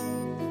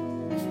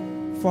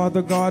you.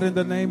 Father God, in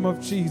the name of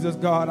Jesus,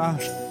 God,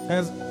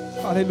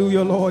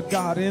 hallelujah, Lord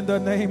God, in the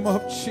name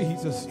of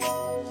Jesus,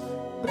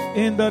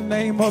 in the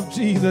name of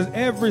Jesus,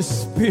 every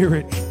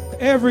spirit,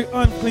 every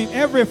unclean,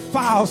 every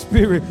foul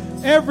spirit,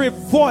 every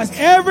voice,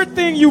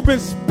 everything you've been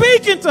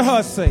speaking to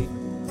her, Satan.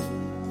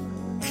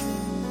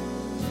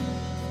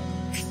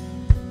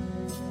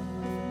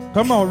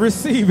 Come on,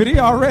 receive it. He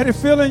already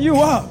filling you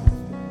up.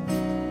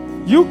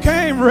 You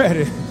came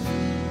ready.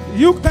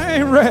 You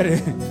came ready.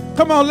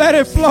 Come on, let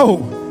it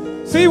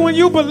flow. See, when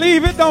you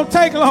believe, it don't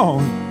take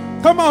long.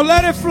 Come on,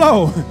 let it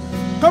flow.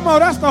 Come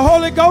on, that's the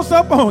Holy Ghost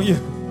up on you.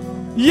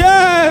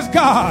 Yes,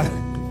 God.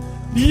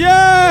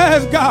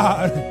 Yes,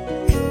 God.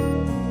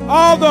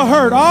 All the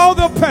hurt, all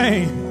the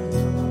pain.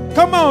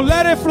 Come on,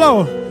 let it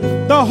flow.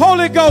 The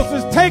Holy Ghost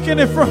is taking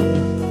it from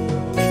you.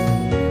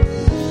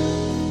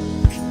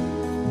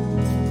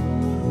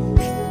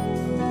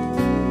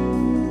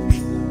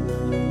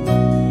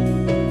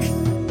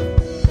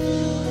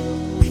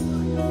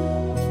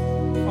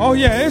 Oh,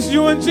 yeah, it's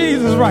you and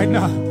Jesus right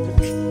now.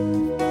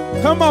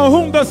 Come on,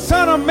 whom the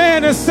Son of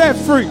Man has set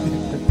free.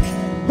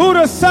 Who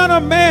the Son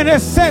of Man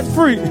has set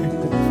free.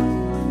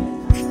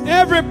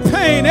 Every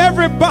pain,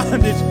 every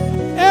bondage,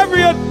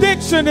 every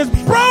addiction is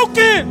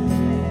broken.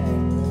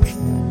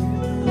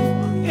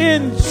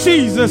 In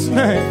Jesus'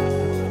 name.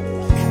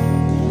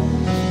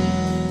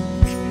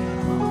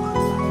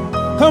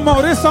 Come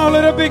on, this is only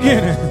the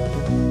beginning.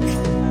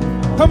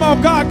 Come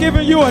on, God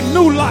giving you a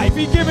new life.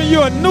 He's giving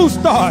you a new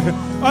start,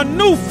 a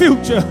new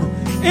future.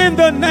 In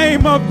the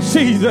name of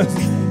Jesus.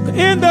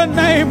 In the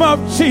name of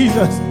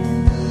Jesus.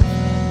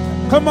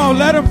 Come on,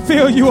 let him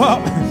fill you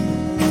up.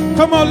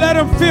 Come on, let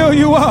him fill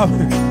you up.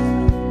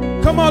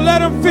 Come on,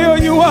 let him fill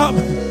you up.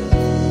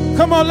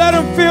 Come on, let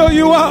him fill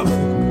you up.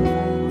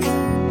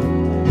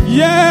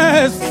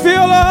 Yes,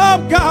 fill her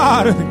up,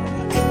 God.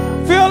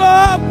 Fill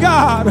her up,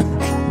 God.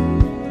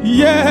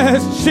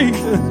 Yes,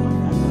 Jesus.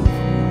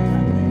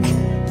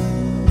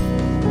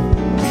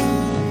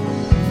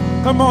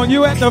 Come on,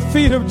 you at the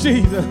feet of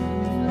Jesus.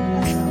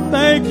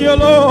 Thank you,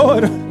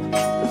 Lord.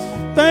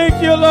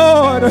 Thank you,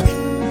 Lord.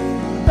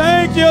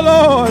 Thank you,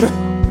 Lord.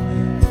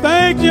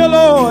 Thank you,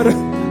 Lord.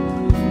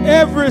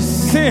 Every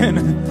sin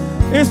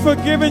is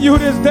forgiven you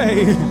this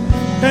day.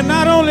 And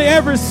not only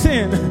every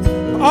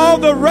sin, all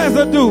the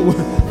residue,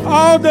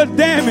 all the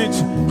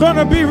damage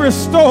gonna be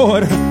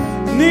restored.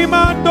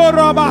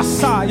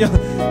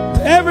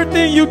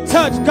 Everything you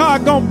touch,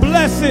 God gonna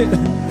bless it.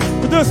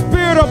 The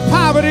spirit of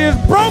poverty is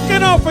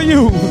broken off of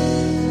you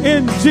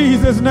in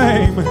Jesus'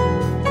 name.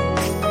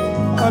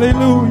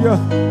 Hallelujah.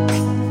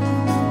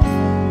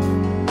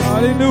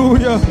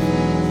 Hallelujah.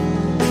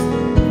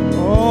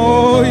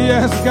 Oh,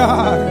 yes,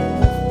 God.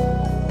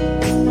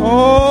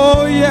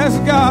 Oh, yes,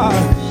 God.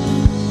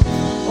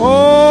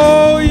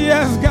 Oh,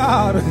 yes,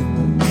 God.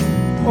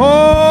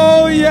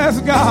 Oh, yes,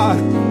 God.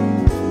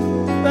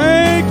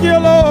 Thank you,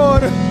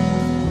 Lord.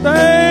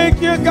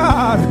 Thank you,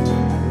 God.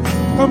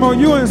 Come on,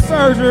 you in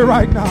surgery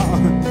right now.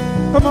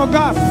 Come on,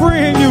 God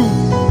freeing you.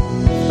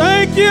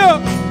 Thank you.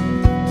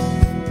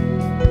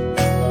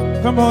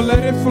 Come on, let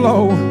it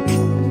flow.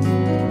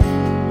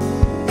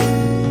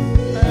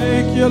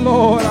 Thank you,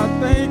 Lord. I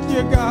thank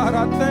you, God.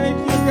 I thank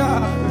you,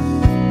 God.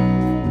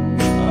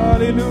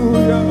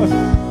 Hallelujah.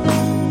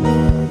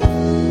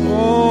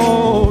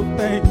 Oh,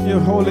 thank you,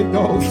 Holy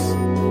Ghost.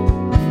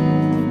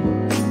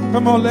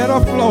 Come on, let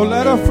her flow,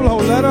 let her flow,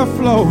 let her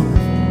flow.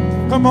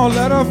 Come on,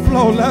 let her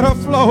flow, let her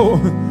flow.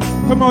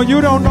 Come on, you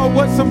don't know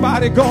what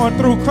somebody going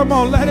through. Come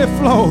on, let it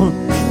flow.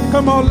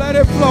 Come on, let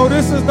it flow.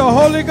 This is the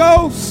Holy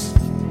Ghost.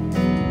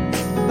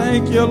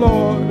 Thank you,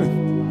 Lord.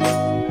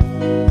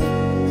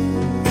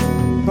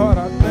 God,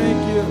 I thank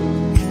you.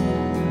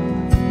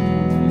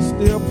 You're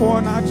still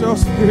pouring out your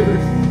spirit.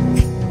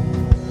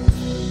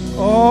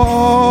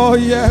 Oh,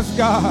 yes,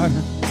 God.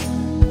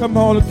 Come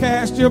on,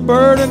 cast your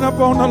burden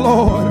upon the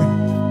Lord.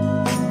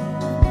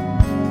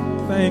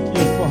 Thank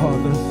you,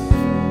 Father.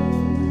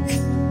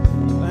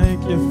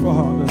 Thank you,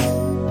 Father.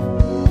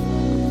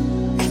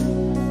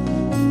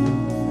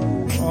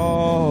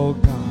 Oh,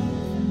 God.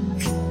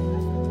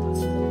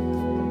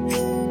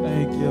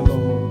 Thank you,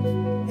 Lord.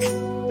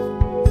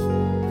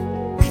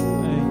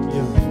 Thank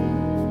you.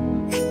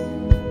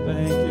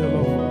 Thank you,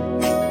 Lord.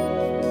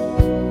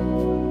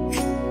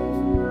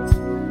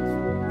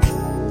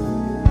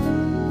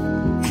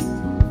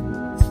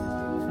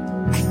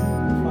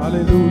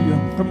 Hallelujah.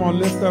 Come on,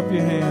 lift up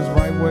your hands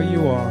right where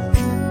you are.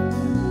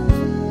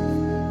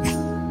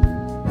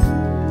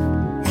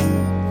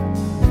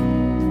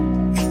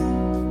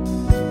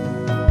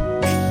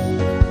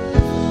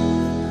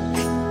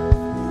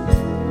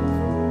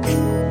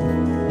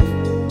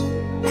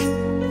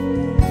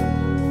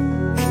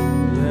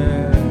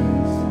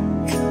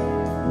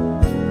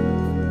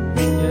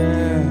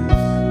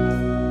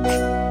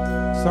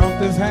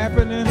 Something's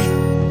happening.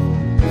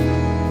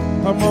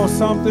 Come on,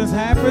 something's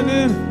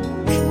happening.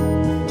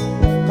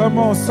 Come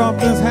on,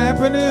 something's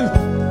happening.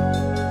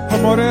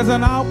 Come on, there's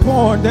an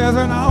outpouring. There's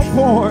an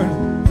outpouring.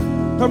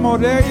 Come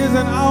on, there is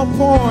an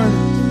outpouring.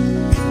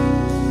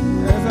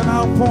 There's an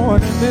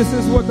outpouring, and this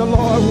is what the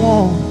Lord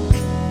wants.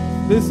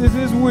 This is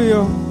His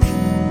will.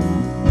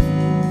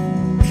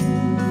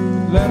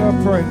 Let her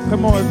pray.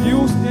 Come on, if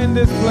you're in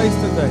this place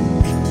today,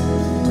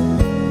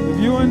 if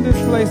you're in this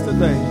place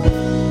today,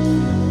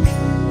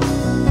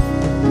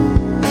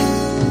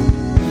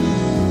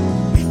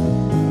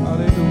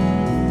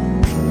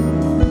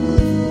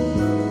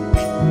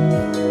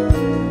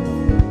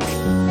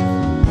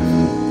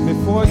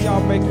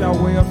 y'all make y'all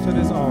way up to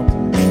this altar.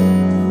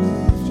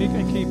 She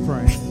can keep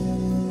praying.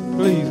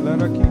 Please let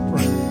her keep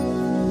praying.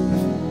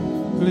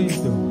 Please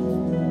do.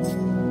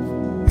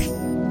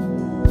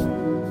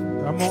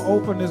 I'm going to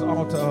open this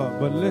altar up,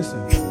 but listen.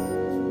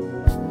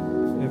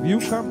 If you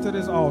come to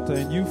this altar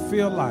and you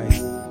feel like,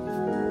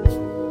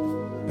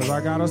 because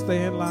I got to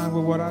stay in line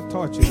with what I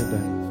taught you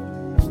today,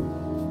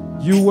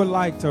 you would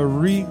like to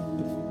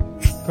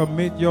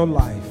recommit your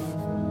life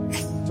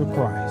to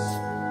Christ.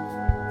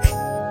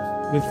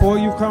 Before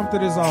you come to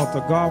this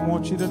altar, God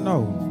wants you to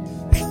know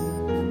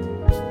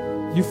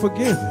you're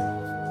forgiven.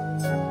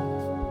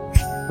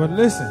 But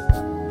listen,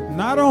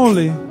 not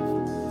only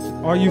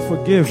are you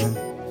forgiven,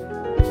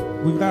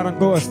 we got to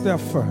go a step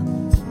further.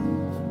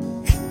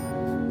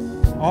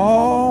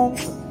 All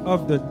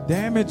of the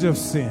damage of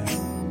sin.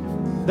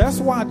 That's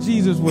why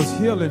Jesus was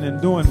healing and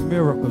doing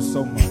miracles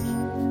so much.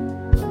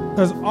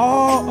 Because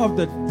all of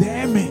the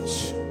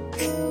damage,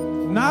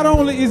 not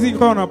only is He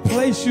going to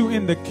place you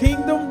in the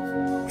kingdom,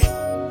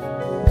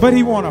 but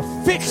He want to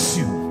fix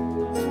you.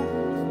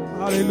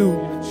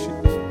 Hallelujah.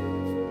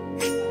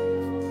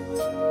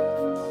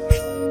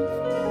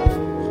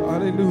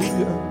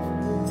 Hallelujah.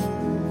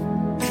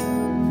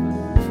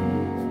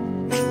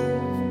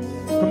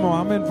 Come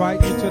on, I'm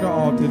inviting you to the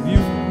altar.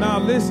 Now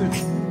listen,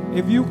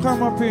 if you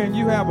come up here and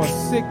you have a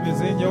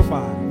sickness in your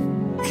body,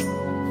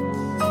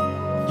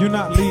 you're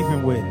not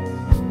leaving with it.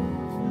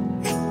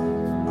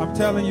 I'm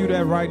telling you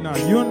that right now.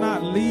 You're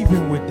not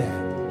leaving with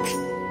that.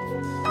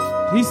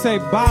 He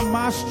said, by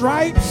my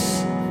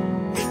stripes,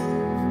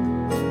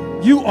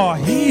 you are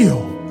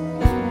healed.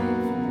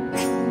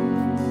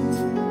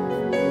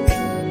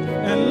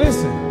 And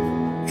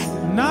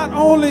listen, not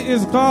only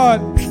is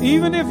God,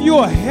 even if you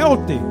are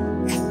healthy,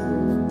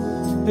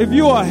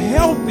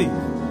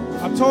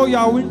 I told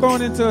y'all we're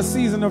going into a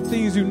season of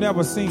things you've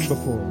never seen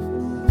before.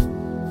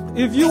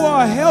 If you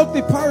are a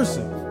healthy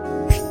person,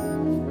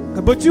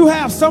 but you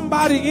have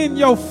somebody in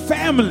your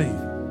family,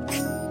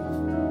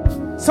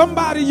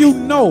 somebody you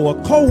know, a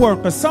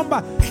coworker,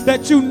 somebody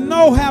that you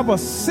know have a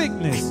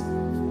sickness.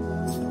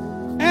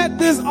 At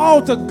this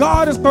altar,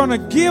 God is going to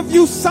give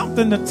you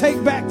something to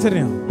take back to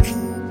them.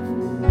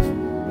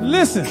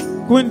 Listen,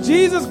 when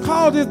Jesus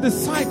called His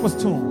disciples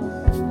to Him,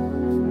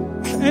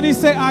 and He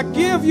said, I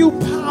give you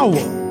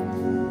power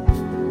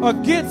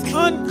against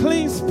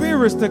unclean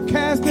spirits to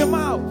cast them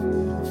out.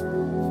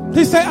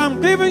 He said,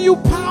 I'm giving you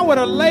power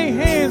to lay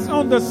hands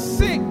on the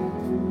sick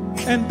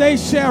and they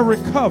shall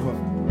recover.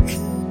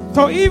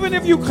 So even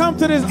if you come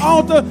to this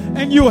altar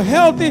and you're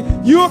healthy,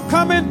 you're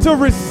coming to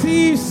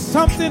receive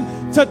something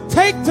to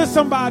take to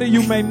somebody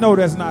you may know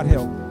that's not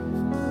healthy.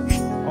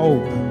 Oh,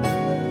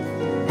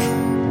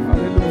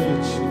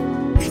 hallelujah.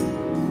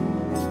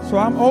 So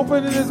I'm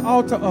opening this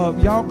altar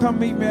up. Y'all come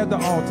meet me at the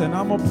altar and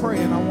I'm going to pray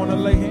and I want to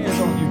lay hands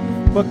on you.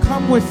 But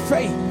come with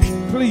faith,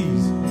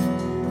 please.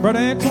 Brother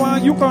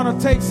Antoine, you're going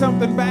to take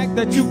something back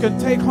that you can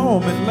take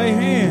home and lay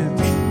hands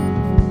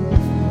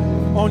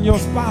on your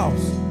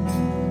spouse.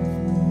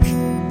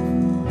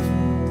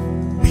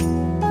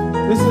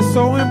 This is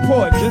so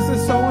important. This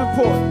is so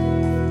important.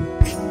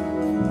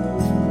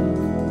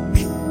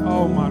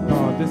 Oh my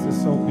God, this is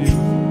so beautiful.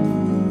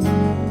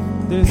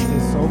 This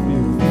is so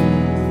beautiful.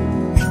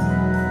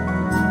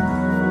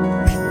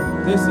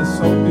 This is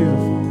so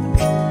beautiful.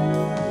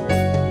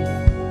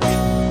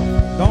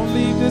 Don't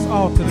leave this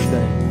altar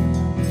today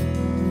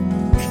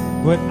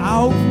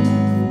without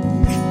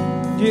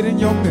getting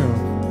your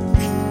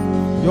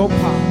miracle, your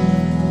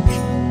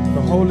power,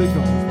 the Holy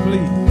Ghost.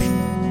 Please.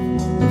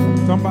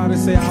 Somebody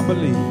say, I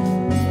believe.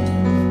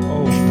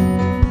 Oh.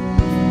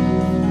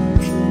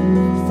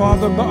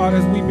 Father God,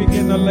 as we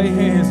begin to lay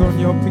hands on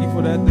your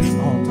people at this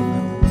altar,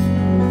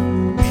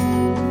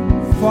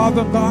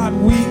 Father God,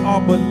 we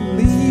are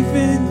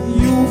believing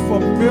you for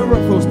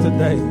miracles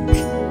today.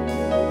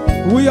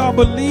 We are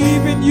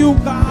believing you,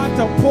 God,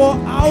 to pour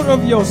out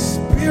of your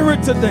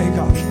spirit today,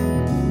 God.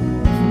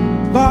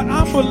 God,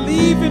 I'm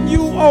believing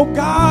you, oh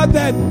God,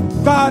 that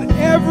God,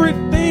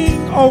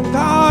 everything, oh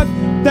God,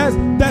 that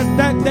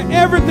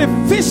every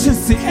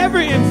deficiency,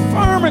 every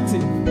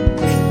infirmity,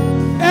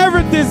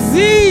 every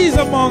disease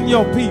among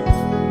your people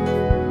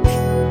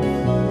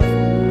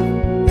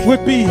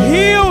would be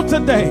healed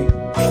today.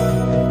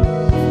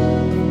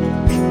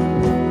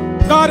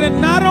 God, and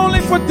not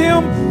only for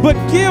them, but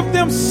give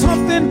them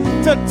something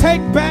to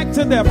take back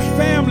to their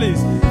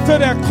families, to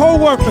their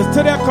co-workers,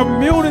 to their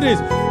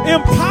communities.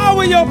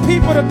 Empower your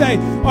people today.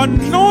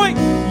 Anoint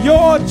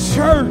your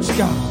church,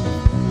 God.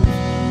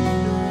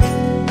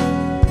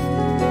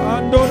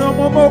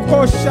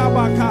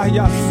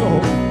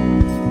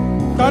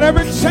 God,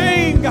 every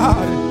chain,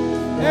 God,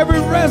 every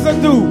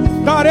residue,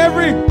 God,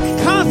 every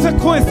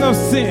consequence of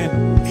sin,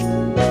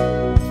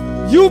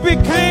 you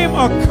became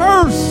a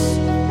curse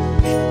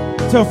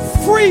to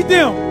free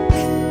them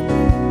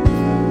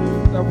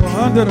that were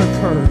under the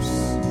curse.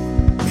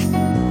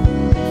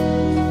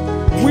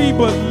 We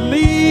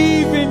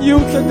believe in you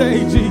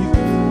today, Jesus.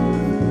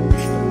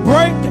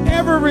 Break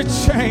every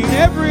chain,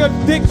 every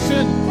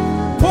addiction.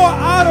 Pour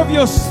out of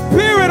your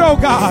spirit, oh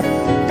God.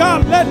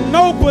 God, let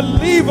no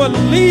believer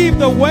leave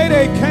the way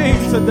they came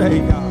today,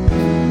 God.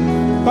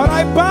 God,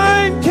 I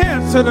bind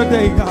cancer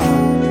today, God.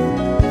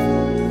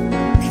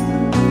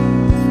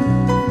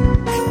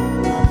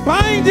 I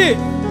bind it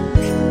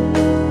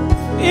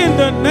in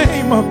the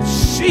name of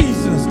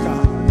Jesus,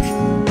 God.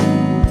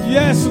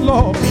 Yes,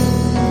 Lord.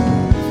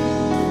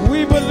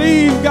 We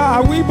believe,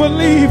 God. We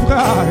believe,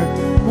 God.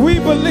 We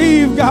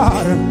believe,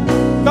 God.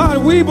 God,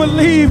 we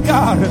believe,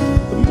 God.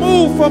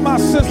 Move for my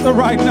sister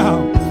right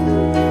now.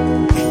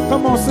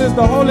 Come on, sis.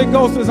 The Holy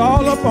Ghost is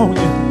all up on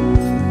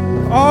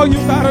you. All you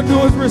got to do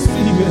is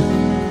receive it.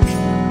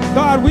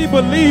 God, we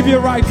believe you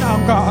right now,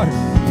 God.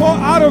 Pour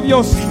out of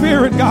your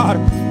spirit, God.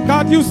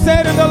 God, you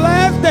said in the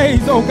last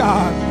days, oh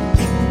God,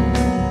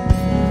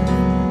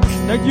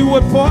 that you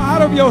would pour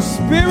out of your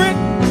spirit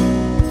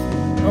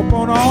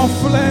upon all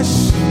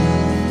flesh.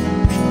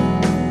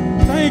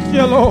 Thank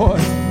you, Lord.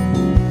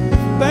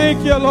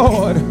 Thank you,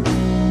 Lord.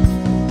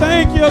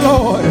 Thank you,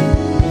 Lord.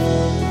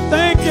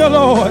 Thank you,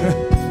 Lord.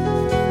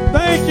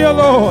 Thank you,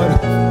 Lord.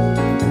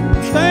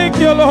 Thank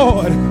you,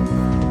 Lord.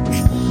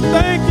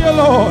 Thank you,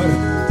 Lord.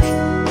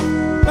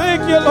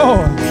 Thank you,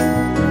 Lord.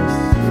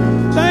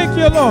 Thank you,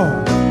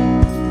 Lord.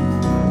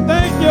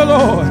 Thank you,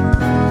 Lord.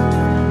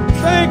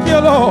 Thank you,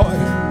 Lord.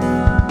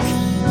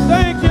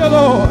 Thank you,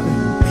 Lord.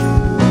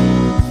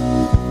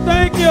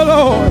 Thank you,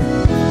 Lord.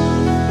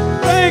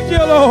 Thank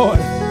you, Lord.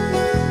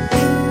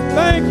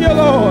 Thank you,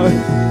 Lord.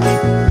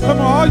 Come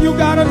on, all you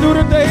gotta do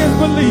today is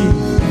believe.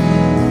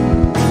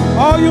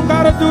 All you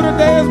gotta do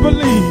today is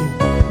believe.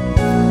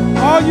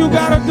 All you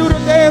gotta do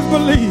today is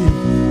believe.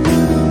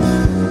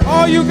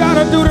 All you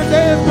gotta do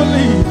today is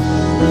believe.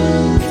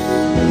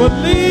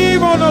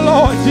 Believe on the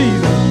Lord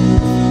Jesus.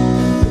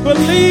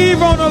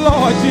 Believe on the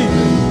Lord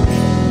Jesus.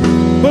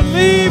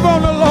 Believe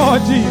on the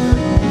Lord Jesus.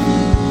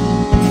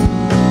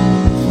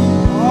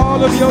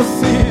 All of your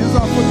sins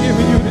are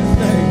forgiven you this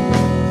day.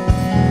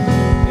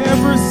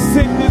 Every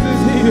sickness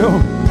is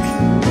healed.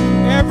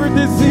 Every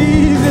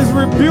disease is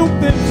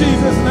rebuked in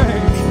Jesus'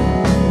 name.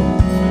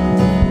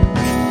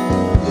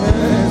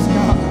 Yes,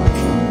 God.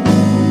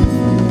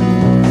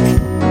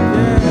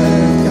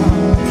 Yes,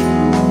 God.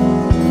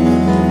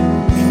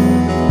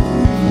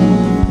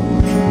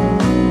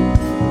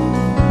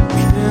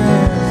 Yes,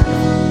 God.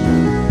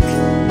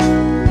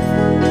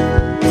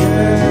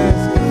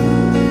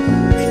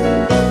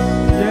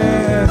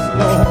 Yes,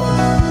 Lord.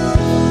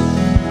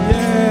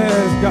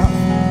 Yes, God.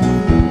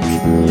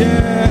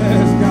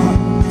 Yes, God.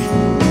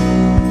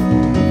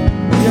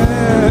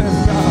 Yes,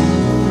 God.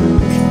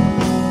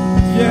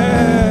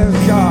 Yes,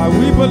 God.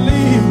 We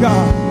believe,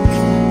 God.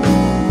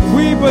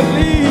 We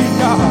believe,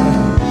 God.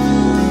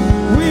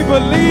 We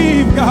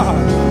believe, God.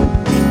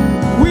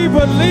 We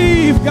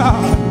believe,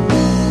 God.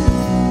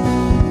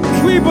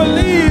 We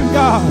believe,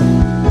 God.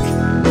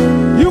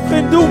 You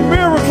can do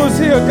miracles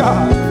here,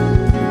 God.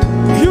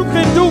 You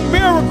can do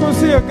miracles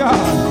here,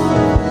 God.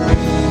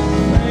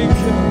 Thank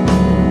you.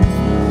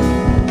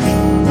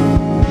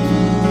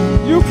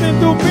 You can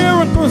do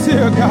miracles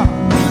here, God.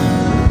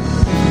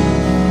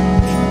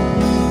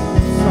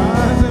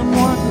 Signs and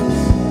wonders.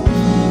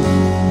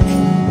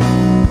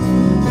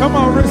 Come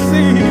on,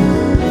 receive.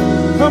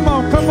 Come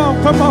on, come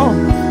on, come on.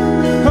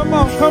 Come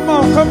on, come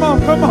on, come on,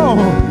 come on.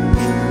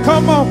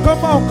 Come on,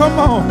 come on, come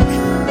on.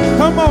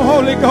 Come on,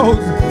 Holy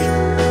Ghost.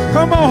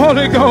 Come on,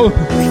 Holy Ghost.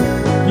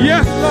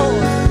 Yes,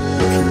 Lord.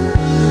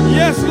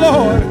 Yes,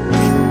 Lord.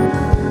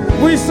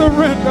 We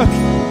surrender.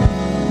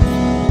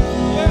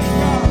 Yes,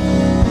 God.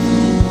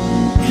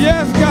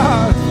 Yes,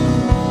 God.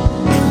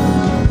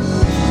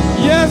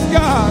 Yes,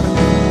 God.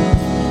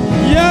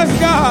 Yes,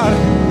 God.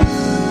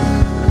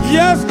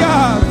 Yes,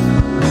 God.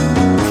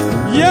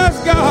 Yes,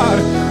 God.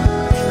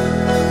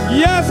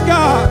 Yes,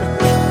 God.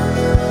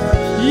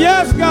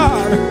 Yes,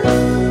 God.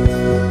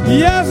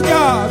 Yes,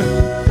 God.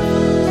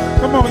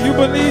 Come on, you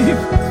believe.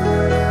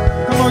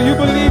 Come on, you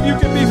believe you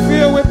can be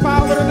filled with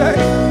power today.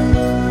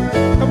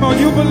 Come on,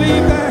 you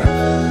believe that.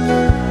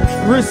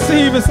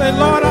 Receive and say,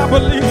 Lord, I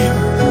believe.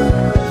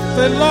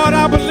 Say, Lord,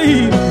 I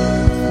believe.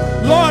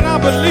 Lord, I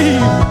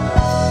believe.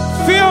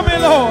 Fill me,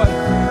 Lord.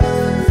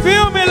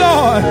 Fill me,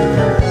 Lord.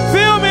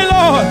 Fill me,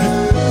 Lord.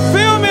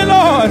 Fill me,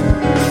 Lord.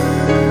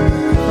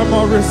 Come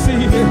on,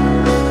 receive it.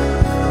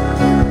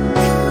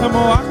 Come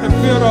on, I can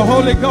feel the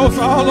Holy Ghost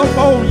all up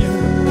on you.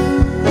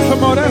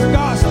 Come on, that's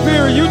God's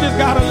Spirit. You just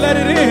got to let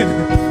it in.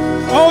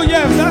 Oh,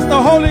 yes, that's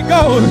the Holy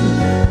Ghost.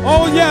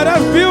 Oh, yeah,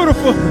 that's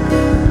beautiful.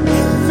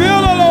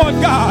 Feel the Lord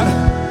God.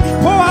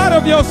 Pour out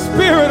of your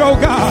spirit, oh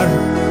God.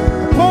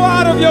 Pour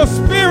out of your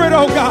spirit,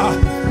 oh God.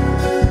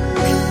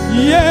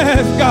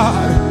 Yes,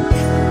 God.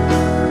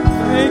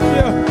 Thank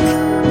you.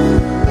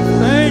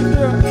 Thank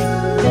you.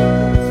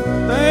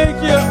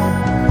 Thank you.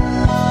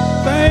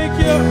 Thank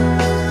you.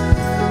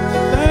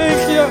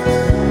 Thank you.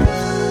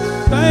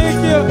 Thank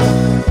you.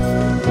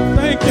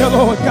 Thank you,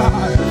 Lord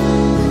God.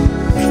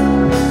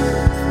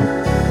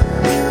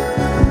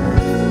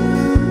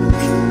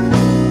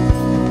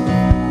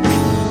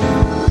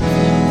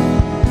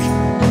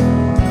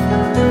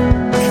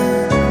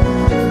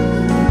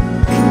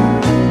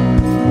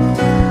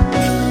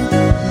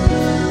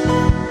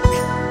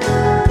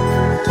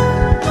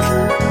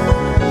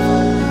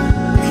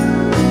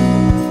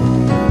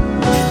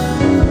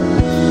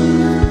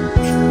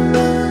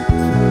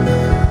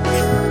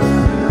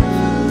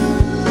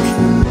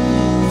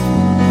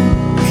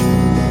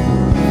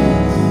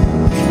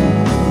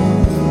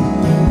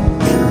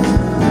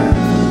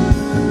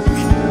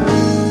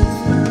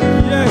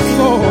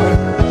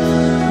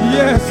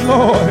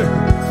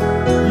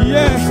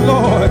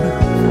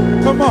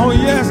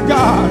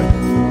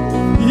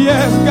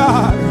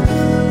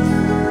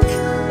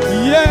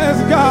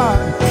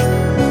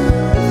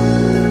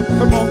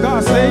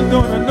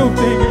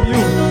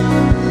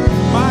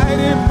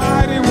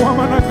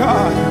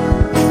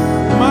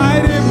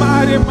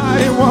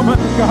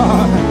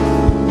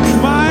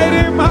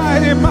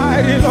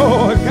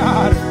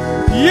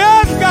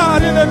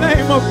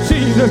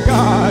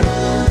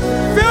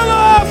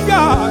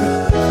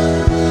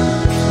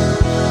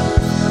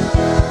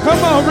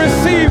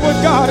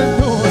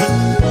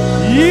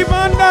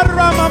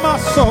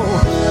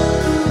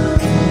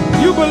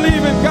 You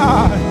believe in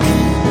God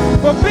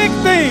for big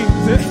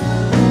things.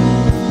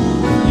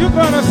 You're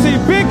going to see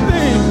big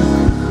things.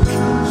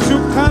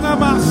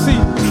 Shukanamasi.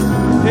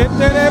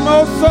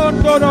 Eteremo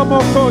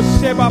sondoromoko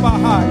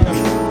shebabahaya.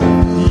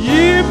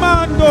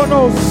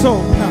 Yimandono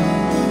sona.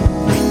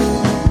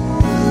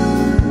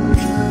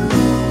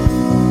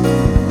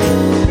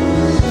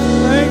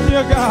 Thank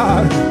you,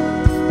 God.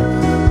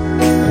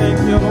 Thank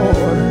you,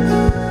 Lord.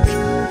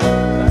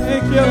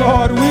 Thank you,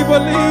 Lord. We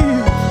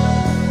believe.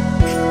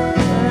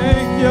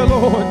 Thank you,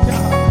 Lord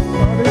God.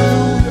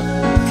 Hallelujah.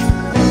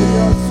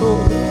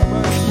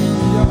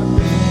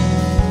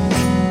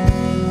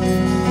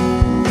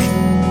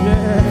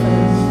 Yes.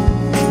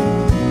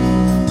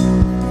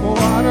 Pour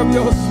out of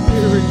your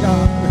spirit,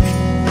 God.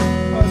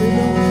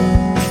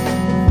 Hallelujah.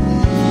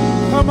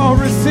 Come on,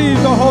 receive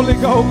the Holy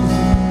Ghost.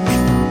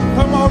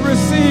 Come on,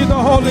 receive the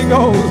Holy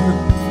Ghost.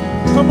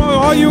 Come on,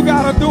 all you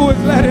got to do is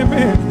let him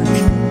in.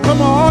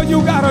 Come on, all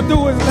you got to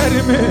do is let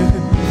him in.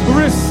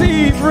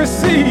 Receive,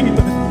 receive.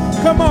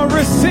 Come on,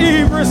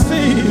 receive,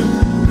 receive.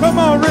 Come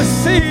on,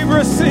 receive,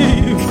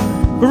 receive.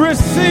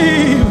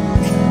 Receive.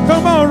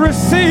 Come on,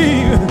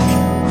 receive.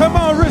 Come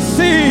on,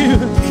 receive.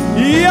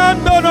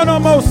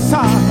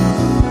 Yandononomosa.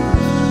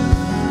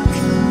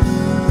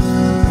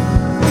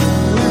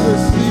 We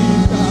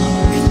receive, God.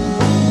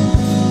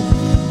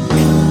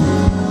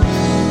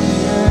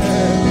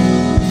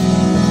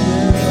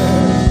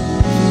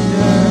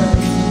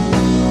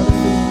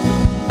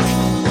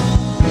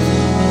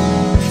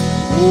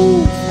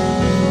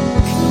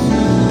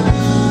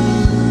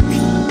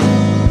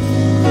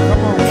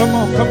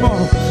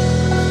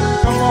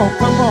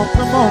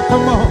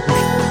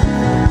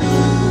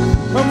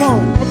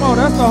 Come on,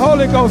 that's the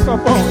Holy Ghost up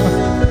on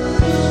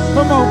us.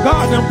 Come on,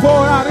 God done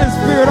pour out his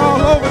spirit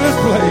all over this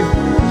place.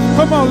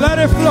 Come on, let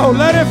it flow,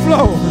 let it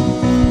flow.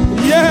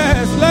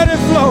 Yes, let it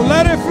flow,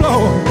 let it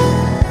flow.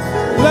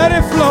 Let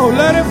it flow,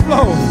 let it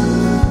flow.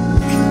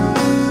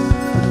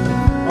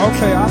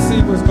 Okay, I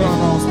see what's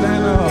going on.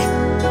 Stand up.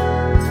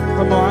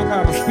 Come on, I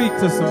gotta speak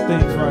to some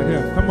things right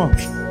here. Come on.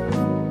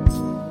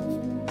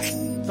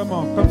 Come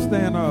on, come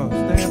stand up,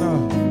 stand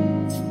up.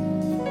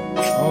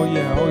 Oh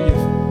yeah, oh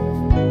yeah.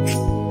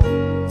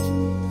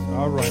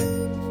 All right.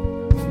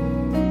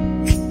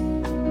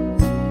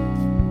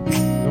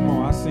 Come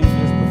on, I've seen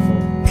this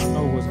before. I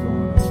know what's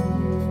going on.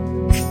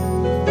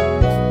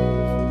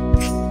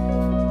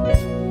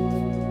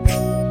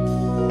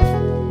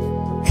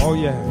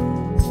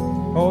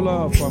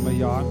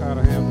 y'all. I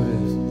gotta handle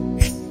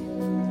this.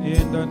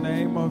 In the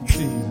name of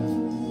Jesus.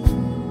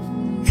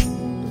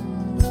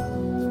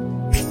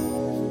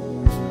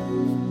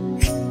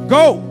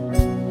 Go.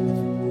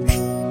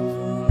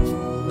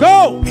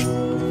 Go.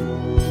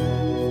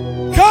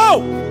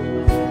 Go.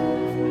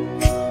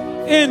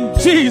 In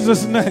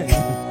Jesus' name.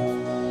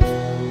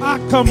 I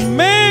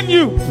command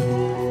you.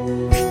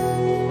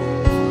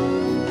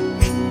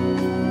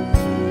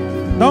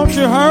 Don't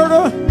you hurt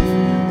her?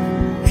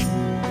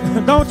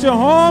 Don't you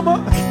harm her?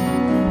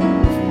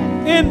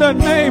 In the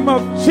name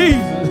of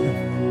Jesus.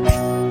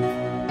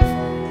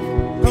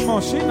 Come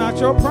on, she not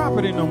your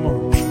property no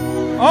more.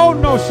 Oh,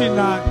 no, she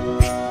not.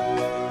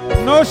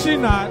 No, she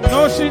not.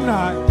 No, she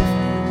not.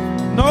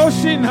 No,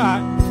 she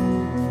not.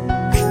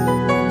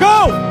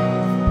 Go!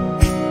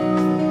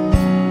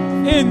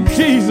 In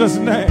Jesus'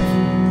 name.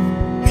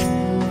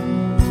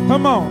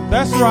 Come on,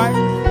 that's right.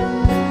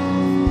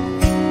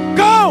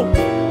 Go!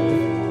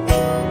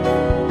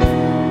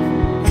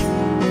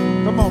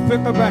 Come on, pick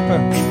her back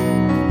up.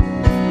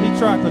 He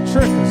tried to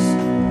trick us.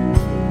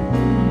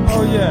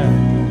 Oh, yeah.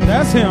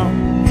 That's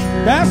him.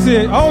 That's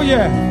it. Oh,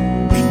 yeah.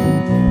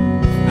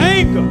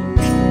 Anger.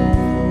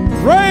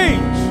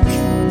 Rage.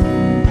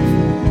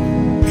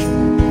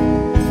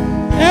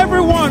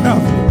 Every one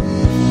of you.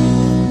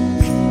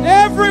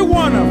 Every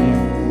one of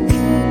you.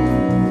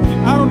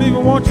 I don't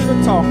even want you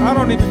to talk. I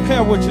don't even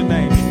care what your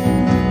name is.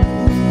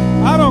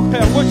 I don't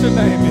care what your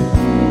name is.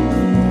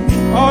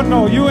 Oh,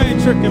 no, you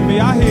ain't tricking me.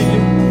 I hear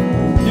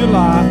you. You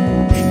lie.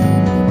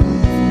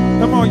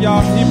 Come on,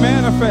 y'all. He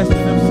manifested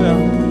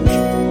himself.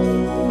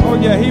 Oh,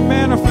 yeah, he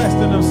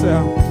manifested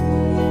himself.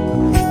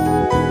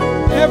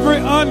 Every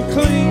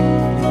unclean,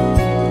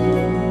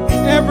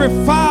 every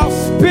foul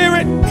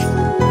spirit,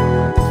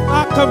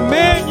 I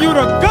command you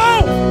to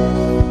go.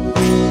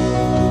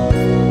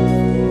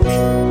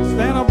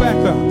 Stand on back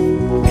up.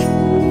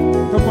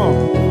 Come on.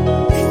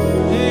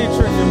 He ain't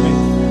tricking me.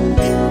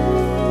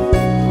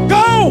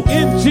 Go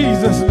in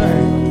Jesus'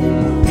 name.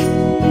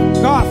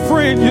 God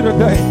freeing you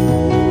today.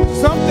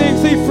 Some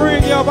things he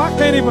freeing you up, I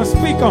can't even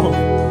speak on.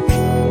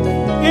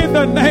 In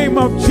the name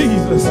of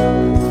Jesus,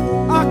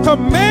 I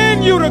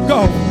command you to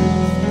go.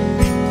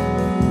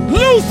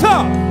 Loose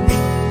her.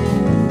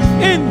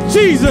 In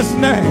Jesus'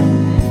 name.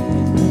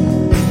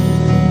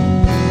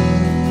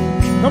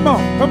 Come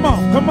on, come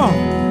on, come on.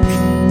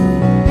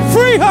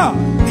 Free her.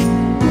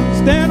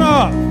 Stand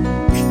up.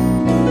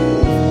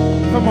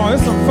 Come on,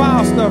 there's some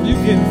foul stuff you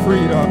getting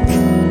freed up.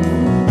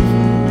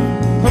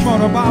 Come on,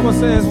 the Bible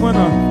says when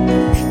a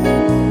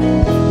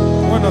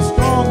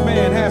strong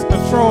man has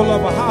control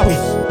of a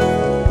house,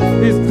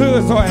 his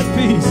goods are at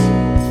peace.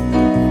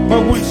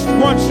 But when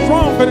one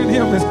stronger than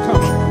him is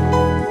coming,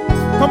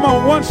 come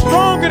on, one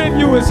stronger than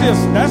you is here.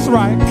 That's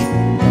right.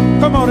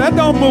 Come on, that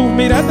don't move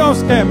me. That don't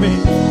scare me.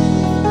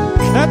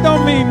 That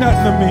don't mean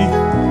nothing to me.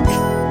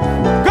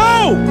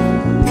 Go!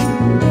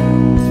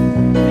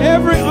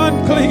 Every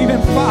unclean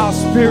and foul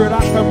spirit,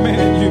 I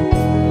command you.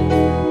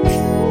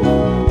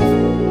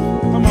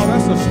 Come on,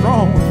 that's a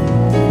strong one.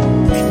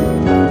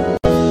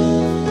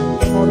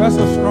 Come on, that's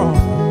a strong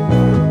one.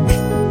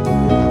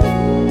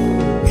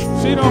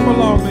 She don't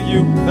belong to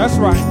you. That's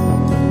right.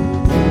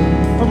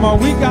 Come on,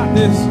 we got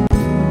this.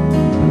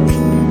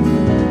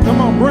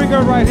 Come on, bring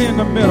her right here in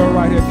the middle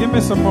right here. Give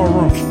me some more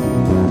room.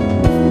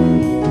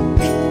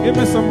 Give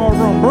me some more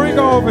room. Bring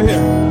her over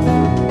here.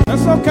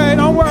 That's okay.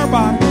 Don't worry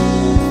about it.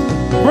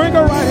 Bring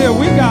her right here.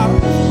 We got her.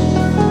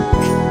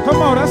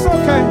 Come on, that's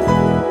okay.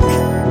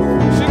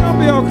 She gonna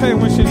be okay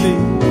when she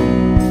leaves.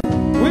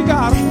 We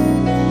got her.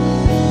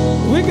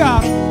 We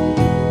got her.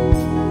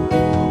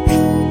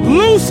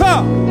 Loose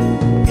her.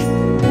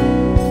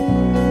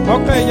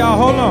 Okay, y'all,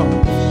 hold on.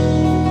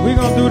 We're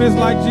gonna do this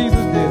like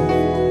Jesus did.